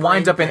 He just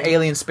winds up in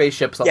alien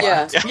spaceships a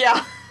lot.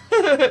 Yeah.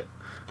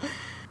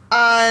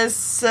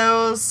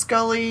 So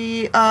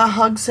Scully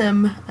have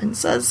him and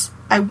says,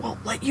 I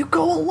won't let you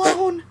go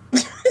alone.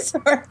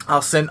 Sorry.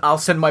 I'll send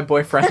my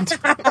boyfriend.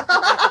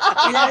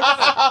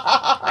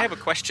 I have a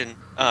question,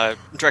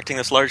 directing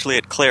this largely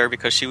at Claire,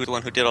 because she was the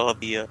one who did all of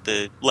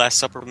the Last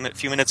Supper a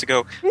few minutes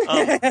ago.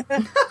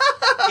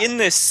 In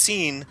this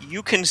scene,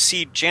 you can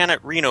see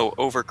Janet Reno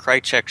over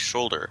Krychek's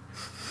shoulder.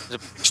 There's a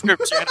picture of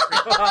Janet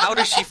Reno. How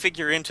does she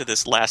figure into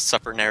this Last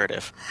Supper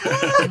narrative?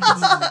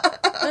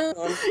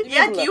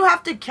 Yeah, do you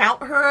have to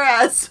count her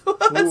as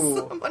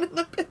someone in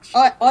the picture?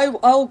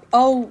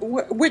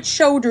 Which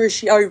shoulder is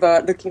she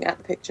over looking at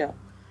the picture?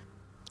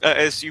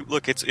 As you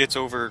look, it's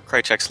over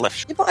Krychek's left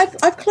shoulder. Yeah,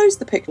 but I've closed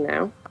the pic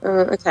now.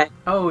 Okay.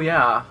 Oh,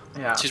 yeah.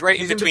 She's right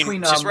in between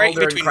Mulder and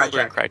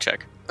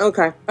Krychek.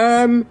 Okay.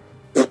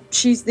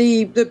 She's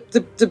the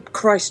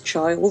Christ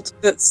child.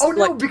 That's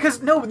no, because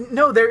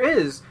there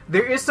is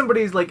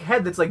somebody's like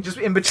head that's like just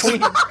in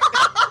between.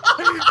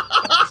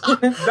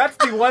 That's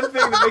the one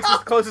thing that makes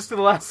us closest to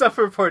the Last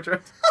Supper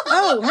portrait.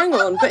 Oh, hang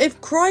on. But if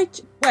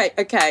Krychek... Wait,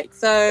 okay.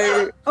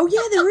 So... Oh,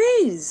 yeah,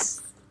 there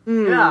is.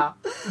 Yeah.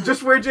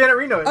 Just where Janet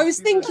Reno is. I was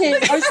thinking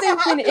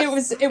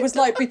it was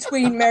like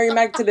between Mary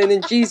Magdalene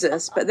and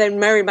Jesus, but then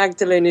Mary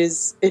Magdalene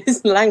is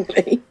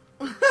Langley.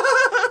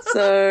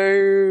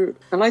 So,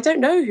 and I don't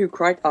know who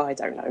cried. Oh, I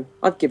don't know.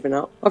 I've given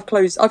up. I've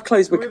closed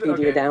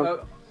Wikipedia down.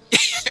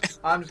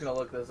 I'm just gonna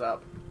look this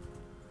up.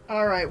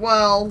 All right.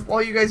 Well,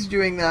 while you guys are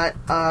doing that,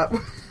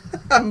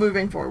 I'm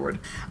moving forward.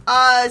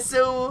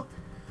 So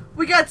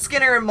we got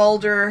Skinner and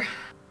Mulder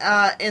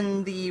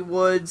in the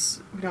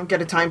woods. We don't get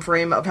a time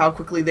frame of how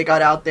quickly they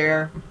got out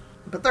there,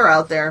 but they're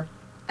out there.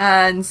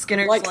 And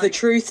Skinner's like the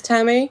truth,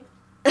 Tammy.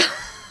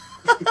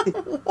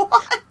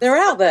 What? They're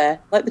out there,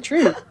 like the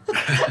truth.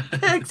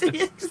 Yes,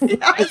 exactly.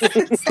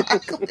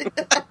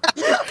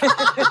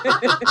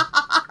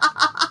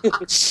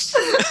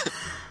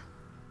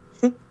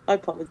 I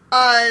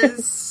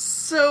apologize.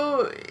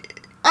 So,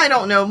 I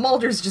don't know.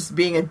 Mulder's just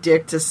being a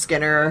dick to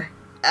Skinner,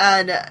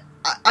 and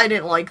I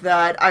didn't like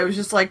that. I was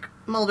just like,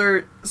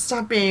 Mulder,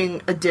 stop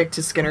being a dick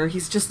to Skinner.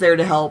 He's just there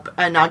to help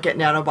and not get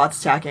nanobots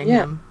attacking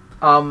him.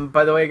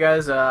 By the way,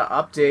 guys,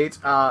 update.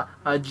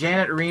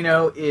 Janet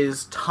Reno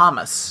is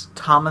Thomas.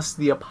 Thomas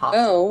the Apostle.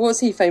 Oh, what's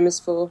he famous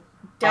for?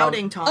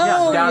 Doubting Tom.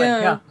 Oh,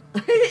 yeah.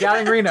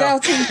 Doubting Reno.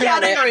 Doubting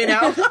Janet.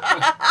 Reno.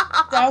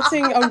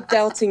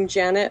 Doubting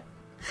Janet.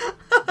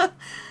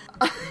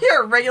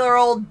 You're a regular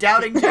old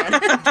doubting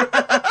Janet.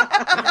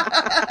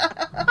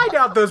 I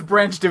doubt those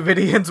Branch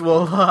Davidians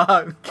will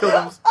kill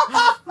them.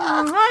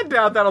 I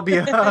doubt that'll be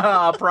a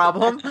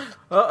problem.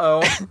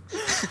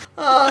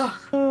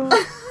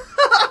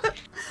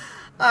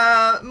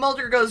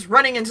 Mulder goes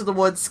running into the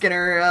woods.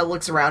 Skinner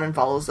looks around and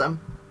follows them.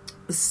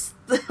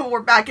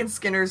 We're back in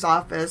Skinner's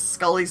office.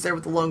 Scully's there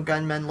with the lone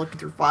gunman looking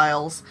through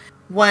files.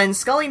 When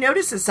Scully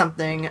notices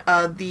something,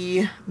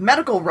 the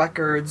medical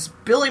records,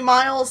 Billy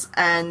Miles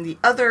and the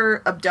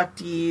other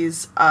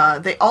abductees,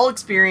 they all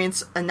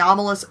experience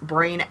anomalous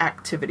brain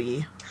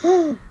activity.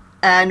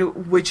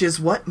 And which is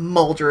what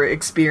Mulder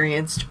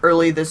experienced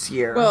early this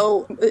year.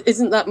 Well,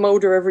 isn't that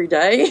Mulder every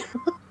day?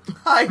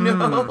 I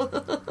know.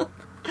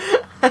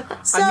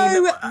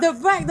 The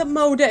fact that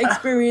Mulder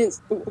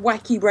experienced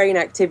wacky brain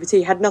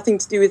activity had nothing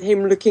to do with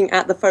him looking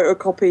at the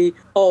photocopy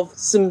of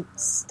some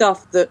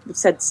stuff that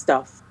said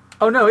stuff.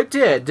 Oh, no, it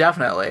did,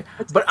 definitely.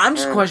 But I'm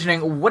just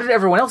questioning, what did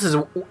everyone else's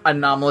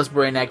anomalous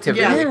brain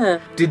activity?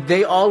 Yeah. Did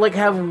they all,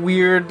 have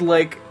weird,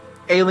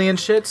 alien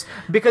shits?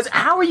 Because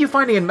how are you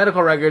finding in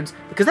medical records?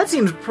 Because that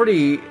seems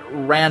pretty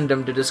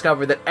random to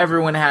discover that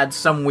everyone had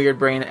some weird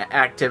brain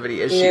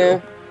activity issue. Yeah.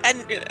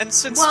 And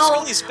since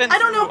Scully's been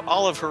through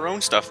all of her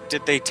own stuff,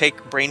 did they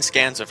take brain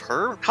scans of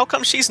her? How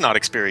come she's not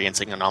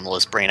experiencing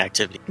anomalous brain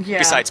activity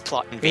besides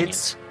plot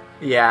convenience?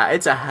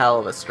 It's a hell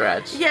of a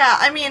stretch. Yeah,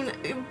 I mean,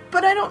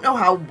 but I don't know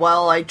how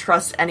well I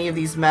trust any of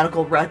these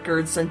medical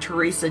records, and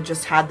Teresa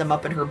just had them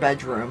up in her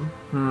bedroom.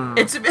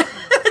 It's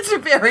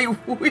very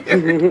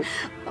weird.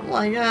 I'm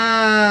like,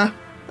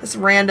 this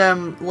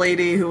random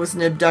lady who was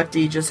an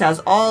abductee just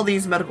has all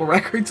these medical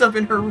records up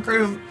in her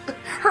room.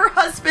 Her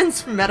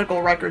husband's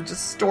medical record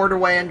just stored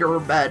away under her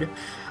bed.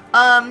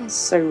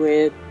 So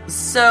weird.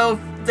 So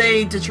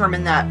they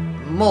determine that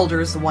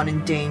Mulder's the one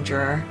in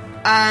danger.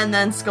 And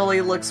then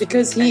Scully looks...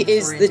 Because he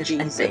is the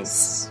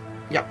Jesus.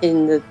 Yep.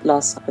 In the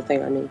last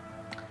thing, I mean.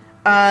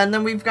 And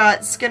then we've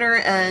got Skinner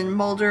and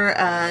Mulder,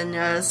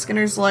 and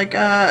Skinner's like,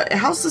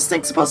 how's this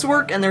thing supposed to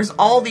work? And there's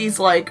all these,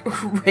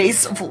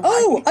 race of lights.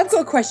 Oh, I've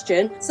got a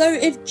question. So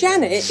if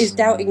Janet is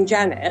doubting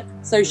Janet,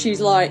 so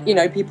she's like,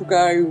 people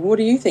go, what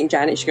do you think,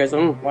 Janet? She goes, I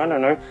don't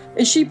know.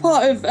 Is she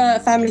part of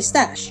Family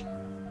Stash?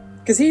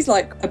 Because he's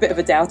a bit of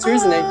a doubter,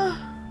 isn't he?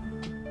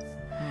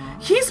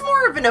 He's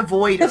more of an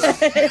avoider.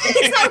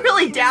 He's not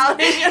really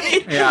doubting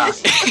anything. Yeah.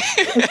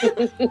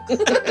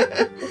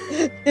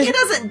 He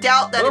doesn't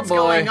doubt that it's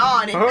going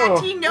on. In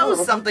fact, he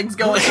knows something's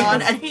going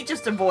on, and he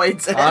just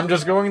avoids it. I'm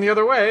just going the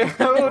other way.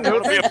 Oh,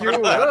 no, thank you.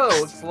 Oh,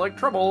 it's like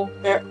trouble.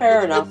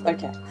 Fair enough.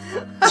 Okay.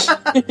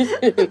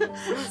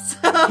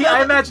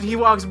 I imagine he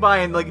walks by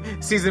and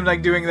sees him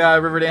doing the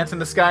Riverdance in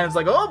the sky, and it's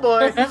like, oh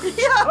boy.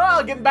 Yeah.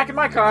 Well, getting back in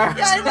my car.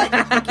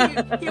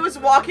 Yeah, he was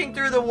walking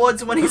through the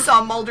woods when he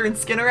saw Mulder and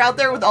Skinner out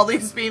there with all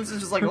these beams, and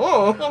just like,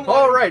 oh.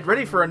 All right,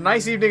 ready for a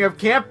nice evening of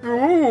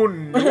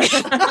Campoon.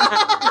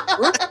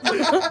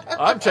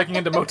 I'm checking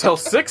into Motel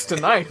 6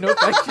 tonight. No,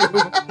 thank you.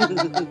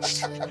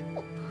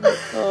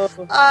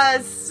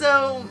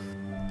 So...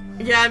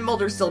 Yeah, and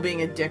Mulder's still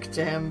being a dick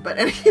to him. But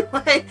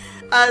anyway,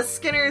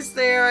 Skinner's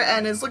there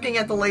and is looking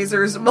at the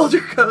lasers.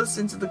 Mulder goes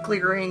into the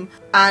clearing,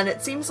 and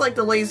it seems like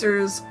the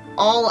lasers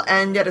all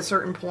end at a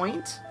certain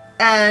point.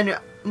 And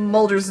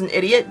Mulder's an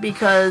idiot,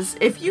 because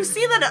if you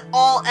see that it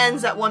all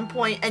ends at one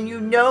point and you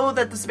know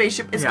that the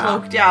spaceship is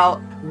cloaked out,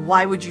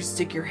 why would you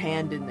stick your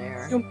hand in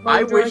there?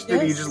 I wish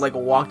that he just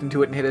walked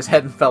into it and hit his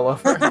head and fell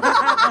over.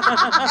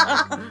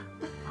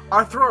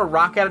 Or throw a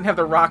rock at it and have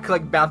the rock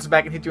bounce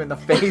back and hit you in the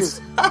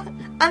face.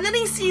 And then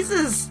he sees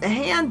his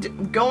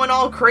hand going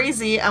all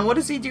crazy, and what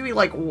does he do? He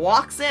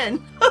walks in.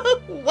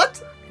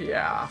 What?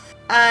 Yeah.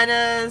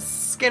 And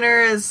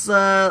Skinner is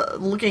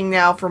looking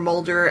now for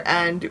Mulder,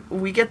 and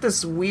we get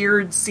this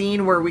weird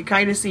scene where we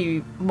kind of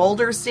see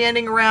Mulder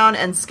standing around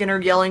and Skinner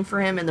yelling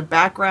for him in the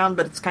background,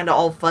 but it's kind of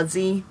all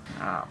fuzzy.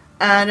 Oh.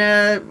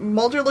 And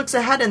Mulder looks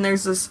ahead, and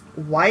there's this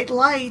white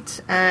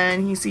light,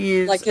 and he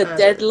sees... Like a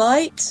dead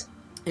light?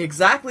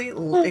 Exactly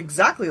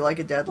like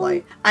a dead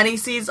light. And he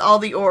sees all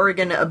the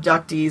Oregon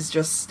abductees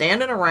just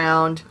standing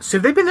around. So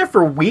they've been there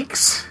for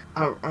weeks?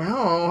 I don't know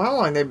how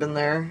long they've been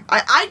there.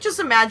 I just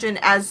imagine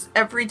as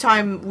every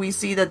time we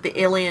see that the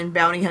alien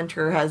bounty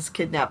hunter has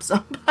kidnapped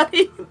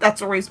somebody,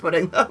 that's where he's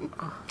putting them.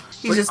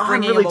 He's just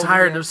bringing I'm really them over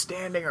tired here. of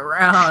standing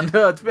around.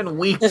 It's been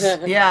weeks.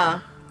 Yeah.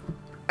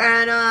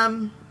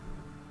 And,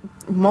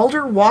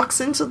 Mulder walks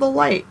into the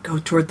light. Go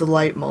toward the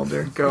light,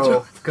 Mulder.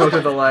 Go to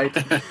the light.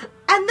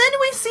 And then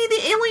we see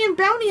the alien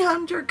bounty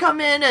hunter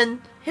come in,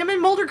 and him and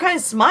Mulder kind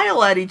of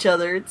smile at each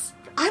other.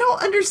 I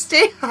don't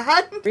understand.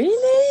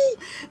 Really?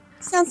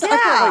 Sounds like I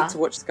Yeah. can't wait to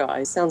watch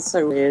Sky. Sounds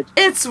so weird.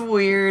 It's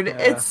weird. Yeah,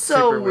 It's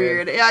so super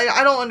weird.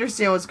 I don't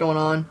understand what's going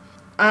on.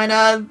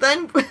 And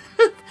then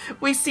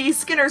we see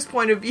Skinner's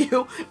point of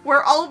view,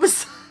 where all of a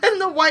sudden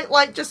the white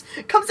light just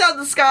comes out of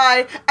the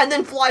sky and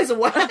then flies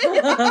away.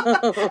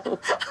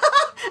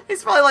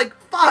 He's probably like,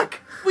 fuck,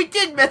 we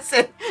did miss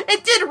it.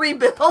 It did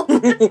rebuild.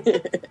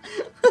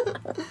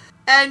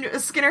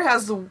 And Skinner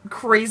has the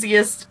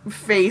craziest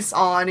face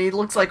on. He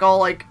looks like all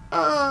like,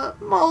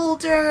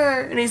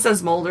 Mulder. And he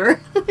says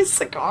Mulder. He's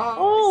like,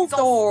 oh, he's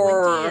all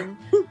squinty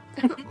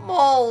and-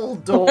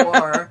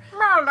 Mulder.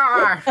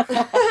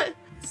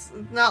 He's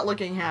not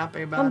looking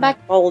happy about Come it.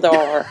 back,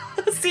 Mulder.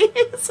 See,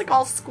 it's like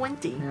all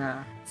squinty.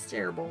 Yeah. It's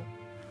terrible.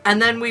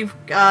 And then we've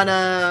got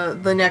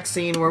the next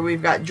scene where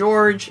we've got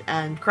George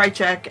and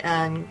Krychek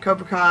and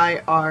Cobra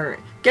Kai are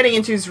getting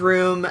into his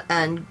room,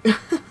 and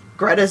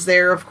Greta's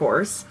there, of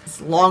course.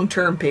 This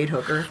long-term paid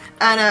hooker.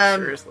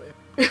 And Seriously.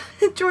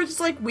 George is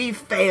like, we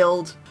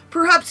failed.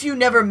 Perhaps you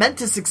never meant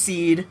to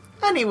succeed.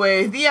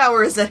 Anyway, the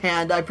hour is at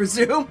hand, I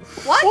presume.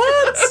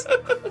 What?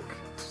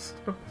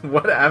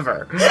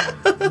 Whatever.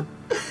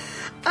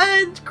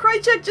 And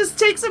Krychek just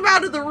takes him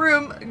out of the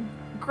room.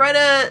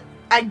 Greta,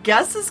 I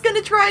guess, is going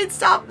to try and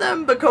stop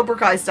them, but Cobra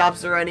Kai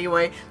stops her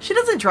anyway. She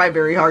doesn't try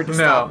very hard to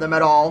stop them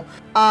at all.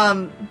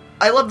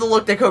 I love the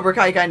look that Cobra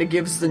Kai kind of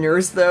gives the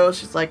nurse, though.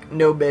 She's like,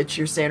 no, bitch,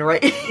 you're staying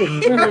right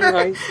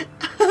here.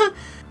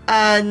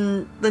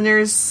 And the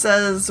nurse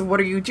says, what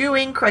are you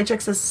doing?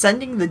 Krychek says,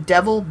 sending the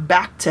devil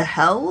back to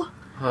hell.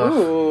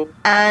 Ooh.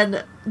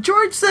 And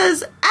George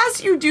says,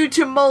 as you do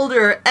to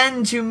Mulder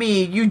and to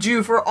me, you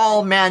do for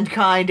all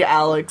mankind,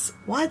 Alex.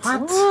 What?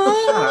 What?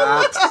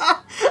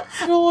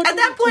 At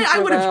that point, I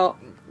would have...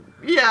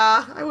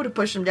 Yeah, I would have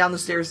pushed him down the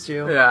stairs,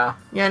 too. Yeah.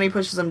 Yeah, and he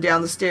pushes him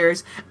down the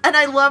stairs. And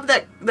I love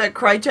that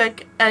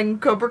Krychek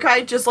and Cobra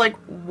Kai just, like,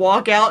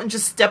 walk out and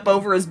just step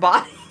over his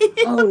body.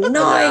 Oh,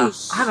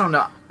 nice. I don't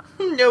know.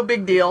 No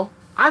big deal.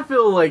 I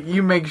feel like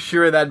you make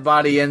sure that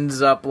body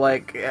ends up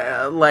like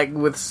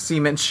with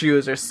cement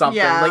shoes or something.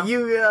 Yeah. Like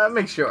you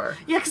make sure.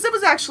 Yeah, because it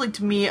was actually,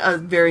 to me, a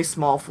very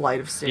small flight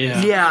of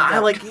stairs. Yeah, I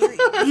like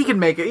he can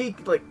make it.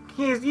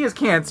 He has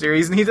cancer.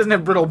 He doesn't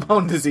have brittle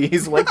bone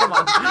disease. Like, come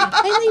on.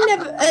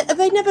 Have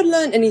they never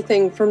learned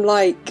anything from,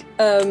 like,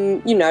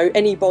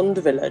 any Bond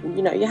villain?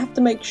 You know, you have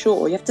to make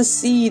sure. You have to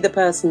see the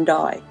person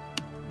die.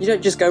 You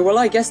don't just go, well,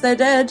 I guess they're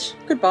dead.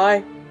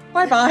 Goodbye.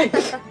 Bye-bye.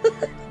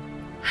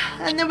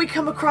 And then we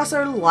come across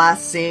our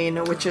last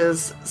scene, which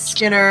is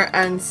Skinner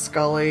and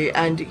Scully,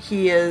 and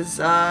he is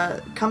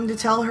come to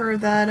tell her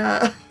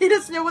that he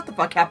doesn't know what the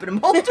fuck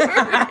happened to Mulder.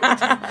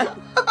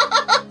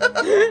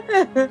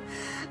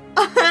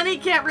 And he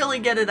can't really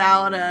get it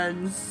out,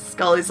 and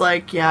Scully's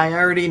like, yeah, I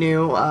already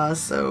knew,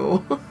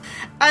 so...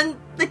 And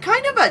they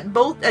kind of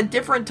at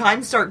different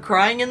times start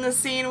crying in the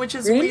scene, which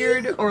is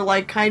weird, or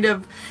like kind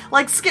of...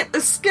 Like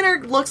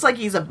Skinner looks like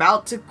he's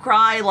about to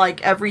cry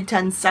like every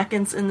 10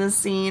 seconds in this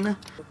scene.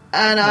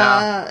 And,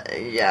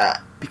 yeah.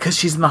 Because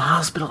she's in the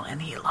hospital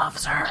and he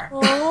loves her.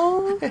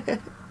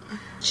 Aww.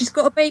 She's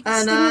got a baby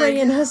stingray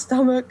in her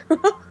stomach.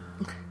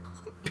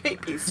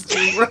 Baby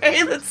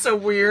Stingray? That's so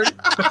weird.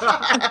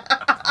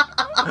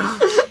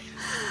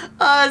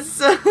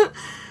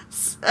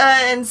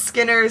 And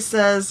Skinner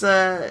says,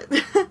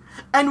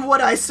 and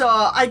what I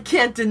saw, I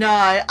can't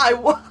deny.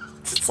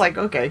 It's like,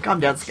 okay, calm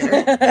down,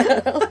 Skinner.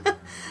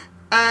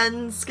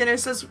 And Scully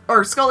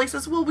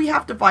says, well, we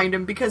have to find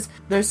him because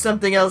there's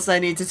something else I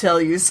need to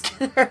tell you,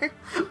 Skinner.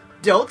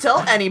 Don't tell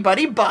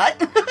anybody, but...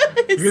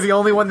 You're the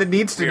only one that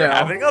needs to know.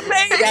 Having a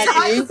baby!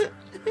 Daddy.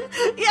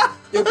 Yeah.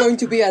 You're going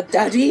to be a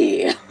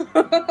daddy.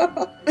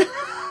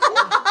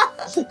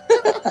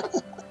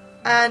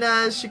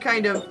 And she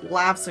kind of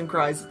laughs and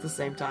cries at the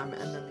same time,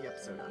 and then the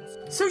episode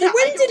ends. So yeah,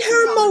 when did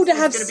her and Mulder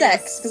have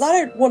sex? Because I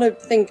don't want to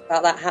think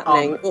about that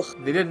happening.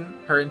 They didn't.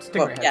 Her and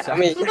Stingray had yeah, sex. I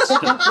mean,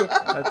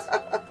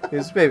 That's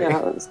his baby.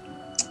 yeah,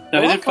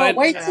 Now, I can't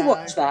wait to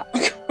watch that.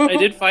 I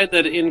did find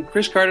that in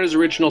Chris Carter's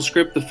original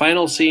script, the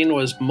final scene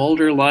was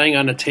Mulder lying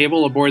on a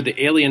table aboard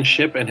the alien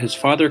ship and his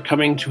father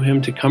coming to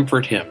him to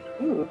comfort him.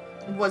 Ooh.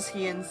 was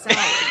he in Sally?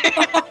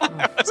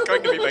 That's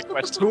going to be my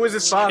question. Who was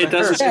his father? It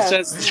doesn't. It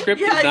says the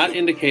script did not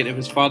indicate if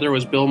his father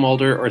was Bill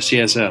Mulder or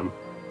CSM.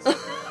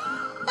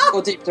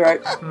 Or Deep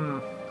Throat.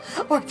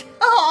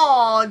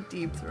 Oh,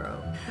 Deep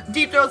Throat.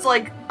 Deep Throat's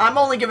like, I'm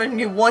only giving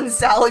you one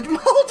salad,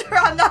 Mulder.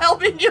 I'm not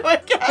helping you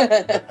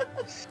again.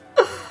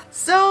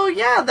 So,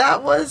 yeah,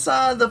 that was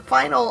the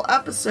final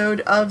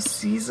episode of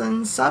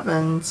Season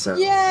 7. So,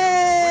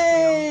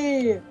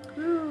 Yay!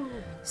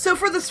 So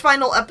for this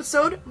final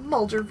episode,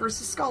 Mulder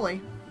versus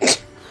Scully.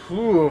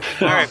 Ooh.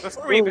 All right,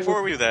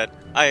 before we do that,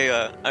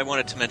 I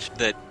wanted to mention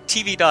that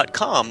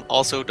TV.com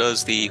also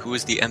does the Who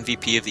is the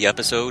MVP of the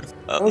episode.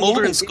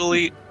 Mulder and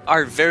Scully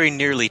are very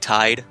nearly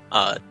tied.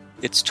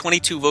 It's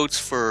 22 votes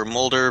for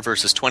Mulder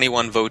versus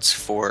 21 votes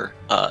for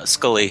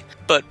Scully.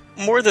 But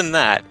more than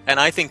that, and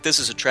I think this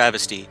is a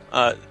travesty,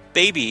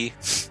 Baby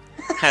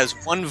has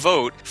 1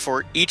 vote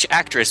for each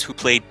actress who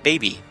played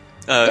Baby.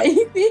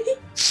 Baby?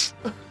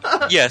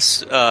 Yes,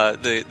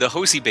 the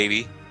Hosey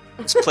Baby.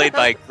 It's played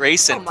by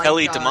Grace and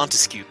Kelly God.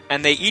 DeMontesquieu,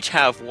 and they each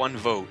have 1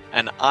 vote.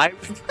 And I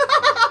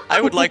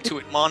would like to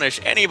admonish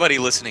anybody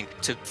listening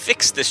to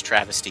fix this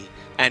travesty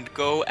and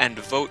go and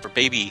vote for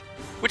Baby,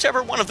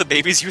 whichever one of the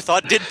babies you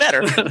thought did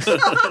better.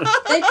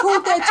 They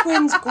called their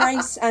twins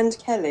Grace and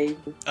Kelly.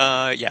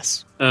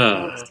 Yes.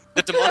 The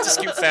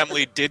DeMontesquieu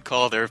family did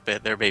call their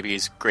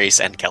babies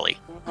Grace and Kelly.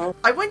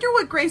 I wonder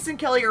what Grace and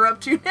Kelly are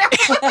up to now.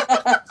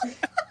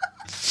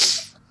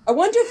 I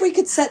wonder if we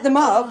could set them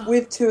up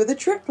with 2 of the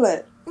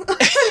triplet.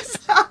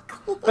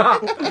 Exactly.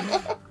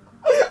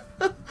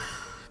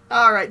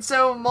 Alright,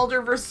 so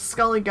Mulder versus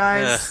Scully,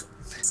 guys.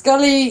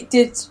 Scully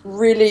did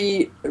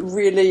really,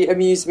 really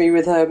amuse me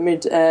with her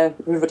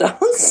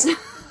Riverdance.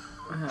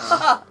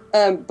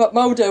 But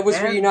Mulder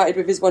was reunited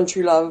with his one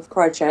true love,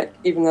 Krychek,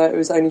 even though it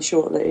was only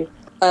shortly.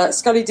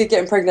 Scully did get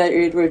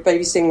impregnated with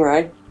baby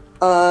Stingray.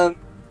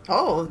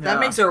 That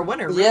makes her a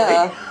winner, really.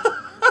 Yeah.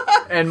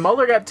 And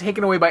Mulder got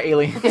taken away by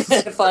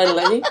aliens.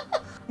 Finally.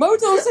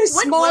 Mulder also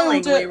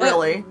smiled at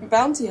really.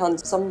 Bounty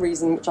Hunt for some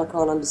reason, which I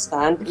can't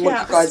understand. Yeah,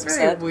 what you guys have it's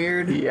very said.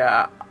 weird.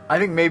 Yeah. I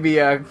think maybe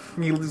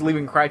he's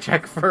leaving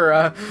Krychek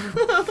for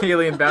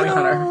Alien Bounty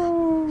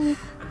Hunter.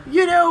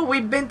 You know,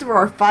 we've been through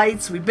our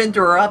fights, we've been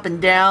through our up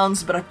and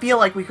downs, but I feel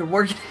like we could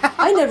work it out.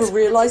 I never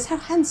realised how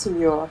handsome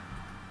you are.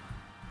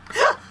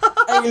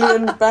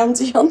 Alien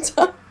Bounty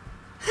Hunter.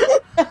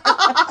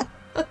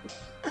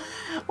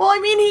 Well, I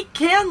mean, he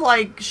can,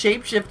 like,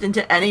 shapeshift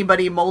into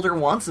anybody Mulder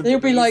wants him He'll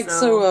to be like,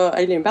 so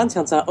Alien Bounty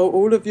Hunter, are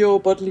all of your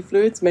bodily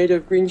fluids made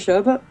of green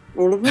sherbet?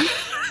 All of them?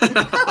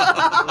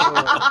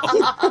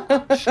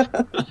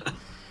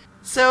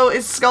 So,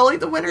 is Scully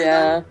the winner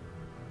Yeah. then?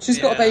 She's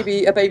got a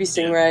baby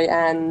Stingray,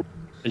 and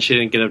she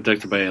didn't get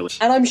abducted by aliens.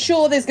 I'm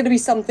sure there's going to be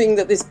something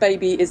that this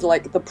baby is,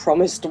 like, the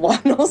promised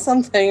one or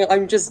something.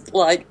 I'm just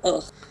like,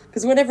 ugh.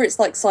 Because whenever it's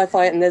like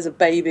sci-fi and there's a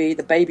baby,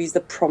 the baby's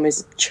the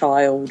promised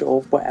child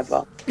or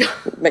whatever.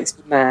 It makes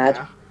me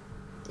mad.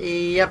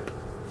 Yep.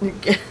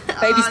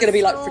 Baby's going to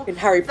be like freaking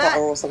Harry Potter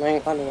or something. I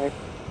don't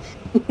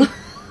know.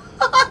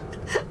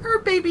 Her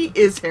baby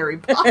is Harry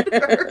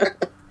Potter.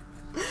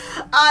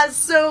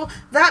 So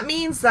that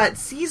means that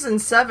season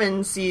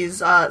 7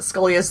 sees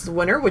Scully as the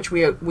winner, which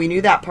we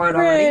knew that part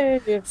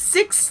already. Hooray.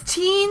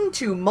 16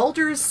 to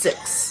Mulder's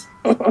 6.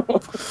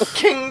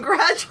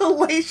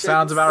 Congratulations.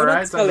 Sounds about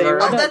right. Sounds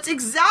about right. That's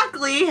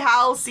exactly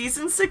how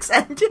season 6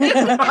 ended.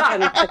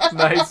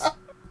 Nice.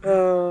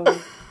 So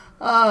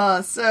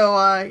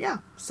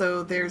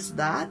there's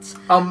that.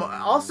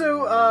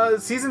 Also,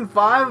 season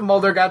 5,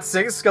 Mulder got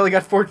 6, Scully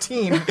got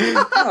 14. So.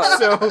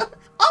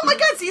 Oh my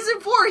god, season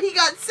 4, he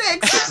got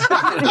 6.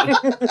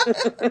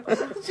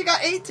 She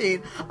got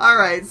 18.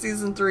 Alright,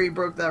 season 3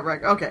 broke that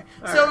record. Okay,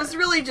 so it's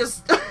really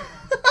just...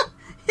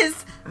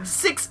 his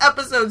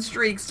 6-episode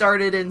streak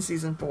started in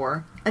season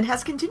 4 and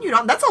has continued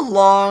on. That's a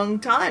long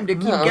time to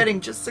keep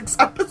getting just 6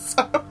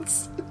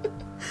 episodes.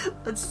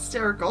 That's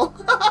hysterical.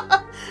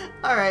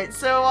 Alright,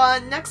 so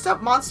next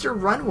up, Monster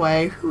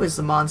Runway. Who is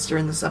the monster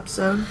in this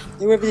episode?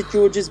 Whoever did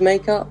George's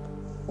makeup.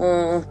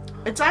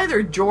 It's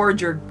either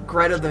George or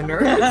Greta the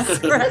nurse.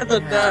 Greta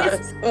the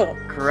nurse. Oh.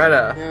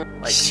 Greta. Yeah.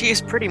 She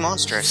is pretty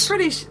monstrous. She's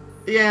pretty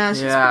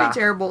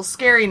terrible.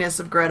 Scariness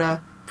of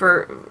Greta.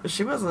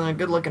 She wasn't a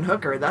good-looking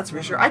hooker, that's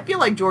for sure. I feel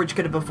like George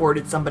could have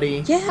afforded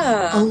somebody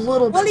a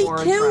little bit more Well,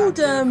 he killed,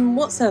 attractive.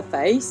 what's her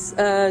face?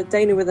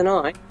 Dana with an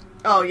eye.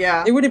 Oh,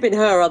 yeah. It would have been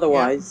her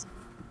otherwise.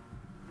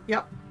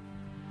 Yep.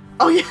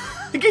 Oh, yeah.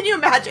 Can you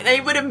imagine?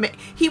 And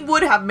he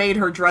would have made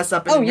her dress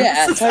up in a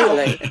nurse's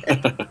totally.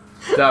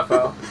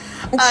 Defo.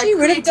 And she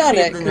would have done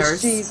it, the because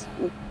nurse. she's...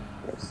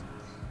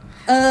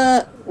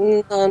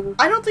 None.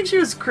 I don't think she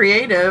was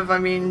creative. I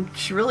mean,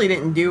 she really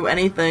didn't do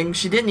anything.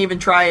 She didn't even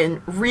try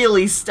and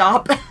really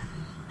stop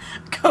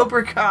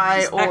Cobra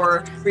Kai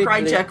or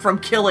Krychek from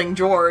killing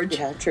George.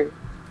 Yeah, true.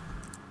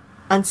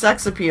 And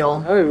sex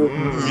appeal. Oh.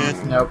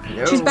 Nope.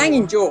 She's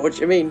banging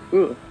George, I mean...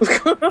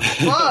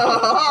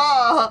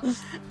 Whoa.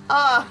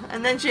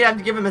 And then she'd have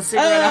to give him a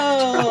cigarette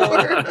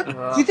afterward.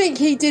 Do you think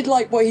he did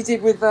like what he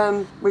did with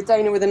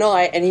Dana with an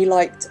eye, and he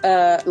like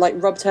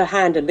rubbed her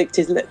hand and licked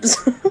his lips?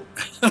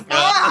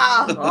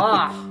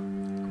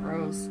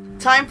 Gross.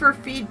 Time for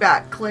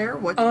feedback. Claire,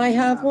 what do I you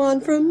have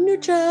one from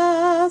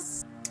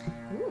Nuchas.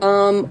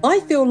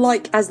 I feel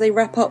like as they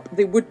wrap up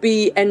the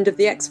would-be end of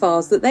the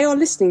X-Files that they are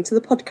listening to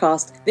the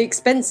podcast, The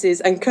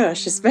Expenses and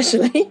Kirsch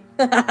especially.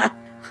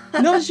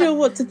 Not sure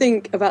what to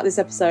think about this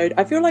episode.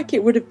 I feel like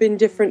it would have been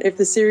different if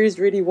the series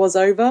really was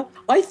over.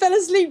 I fell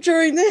asleep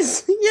during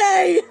this.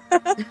 Yay!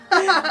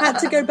 Had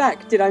to go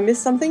back. Did I miss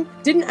something?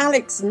 Didn't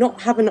Alex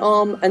not have an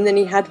arm and then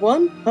he had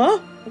one? Huh?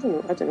 I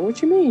don't know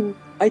what you mean.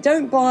 I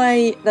don't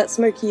buy that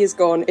Smokey is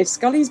gone. If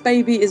Scully's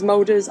baby is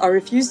Mulder's, I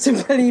refuse to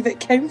believe it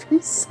came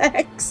from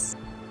sex.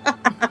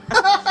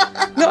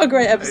 Not a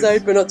great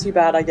episode, but not too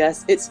bad, I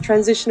guess. It's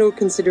transitional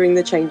considering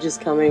the changes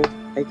coming.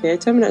 Okay,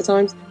 Terminator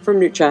Times from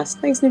Nuchas.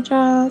 Thanks,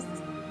 Nuchas.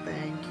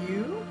 Thank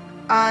you.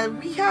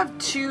 We have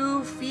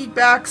 2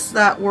 feedbacks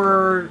that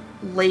were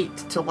late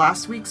to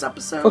last week's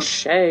episode. Oh,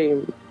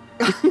 shame.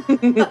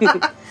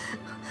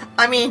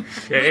 I mean,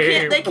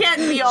 they can't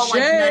be all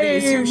like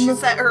nutties who she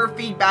sent her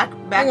feedback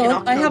back in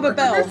October. I have a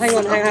bell. Hang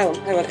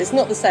on. It's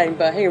not the same,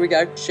 but here we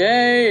go.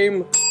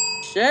 Shame.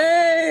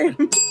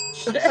 Shame.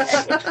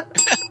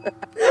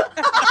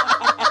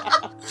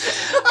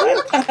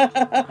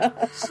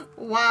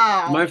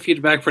 Wow. My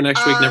feedback for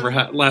next week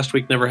last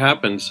week never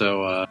happened,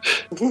 so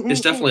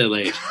it's definitely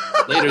late.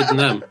 Later than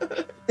them.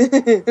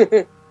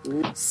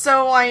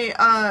 So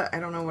I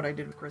don't know what I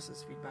did with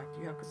Chris's feedback.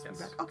 Do you have Chris's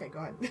feedback? Okay, go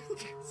ahead.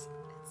 It's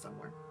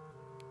somewhere.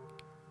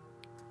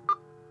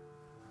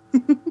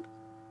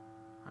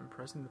 I'm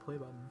pressing the play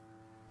button.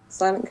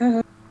 Silent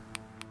co-host.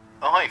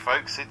 Oh, hi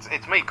folks,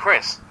 it's me,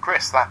 Chris.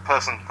 Chris, that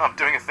person. I'm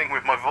doing a thing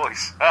with my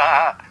voice.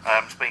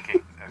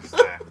 Speaking as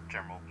the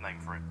general name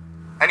for it.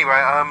 Anyway,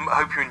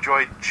 hope you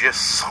enjoyed Je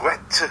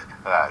Souhaite.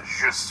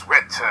 Je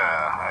Souhaite.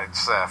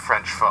 It's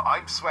French for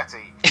I'm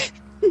sweaty.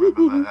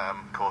 Remember that,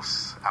 of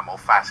course, Amor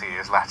Fati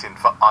is Latin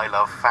for I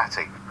love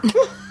fatty.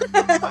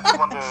 I just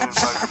wonder, though,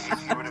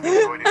 if you would have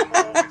enjoyed it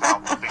more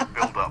without the big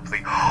build-up.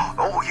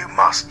 Oh, you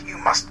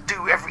must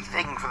do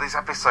everything for this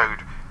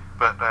episode.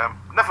 But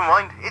never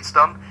mind, it's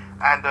done.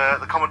 And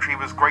the commentary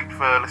was great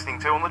for listening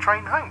to on the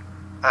train home.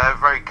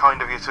 Very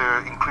kind of you to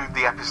include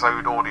the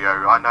episode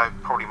audio. I know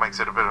it probably makes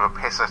it a bit of a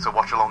pisser to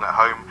watch along at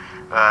home,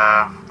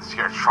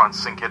 to try and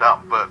sync it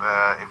up, but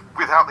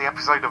without the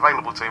episode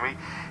available to me,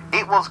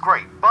 it was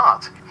great.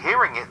 But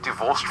hearing it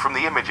divorced from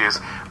the images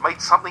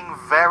made something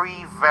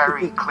very,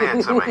 very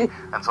clear to me.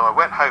 And so I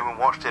went home and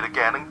watched it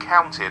again and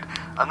counted,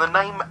 and the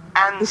name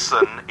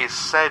Anson is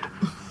said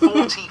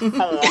 44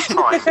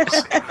 times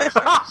in this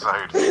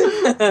episode,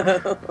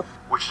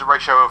 which is a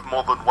ratio of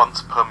more than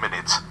once per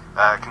minute.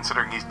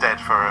 Considering he's dead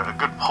for a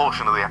good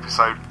portion of the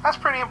episode, that's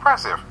pretty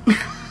impressive.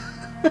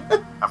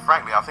 And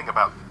frankly, I think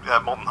about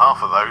more than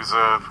half of those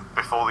are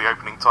before the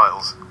opening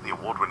titles, the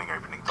award-winning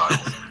opening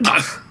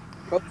titles.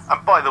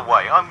 And by the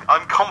way,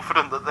 I'm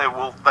confident that they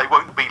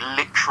won't be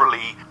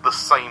literally the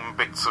same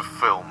bits of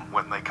film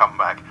when they come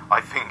back. I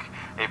think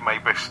it may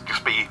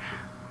just be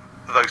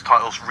those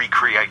titles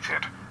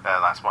recreated.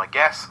 That's my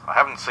guess. I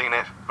haven't seen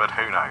it, but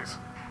who knows?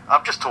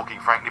 I'm just talking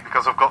frankly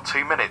because I've got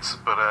 2 minutes,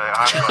 but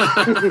I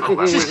haven't got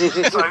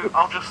that, so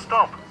I'll just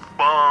stop.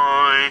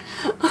 Bye.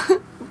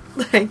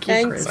 Thank you,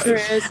 Thanks,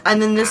 Chris.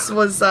 And then this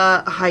was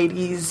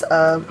Heidi's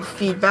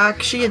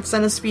feedback. She had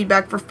sent us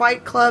feedback for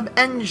Fight Club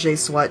and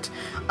J-Sweat.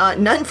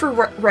 None for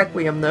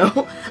Requiem,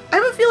 though. I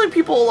have a feeling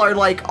people are,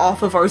 like,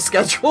 off of our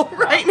schedule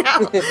right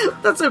now.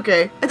 That's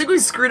okay. I think we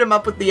screwed them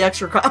up with the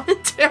extra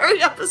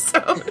commentary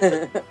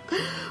episode.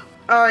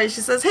 Alright,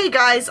 she says, hey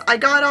guys, I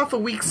got off a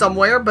week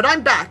somewhere, but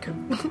I'm back.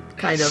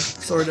 Kind of,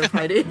 sort of,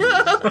 Heidi.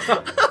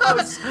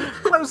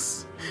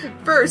 Close.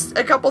 First,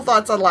 a couple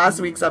thoughts on last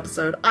week's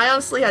episode. I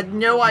honestly had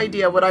no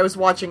idea what I was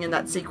watching in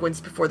that sequence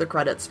before the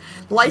credits.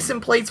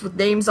 License plates with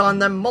names on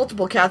them,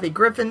 multiple Kathy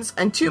Griffins,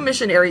 and 2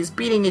 missionaries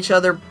beating each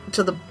other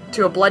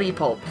to a bloody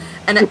pulp.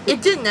 And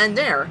it didn't end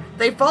there.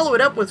 They follow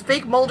it up with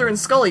fake Mulder and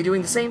Scully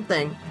doing the same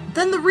thing.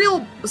 Then the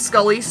real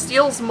Scully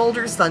steals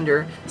Mulder's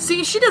thunder.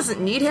 See, she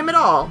doesn't need him at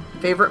all.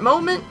 Favorite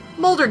moment?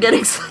 Mulder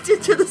getting sucked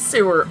into the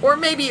sewer. Or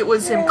maybe it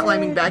was him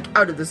climbing back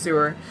out of the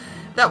sewer.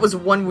 That was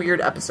one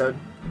weird episode.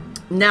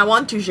 Now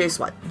on to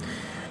J-Sweat.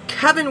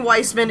 Kevin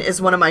Weissman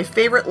is one of my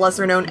favorite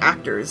lesser-known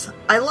actors.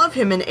 I love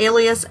him in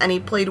Alias, and he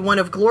played one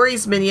of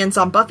Glory's minions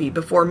on Buffy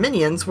before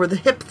minions were the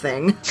hip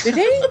thing. Did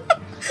he?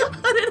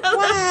 I didn't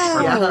know that.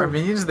 Wow. Yeah. Are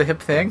minions the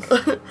hip thing?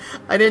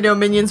 I didn't know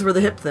minions were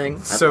the hip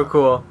thing. So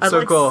cool.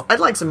 Cool. I'd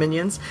like some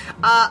minions.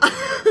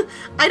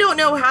 I don't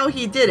know how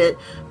he did it,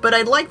 but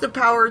I'd like the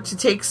power to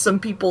take some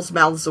people's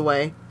mouths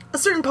away. A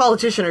certain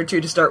politician or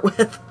 2 to start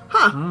with.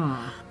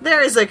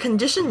 There is a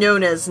condition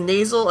known as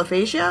nasal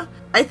aphasia.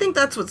 I think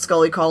that's what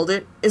Scully called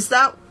it. Is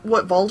that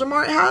what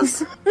Voldemort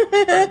has?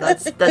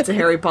 That's a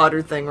Harry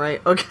Potter thing,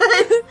 right? Okay.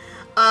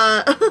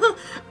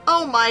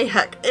 Oh my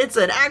heck, it's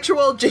an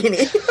actual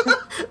genie.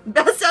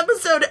 Best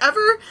episode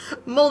ever.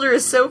 Mulder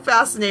is so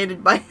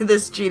fascinated by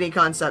this genie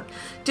concept.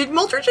 Did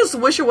Mulder just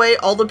wish away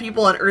all the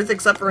people on Earth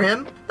except for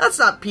him? That's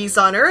not peace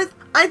on Earth.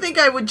 I think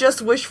I would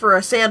just wish for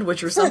a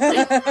sandwich or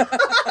something.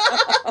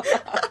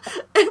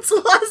 It's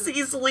less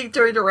easily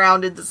turned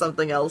around into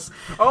something else.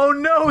 Oh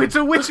no, it's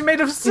a witch made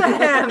of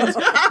sand!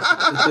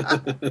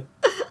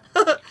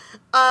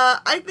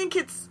 I think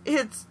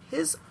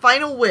his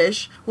final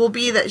wish will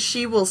be that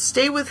she will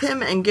stay with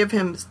him and give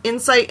him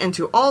insight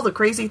into all the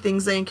crazy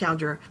things they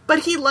encounter. But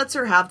he lets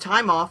her have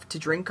time off to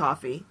drink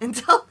coffee.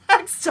 Until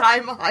next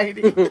time,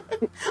 Heidi.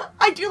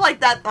 I do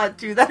like that thought,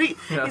 too. That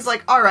he's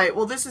like, all right,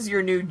 well, this is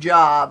your new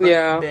job,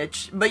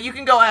 bitch. But you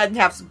can go ahead and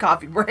have some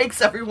coffee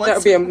breaks every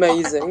once in a while. That would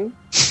be amazing.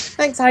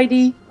 Thanks,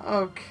 Heidi.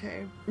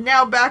 Okay.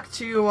 Now back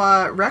to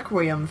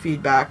Requiem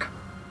feedback.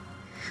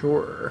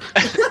 Sure.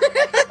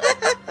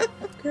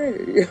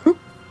 Okay.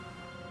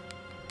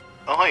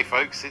 Oh, hi,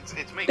 folks. It's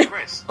me,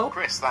 Chris.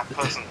 Chris, that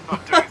person. I'm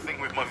doing a thing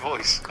with my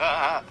voice.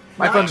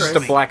 My phone's just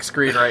a black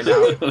screen right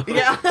now.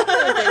 Yeah.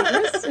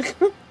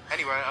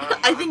 Anyway,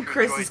 I think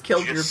Chris has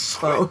killed your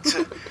phone.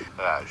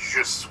 Let's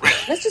just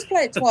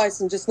play it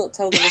twice and just not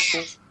tell the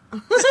listeners.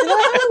 Just be like,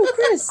 oh,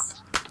 Chris.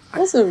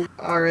 Awesome.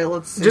 Alright,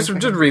 let's see. Just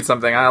read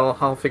something.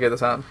 I'll figure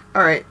this out.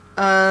 Alright,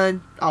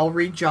 I'll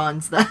read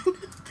John's then.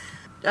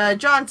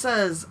 John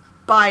says,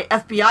 by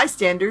FBI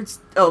standards...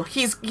 Oh,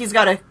 he's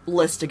got a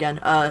list again,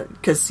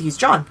 because he's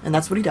John, and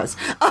that's what he does.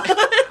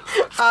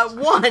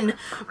 1.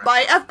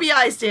 By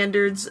FBI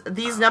standards,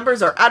 these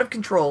numbers are out of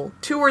control.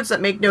 2 words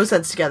that make no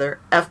sense together.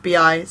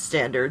 FBI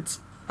standards.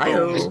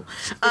 I-O.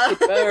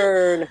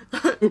 Burn.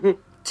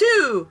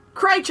 2.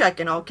 Cry check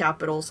in all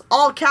capitals.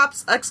 All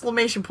caps,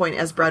 exclamation point,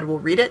 as Brad will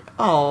read it.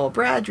 Oh,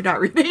 Brad, you're not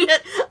reading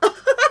it.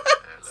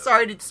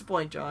 Sorry to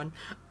disappoint, John.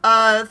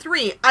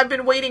 3. I've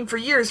been waiting for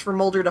years for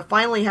Mulder to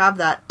finally have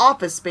that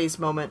Office Space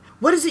moment.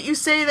 What is it you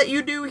say that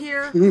you do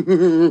here?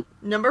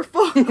 Number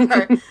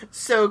 4.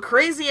 So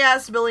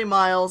crazy-ass Billy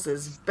Miles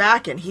is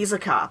back and he's a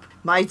cop.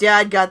 My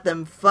dad got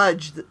them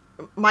fudged.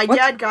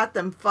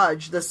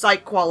 The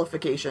psych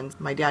qualifications.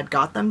 My dad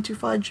got them to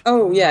fudge?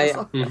 Oh,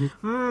 yeah.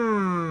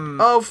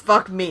 Oh,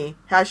 fuck me.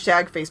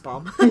 Hashtag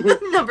facepalm.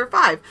 Number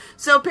 5.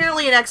 So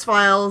apparently in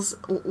X-Files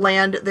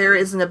land, there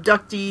is an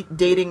abductee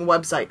dating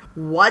website.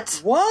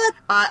 What?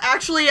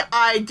 Actually,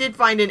 I did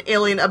find an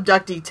alien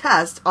abductee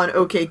test on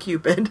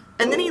OkCupid.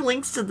 And then he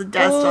links to the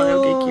test on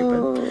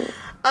OkCupid.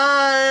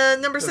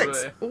 Number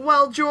 6.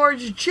 Well,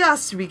 George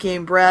just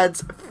became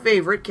Brad's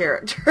favorite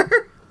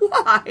character.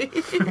 Why?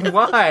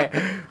 Why?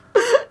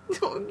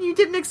 You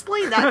didn't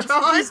explain that,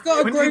 John. He's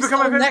got a gross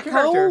neck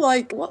hole.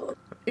 Like, what?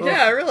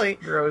 Yeah, really.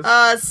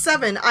 Gross.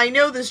 7. I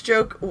know this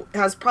joke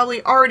has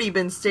probably already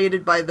been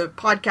stated by the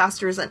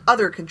podcasters and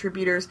other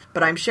contributors,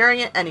 but I'm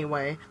sharing it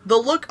anyway. The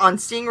look on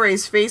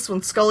Stingray's face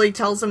when Scully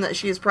tells him that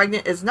she is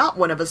pregnant is not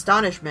one of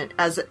astonishment,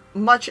 as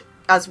much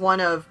as one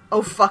of,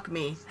 oh, fuck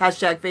me.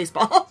 Hashtag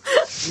facepalm.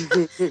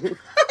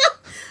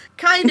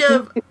 Kind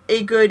of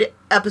a good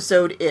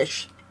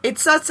episode-ish. It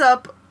sets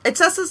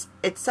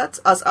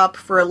us up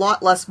for a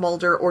lot less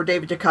Mulder or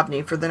David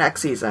Duchovny for the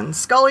next season.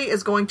 Scully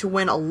is going to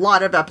win a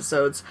lot of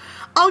episodes.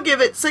 I'll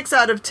give it 6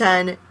 out of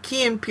 10.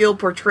 Key and Peele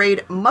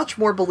portrayed much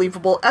more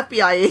believable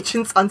FBI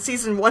agents on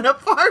season 1 of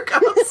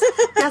Fargo.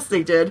 Yes,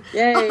 they did.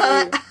 Yay.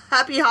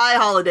 Happy high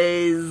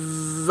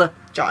holidays,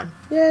 John.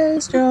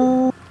 Yes,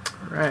 John.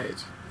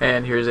 Right.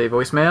 And here's a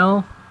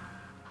voicemail.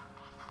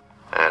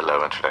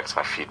 Hello, Interdex.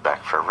 My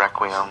feedback for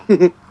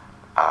Requiem.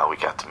 We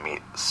got to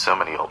meet so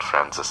many old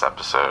friends this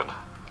episode,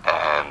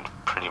 and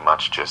pretty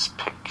much just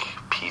pick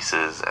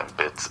pieces and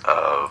bits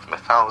of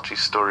mythology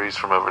stories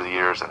from over the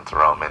years and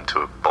throw them into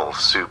a bowl of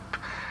soup,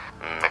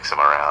 mix them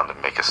around, and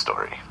make a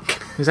story.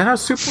 Is that how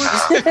soup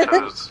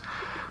works?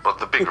 But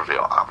the big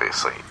reveal,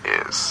 obviously,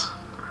 is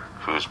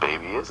whose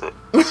baby is it?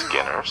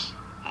 Skinner's?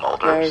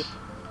 Mulder's?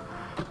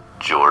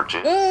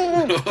 George's?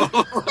 Oh,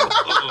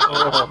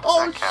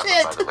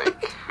 shit! By the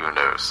lake. Who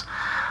knows?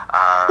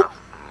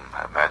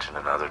 I imagine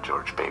another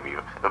George baby.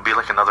 It would be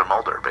like another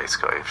Mulder,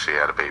 basically, if she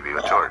had a baby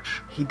with George.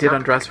 He did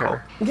undress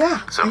her. Yeah.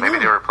 So maybe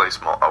they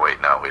replaced Mulder. Oh,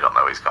 wait, no, we don't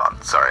know he's gone.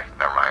 Sorry,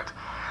 never mind.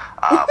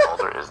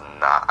 Mulder is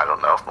not... I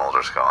don't know if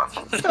Mulder's gone.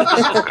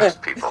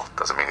 Ghost people.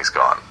 Doesn't mean he's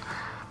gone.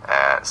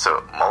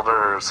 So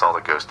Mulder saw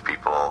the ghost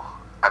people.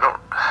 I don't...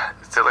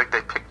 So, like,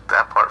 they picked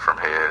that part from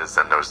his,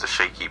 and there was the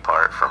shaky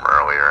part from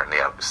earlier in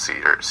the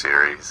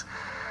series.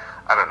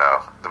 I don't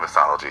know. The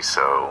mythology's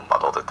so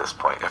muddled at this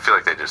point. I feel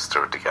like they just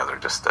threw it together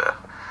just to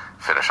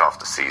finish off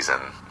the season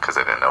because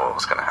they didn't know what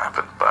was going to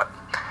happen. But,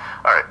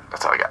 alright,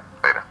 that's all I got.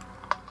 Later.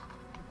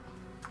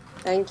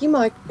 Thank you,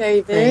 Mike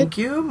David. Thank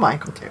you,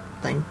 Michael, too.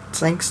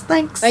 Thanks.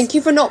 Thank you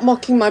for not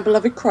mocking my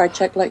beloved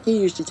Krychek like you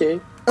usually do.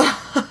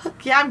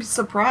 Yeah, I'm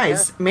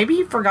surprised. Yeah. Maybe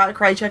he forgot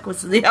Krychek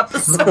was in the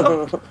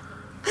episode.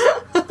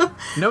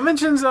 No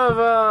mentions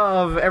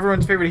of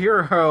everyone's favorite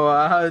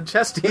hero,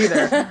 Chesty,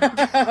 either.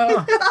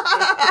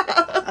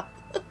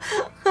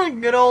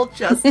 Good old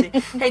Chesty.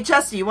 Hey,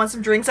 Chesty, you want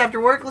some drinks after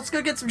work? Let's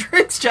go get some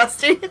drinks,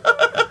 Chesty. He's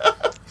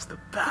the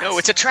best. No,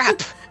 it's a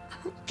trap.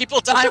 People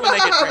die when they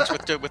get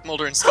drenched with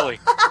Mulder and Scully.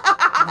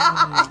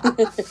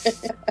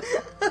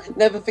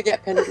 Never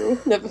forget,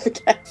 Pendrell. Never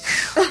forget.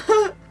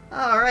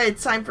 All right,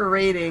 time for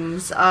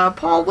ratings.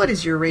 Paul, what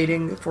is your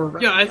rating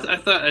for? Yeah, I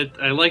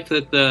thought I liked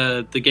that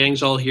the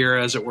gang's all here,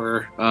 as it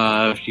were.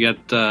 You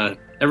got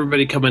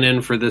everybody coming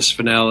in for this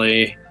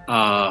finale.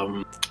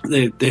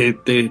 They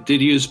did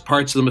use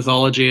parts of the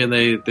mythology, and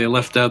they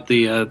left out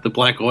the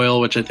black oil,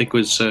 which I think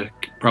was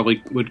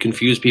probably would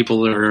confuse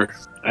people, or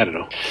I don't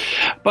know.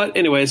 But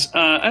anyways,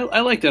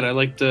 I liked it. I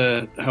liked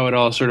how it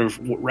all sort of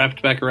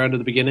wrapped back around to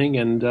the beginning,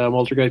 and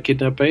Mulder got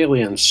kidnapped by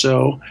aliens.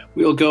 So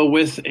we'll go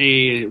with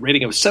a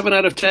rating of 7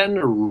 out of 10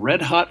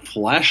 red hot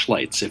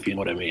flashlights, if you know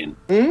what I mean.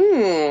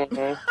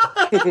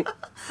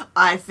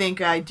 I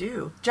think I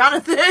do.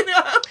 Jonathan,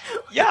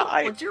 yeah,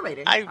 what's your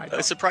rating?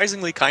 I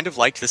surprisingly kind of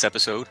liked this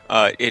episode.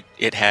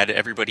 It had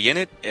everybody in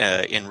it.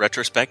 In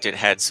retrospect, it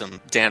had some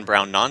Dan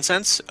Brown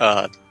nonsense.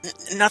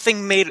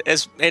 Nothing made a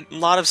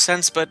lot of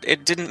sense, but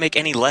it didn't make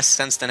any less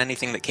sense than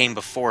anything that came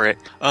before it.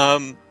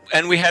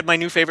 And we had my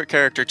new favorite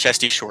character,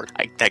 Chesty Short.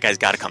 That guy's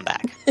got to come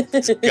back.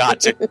 He's got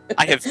to.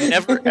 I have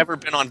never, ever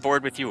been on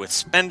board with you with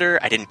Spender.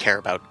 I didn't care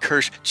about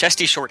Kirsch.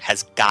 Chesty Short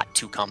has got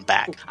to come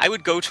back. I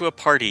would go to a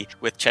party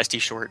with Chesty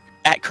Short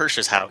at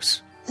Kirsch's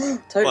house.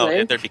 Totally. Well,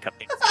 there'd be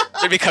cupcakes.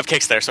 There'd be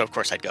cupcakes there, so of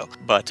course I'd go.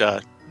 But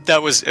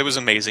it was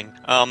amazing.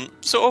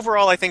 So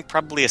overall, I think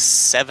probably a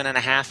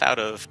 7.5 out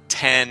of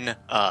 10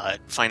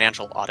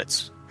 financial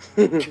audits.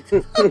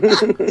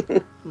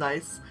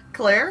 Nice.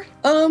 Claire?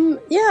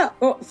 Yeah,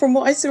 well, from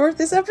what I saw of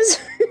this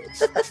episode,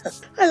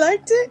 I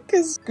liked it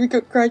because we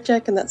got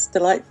Krychek and that's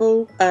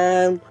delightful.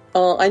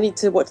 I need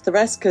to watch the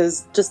rest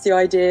because just the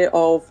idea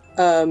of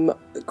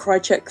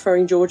Krychek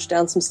throwing George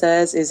down some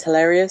stairs is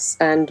hilarious,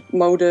 and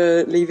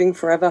Mulder leaving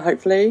forever,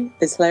 hopefully,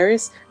 is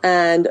hilarious,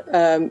 and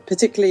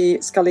particularly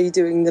Scully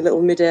doing the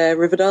little mid-air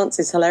Riverdance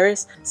is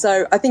hilarious.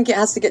 So I think it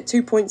has to get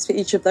 2 points for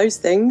each of those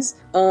things.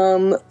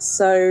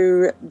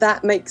 So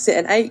that makes it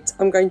an 8.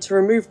 I'm going to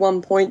remove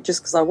 1 point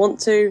just because I want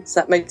to, so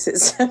that makes it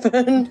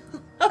 7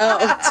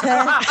 out of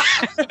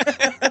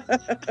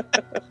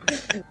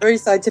 10. Very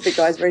scientific,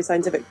 guys, very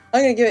scientific.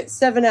 I'm going to give it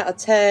 7 out of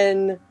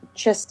 10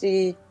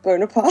 Chesty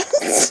Bonaparte.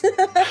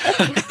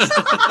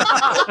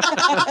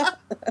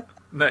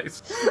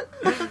 Nice.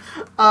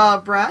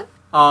 Brad?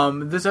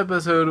 This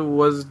episode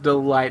was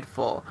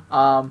delightful.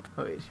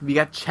 We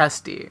got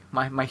Chesty,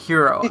 my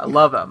hero. I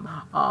love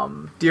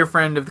him. Dear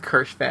friend of the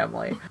Kirsch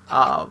family.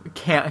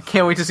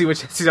 Can't wait to see what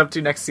Chesty's up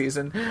to next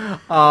season.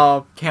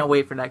 Can't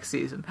wait for next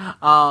season.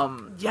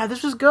 Yeah,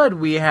 this was good.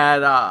 We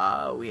had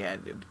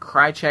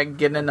Krychek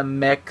getting in the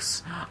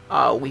mix.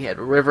 We had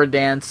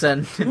Riverdance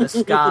in the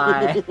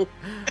sky.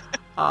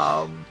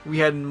 We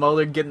had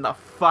Mulder getting the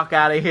fuck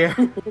out of here.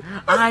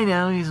 I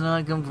know he's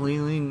not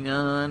completely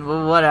gone,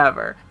 but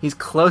whatever. He's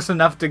close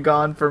enough to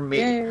gone for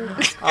me.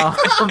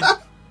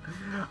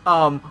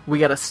 We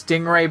got a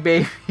Stingray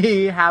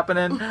baby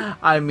happening.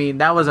 I mean,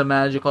 that was a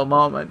magical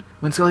moment.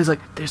 When Scully's like,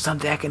 there's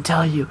something I can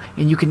tell you,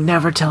 and you can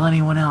never tell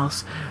anyone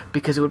else,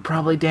 because it would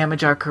probably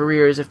damage our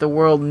careers if the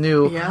world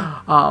knew.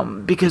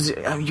 Yeah. Because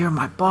you're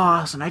my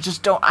boss, and I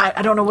just don't,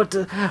 I don't know what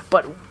to,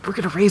 but we're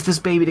going to raise this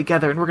baby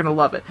together, and we're going to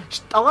love it.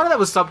 A lot of that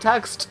was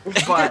subtext,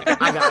 but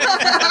I got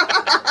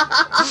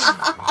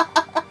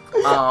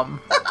it.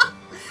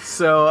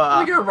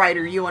 So, you're a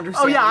writer, you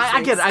understand. Oh yeah,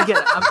 I get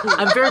it.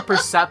 I'm very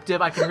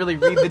perceptive. I can really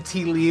read the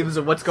tea leaves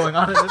of what's going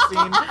on in the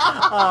scene.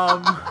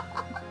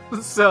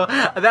 So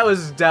that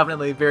was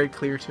definitely very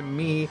clear to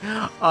me.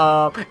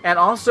 And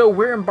also,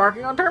 we're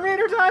embarking on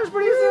Terminator times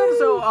pretty soon.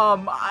 So,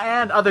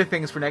 and other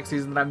things for next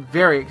season that I'm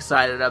very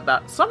excited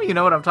about. Some of you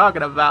know what I'm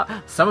talking about.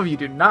 Some of you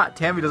do not.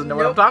 Tammy doesn't know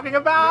what I'm talking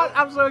about.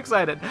 I'm so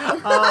excited.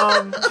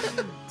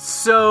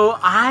 So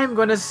I'm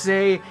going to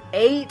say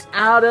 8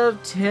 out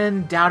of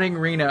 10 doubting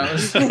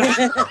Renos.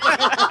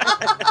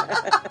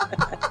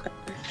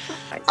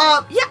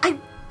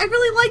 I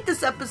really liked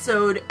this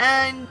episode,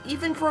 and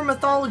even for a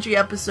mythology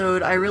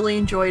episode, I really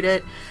enjoyed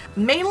it.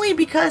 Mainly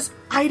because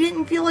I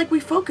didn't feel like we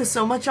focused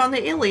so much on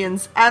the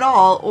aliens at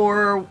all,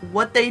 or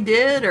what they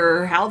did,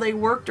 or how they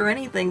worked, or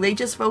anything. They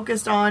just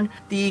focused on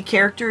the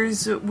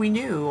characters we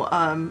knew,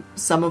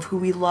 some of who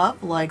we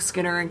love, like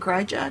Skinner and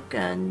Krychek,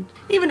 and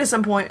even at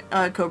some point,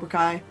 Cobra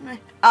Kai.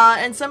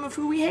 And some of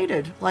who we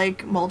hated,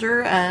 like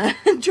Mulder and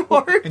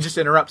George. And just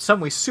to interrupt, some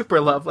we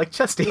super love, like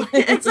Chesty.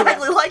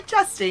 Exactly, like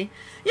Chesty.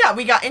 Yeah,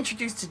 we got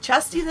introduced to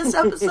Chesty this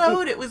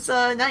episode. It was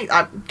nice.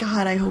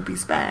 God, I hope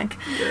he's back.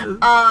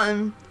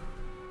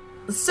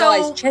 So,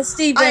 guys,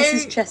 Chesty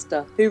versus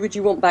Chester. Who would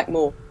you want back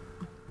more?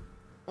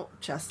 Oh,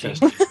 Chesty.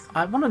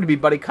 I want them to be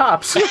buddy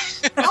cops.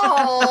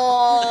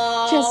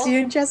 Aww. Chesty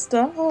and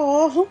Chester.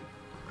 Aww.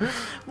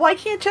 Why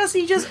can't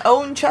Chesty just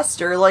own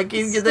Chester? Like,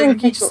 he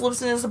just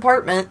lives in his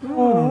apartment.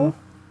 Aww.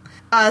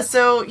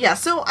 So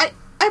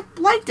I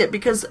liked it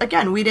because,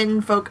 again, we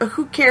didn't focus.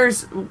 Who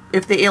cares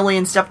if the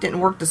alien stuff didn't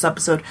work this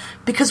episode?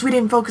 Because we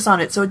didn't focus on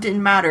it, so it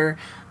didn't matter.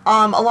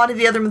 A lot of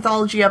the other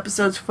mythology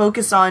episodes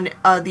focus on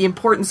the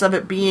importance of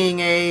it being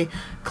a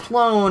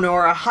clone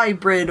or a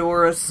hybrid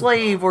or a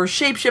slave or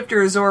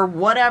shapeshifters or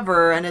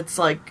whatever, and it's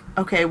like,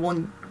 okay,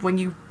 well, when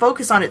you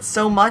focus on it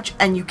so much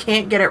and you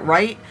can't get it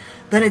right,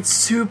 then it's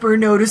super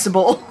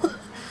noticeable.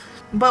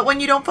 But when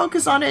you don't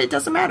focus on it, it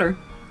doesn't matter.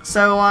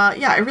 So,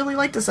 yeah, I really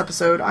like this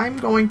episode. I'm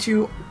going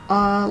to,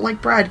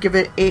 like Brad, give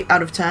it 8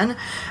 out of 10.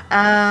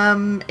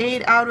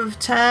 8 out of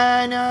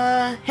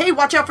 10, hey,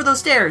 watch out for those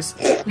stairs!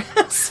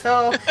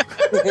 So,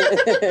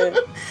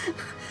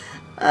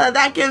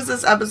 that gives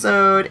this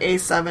episode a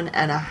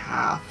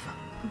 7.5.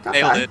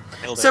 Nailed it.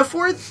 So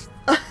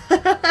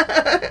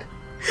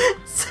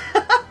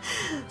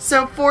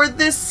so for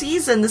this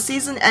season, the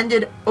season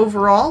ended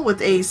overall with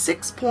a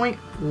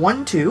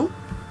 6.12.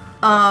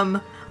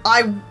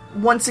 I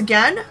once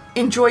again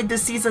enjoyed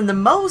this season the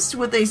most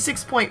with a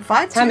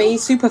 6.52. Tammy,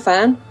 super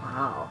fan.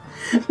 Wow.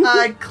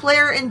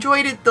 Claire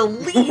enjoyed it the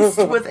least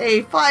with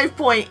a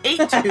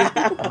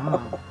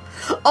 5.82.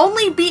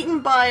 Only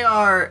beaten by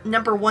our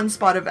number 1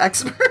 spot of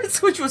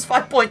experts, which was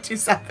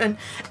 5.27.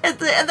 And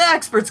the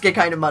experts get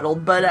kind of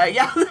muddled, but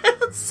yeah,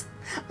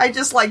 I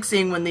just like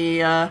seeing when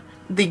the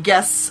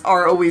guests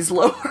are always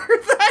lower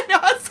than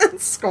us in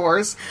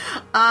scores.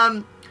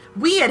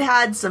 We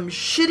had some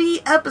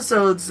shitty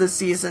episodes this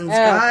season,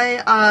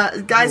 guys.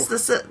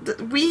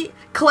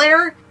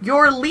 Claire,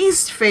 your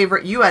least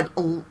favorite. You had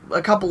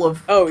a couple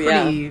of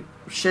pretty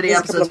shitty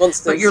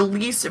episodes, but your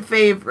least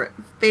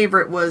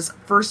favorite was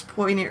first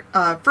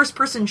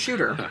person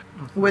shooter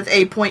with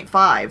a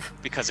 0.5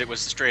 because it was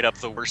straight up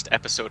the worst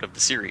episode of the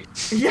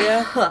series.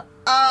 Yeah.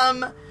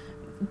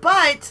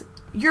 But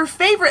your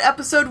favorite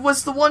episode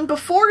was the one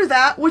before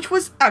that, which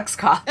was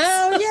X-Cops.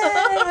 Oh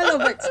yeah, I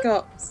love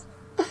X-Cops.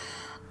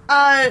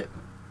 I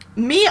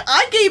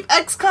gave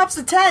X-Cops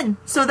a 10,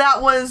 so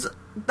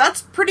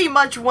that's pretty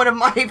much one of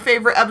my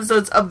favorite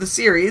episodes of the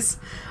series.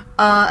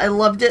 I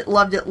loved it.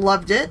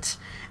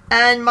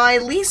 And my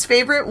least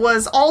favorite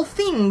was All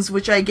Things,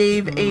 which I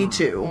gave a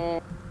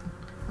 2.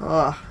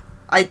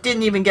 I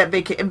didn't even get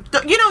vacation.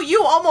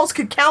 You almost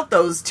could count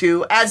those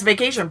 2 as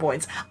vacation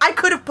points. I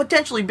could have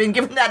potentially been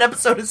given that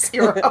episode a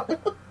 0.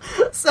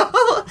 So,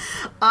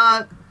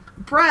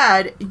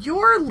 Brad,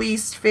 your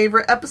least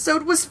favorite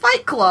episode was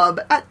Fight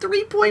Club at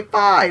 3.5.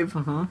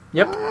 Mm-hmm.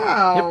 Yep.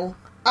 Wow.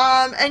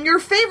 Yep. And your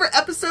favorite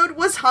episode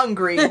was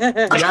Hungry.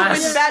 Yes.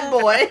 With Bad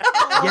Boy.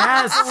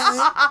 Yes.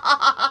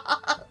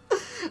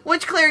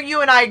 Which, Claire,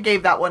 you and I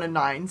gave that one a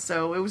 9,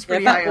 so it was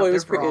pretty high up there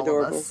for all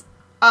adorable. of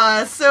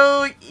us.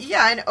 So,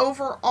 yeah, and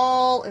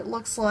overall, it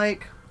looks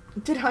like...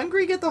 Did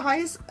Hungry get the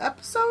highest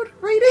episode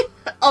rating?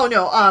 Oh,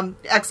 no,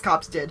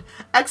 X-Cops did.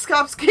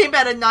 X-Cops came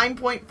at a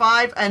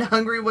 9.5, and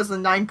Hungry was a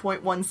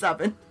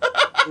 9.17.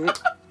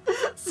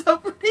 So,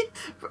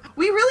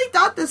 we really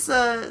thought this,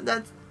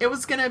 that it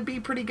was gonna be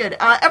pretty good.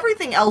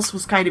 Everything else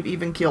was kind of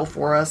even keel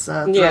for us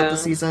throughout the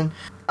season.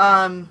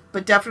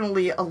 But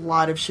definitely a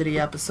lot of shitty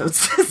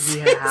episodes this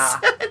season.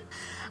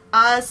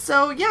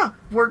 So, yeah,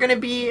 we're going to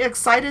be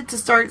excited to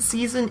start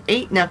Season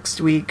 8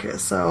 next week,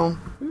 so...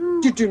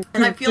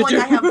 And I feel like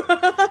I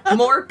have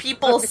more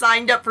people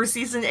signed up for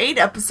Season 8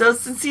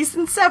 episodes than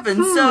Season 7,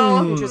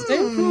 so...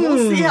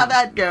 we'll see how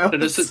that goes.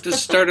 Does the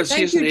start of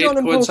Season 8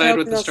 coincide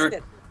with the start...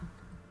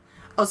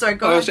 Oh, sorry,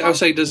 go ahead. I was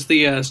saying, does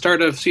the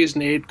start of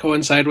Season 8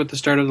 coincide with the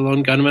start of The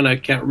Lone Gunman? I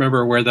can't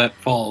remember where that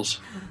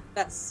falls.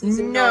 That's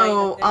Season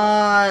 9,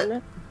 I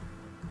think,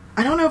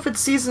 I don't know if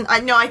it's season...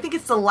 I think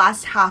it's the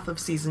last half of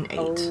Season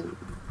 8.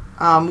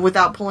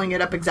 Without pulling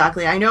it up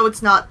exactly. I know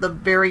it's not the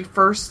very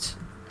first...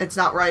 It's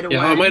not right away.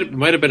 Yeah, it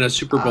might have been a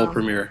Super Bowl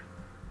premiere.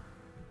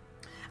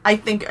 I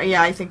think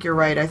you're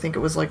right. I think it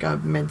was like a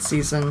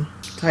mid-season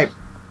type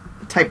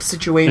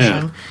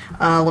situation.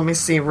 Yeah. Let me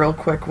see real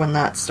quick when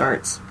that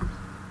starts.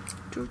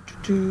 My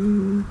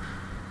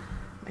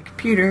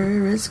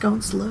computer is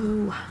going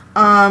slow.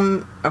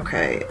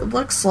 Okay. It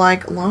looks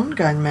like Lone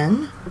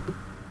Gunman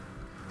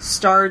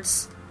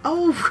starts...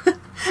 Oh,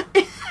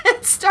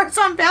 it starts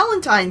on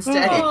Valentine's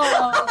Day.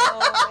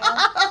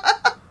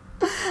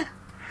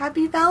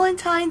 Happy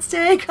Valentine's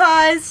Day,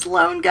 guys!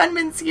 Lone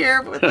Gunman's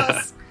here with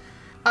us.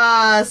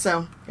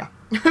 So, yeah.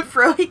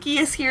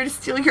 Frohickey is here to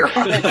steal your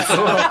heart.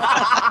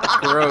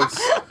 Gross.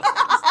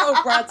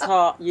 Stole Brad's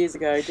heart years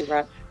ago, did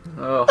Brad?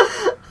 Oh.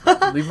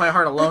 Leave my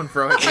heart alone,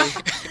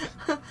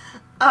 Frohickey.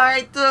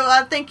 Alright,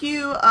 so thank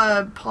you,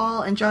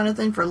 Paul and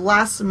Jonathan, for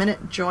last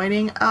minute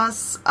joining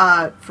us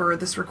for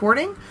this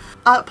recording.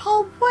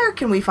 Paul, where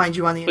can we find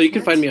you on the internet? Well, you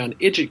can find me on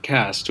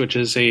IdjitCast, which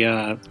is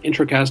a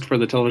introcast for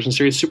the television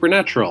series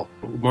Supernatural.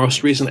 The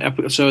most recent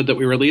episode that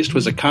we released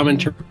was a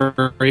commentary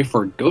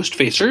for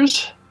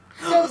Ghostfacers.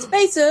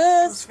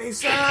 Ghostfacers!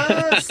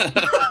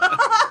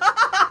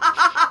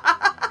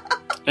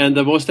 And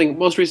the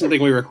most recent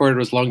thing we recorded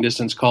was Long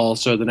Distance Call,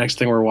 so the next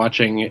thing we're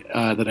watching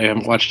that I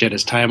haven't watched yet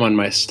is Time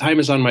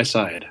is on My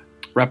Side.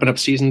 Wrapping up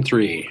Season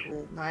 3.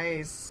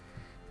 Nice.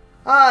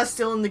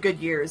 Still in the good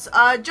years.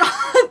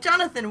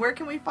 Jonathan, where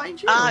can we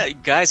find you?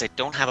 Guys, I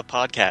don't have a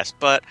podcast,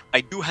 but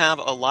I do have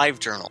a live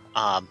journal.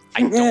 I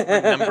don't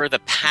remember the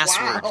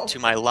password to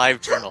my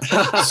live journal.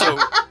 So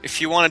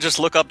if you want to just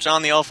look up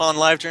John the Elf on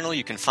live journal,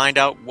 you can find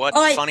out what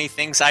funny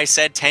things I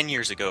said 10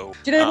 years ago.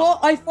 Do you know what?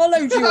 I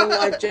followed you on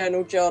live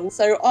journal, John,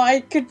 so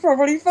I could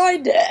probably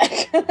find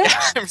it.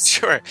 I'm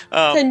sure.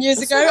 10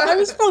 years ago, I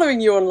was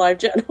following you on live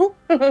journal.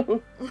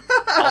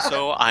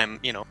 Also, I'm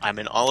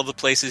in all of the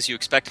places you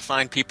expect to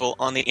find people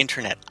on the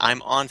internet.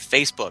 I'm on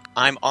Facebook.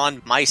 I'm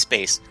on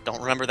MySpace.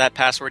 Don't remember that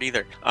password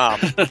either.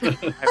 I'm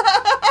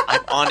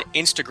on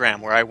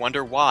Instagram, where I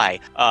wonder why.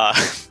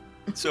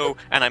 And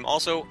I'm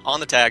also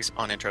on the tags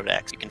on Intro to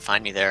X. You can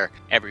find me there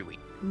every week.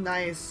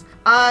 Nice.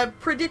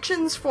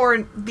 Predictions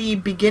for the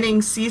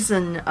beginning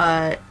season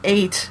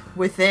 8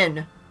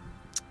 Within.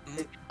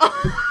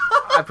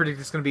 I predict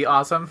it's going to be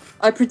awesome.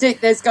 I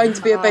predict there's going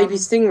to be a baby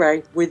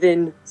Stingray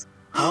within.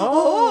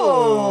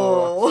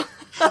 Oh!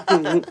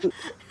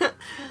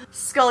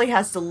 Scully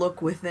has to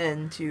look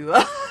within to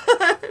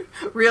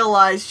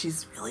realize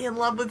she's really in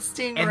love with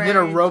Stingray. And then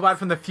a robot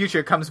from the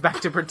future comes back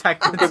to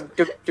protect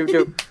it.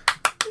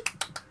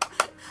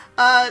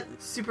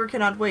 Super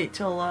cannot wait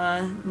till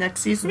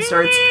next season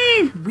starts.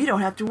 We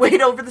don't have to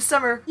wait over the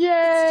summer. Yay!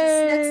 It's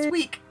just next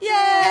week.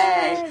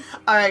 Yay!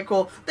 Alright,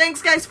 cool.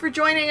 Thanks, guys, for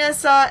joining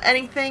us.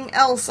 Anything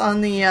else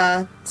on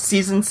the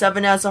season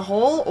 7 as a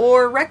whole,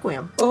 or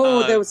Requiem?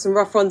 Oh, there were some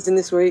rough ones in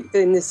this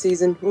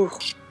season. Ooh.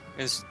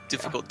 Is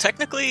difficult.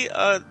 Technically,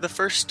 the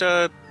first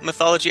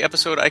mythology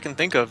episode I can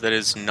think of that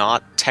is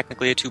not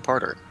technically a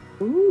two-parter.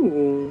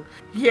 Ooh.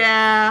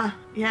 Yeah.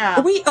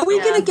 Are we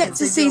going to get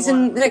to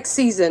next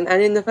season,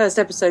 and in the first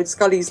episode,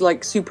 Scully's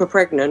like super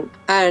pregnant,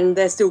 and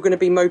they're still going to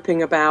be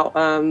moping about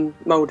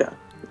Mulder?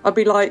 I'd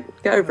be like,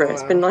 get over it.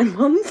 It's been 9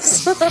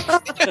 months.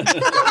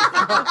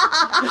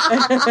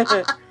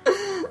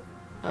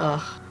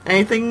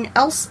 Anything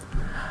else?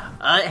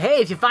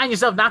 Hey, if you find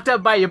yourself knocked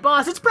up by your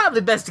boss, it's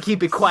probably best to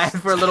keep it quiet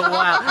for a little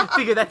while.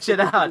 Figure that shit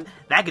out.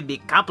 That could be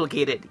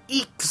complicated.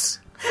 Eeks.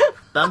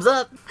 Thumbs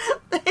up.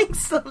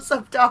 Thanks, thumbs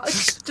up, dog.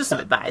 Just some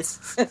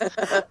advice.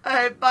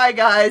 Alright, bye,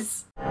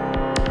 guys.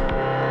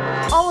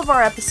 All of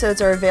our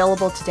episodes are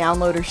available to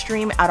download or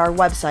stream at our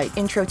website,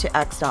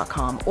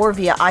 introtox.com, or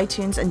via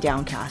iTunes and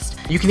Downcast.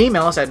 You can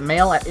email us at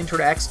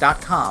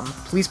mail@introtox.com.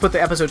 Please put the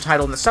episode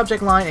title in the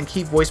subject line and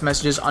keep voice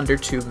messages under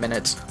 2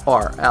 minutes,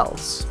 or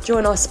else.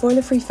 Join our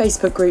spoiler-free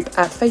Facebook group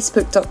at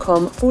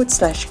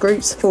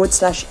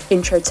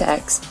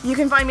facebook.com/groups/intro-to-X. You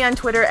can find me on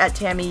Twitter at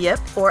TammyYip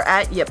or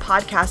at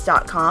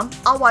yippodcast.com,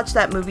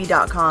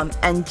 I'llWatchThatMovie.com,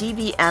 and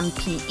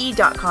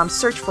dvmpe.com.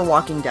 Search for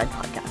Walking Dead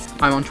Podcast.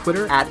 I'm on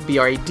Twitter at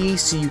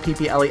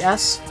BRADCUPPLES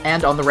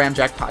and on the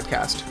Ramjack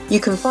Podcast. You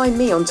can find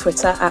me on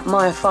Twitter at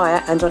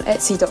MayaFire and on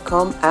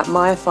Etsy.com at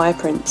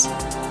MayaFirePrints.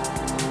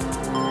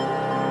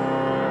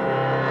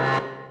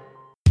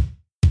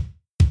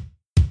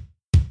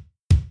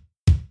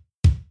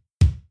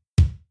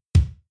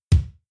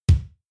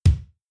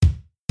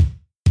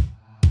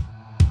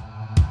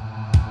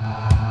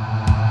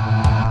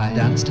 I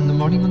danced in the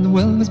morning when the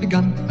world was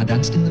begun. I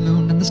danced in the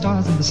moon and the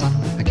stars and the sun.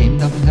 I came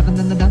down from heaven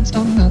and I danced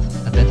on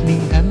earth. At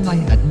Bethlehem I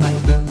had my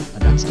birth. I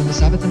danced on the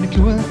Sabbath and the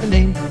cure the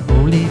lame. The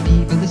holy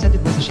people, they said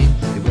it was a shame.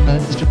 They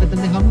whipped the strip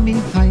and they hung me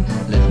high.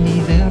 Left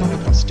me there on a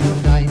cross to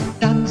die.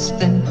 Dance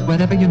then,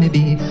 wherever you may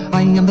be.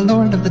 I am the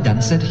Lord of the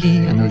dance, said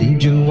he. And I'll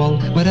lead you all,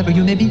 wherever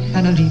you may be.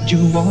 And I'll lead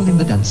you all in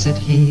the dance, said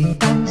he.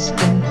 Dance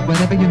then,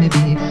 wherever you may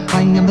be.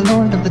 I am the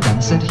Lord of the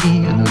dance, said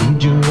he. And I'll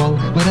lead you all,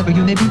 wherever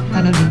you may be.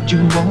 And I'll lead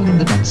you all in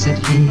the dance, said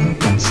he.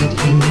 Dance it,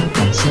 he,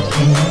 dance it,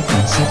 he,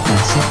 dance it,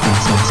 dance it,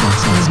 dance it,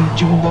 dance it. I'll lead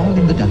you all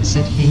in the dance,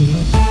 said he.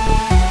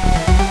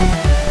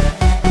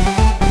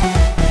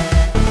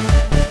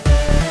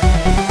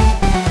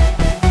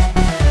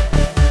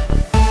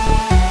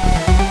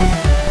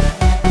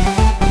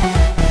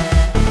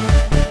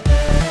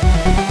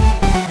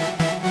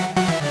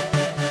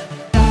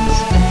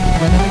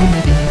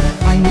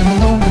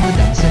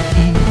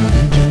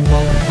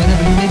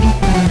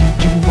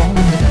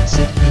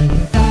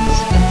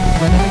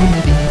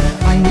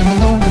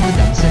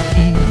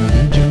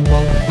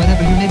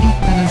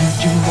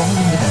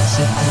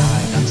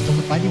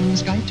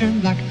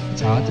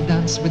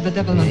 With the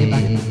devil on your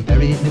back,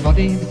 buried my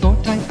body, the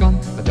thought I'd gone.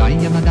 But I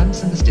am a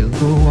dance and I still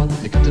go on.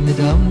 They cut me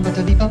down, but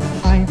I leap up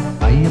high.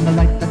 I am the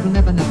light that will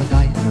never, never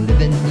die. And I'll live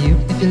in you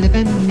if you live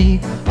in me.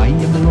 I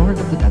am the Lord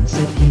of the dance,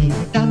 said he.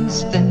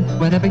 Dance then,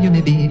 wherever you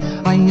may be.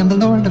 I am the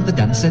Lord of the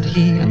dance, said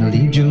he. And I'll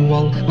lead you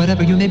all,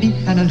 wherever you may be.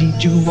 And I'll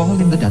lead you all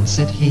in the dance,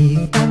 said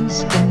he.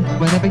 Dance then,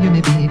 wherever you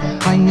may be.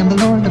 I am the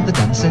Lord of the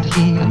dance, said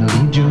he. And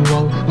I'll lead you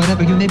all,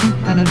 wherever you may be.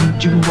 And I'll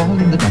lead you all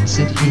in the dance,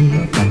 said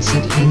he. Dance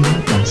it, he,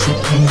 dance it,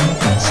 he,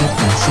 dance it,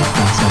 dance it,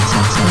 dance, dance,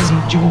 dance. I'll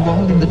lead you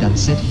all in the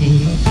dance, said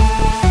he.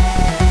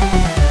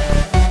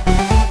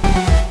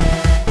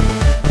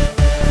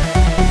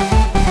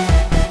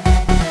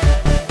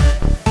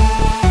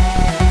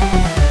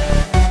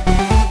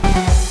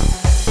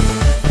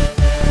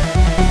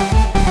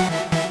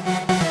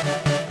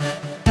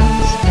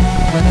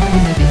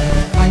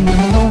 I am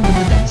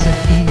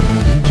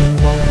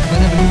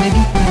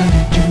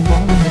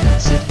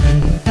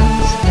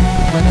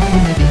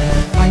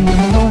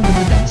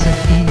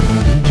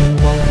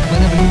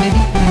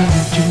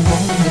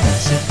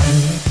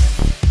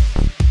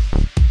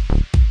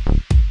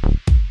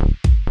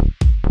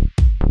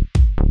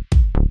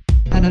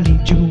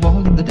lead you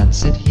all in the dance.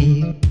 Said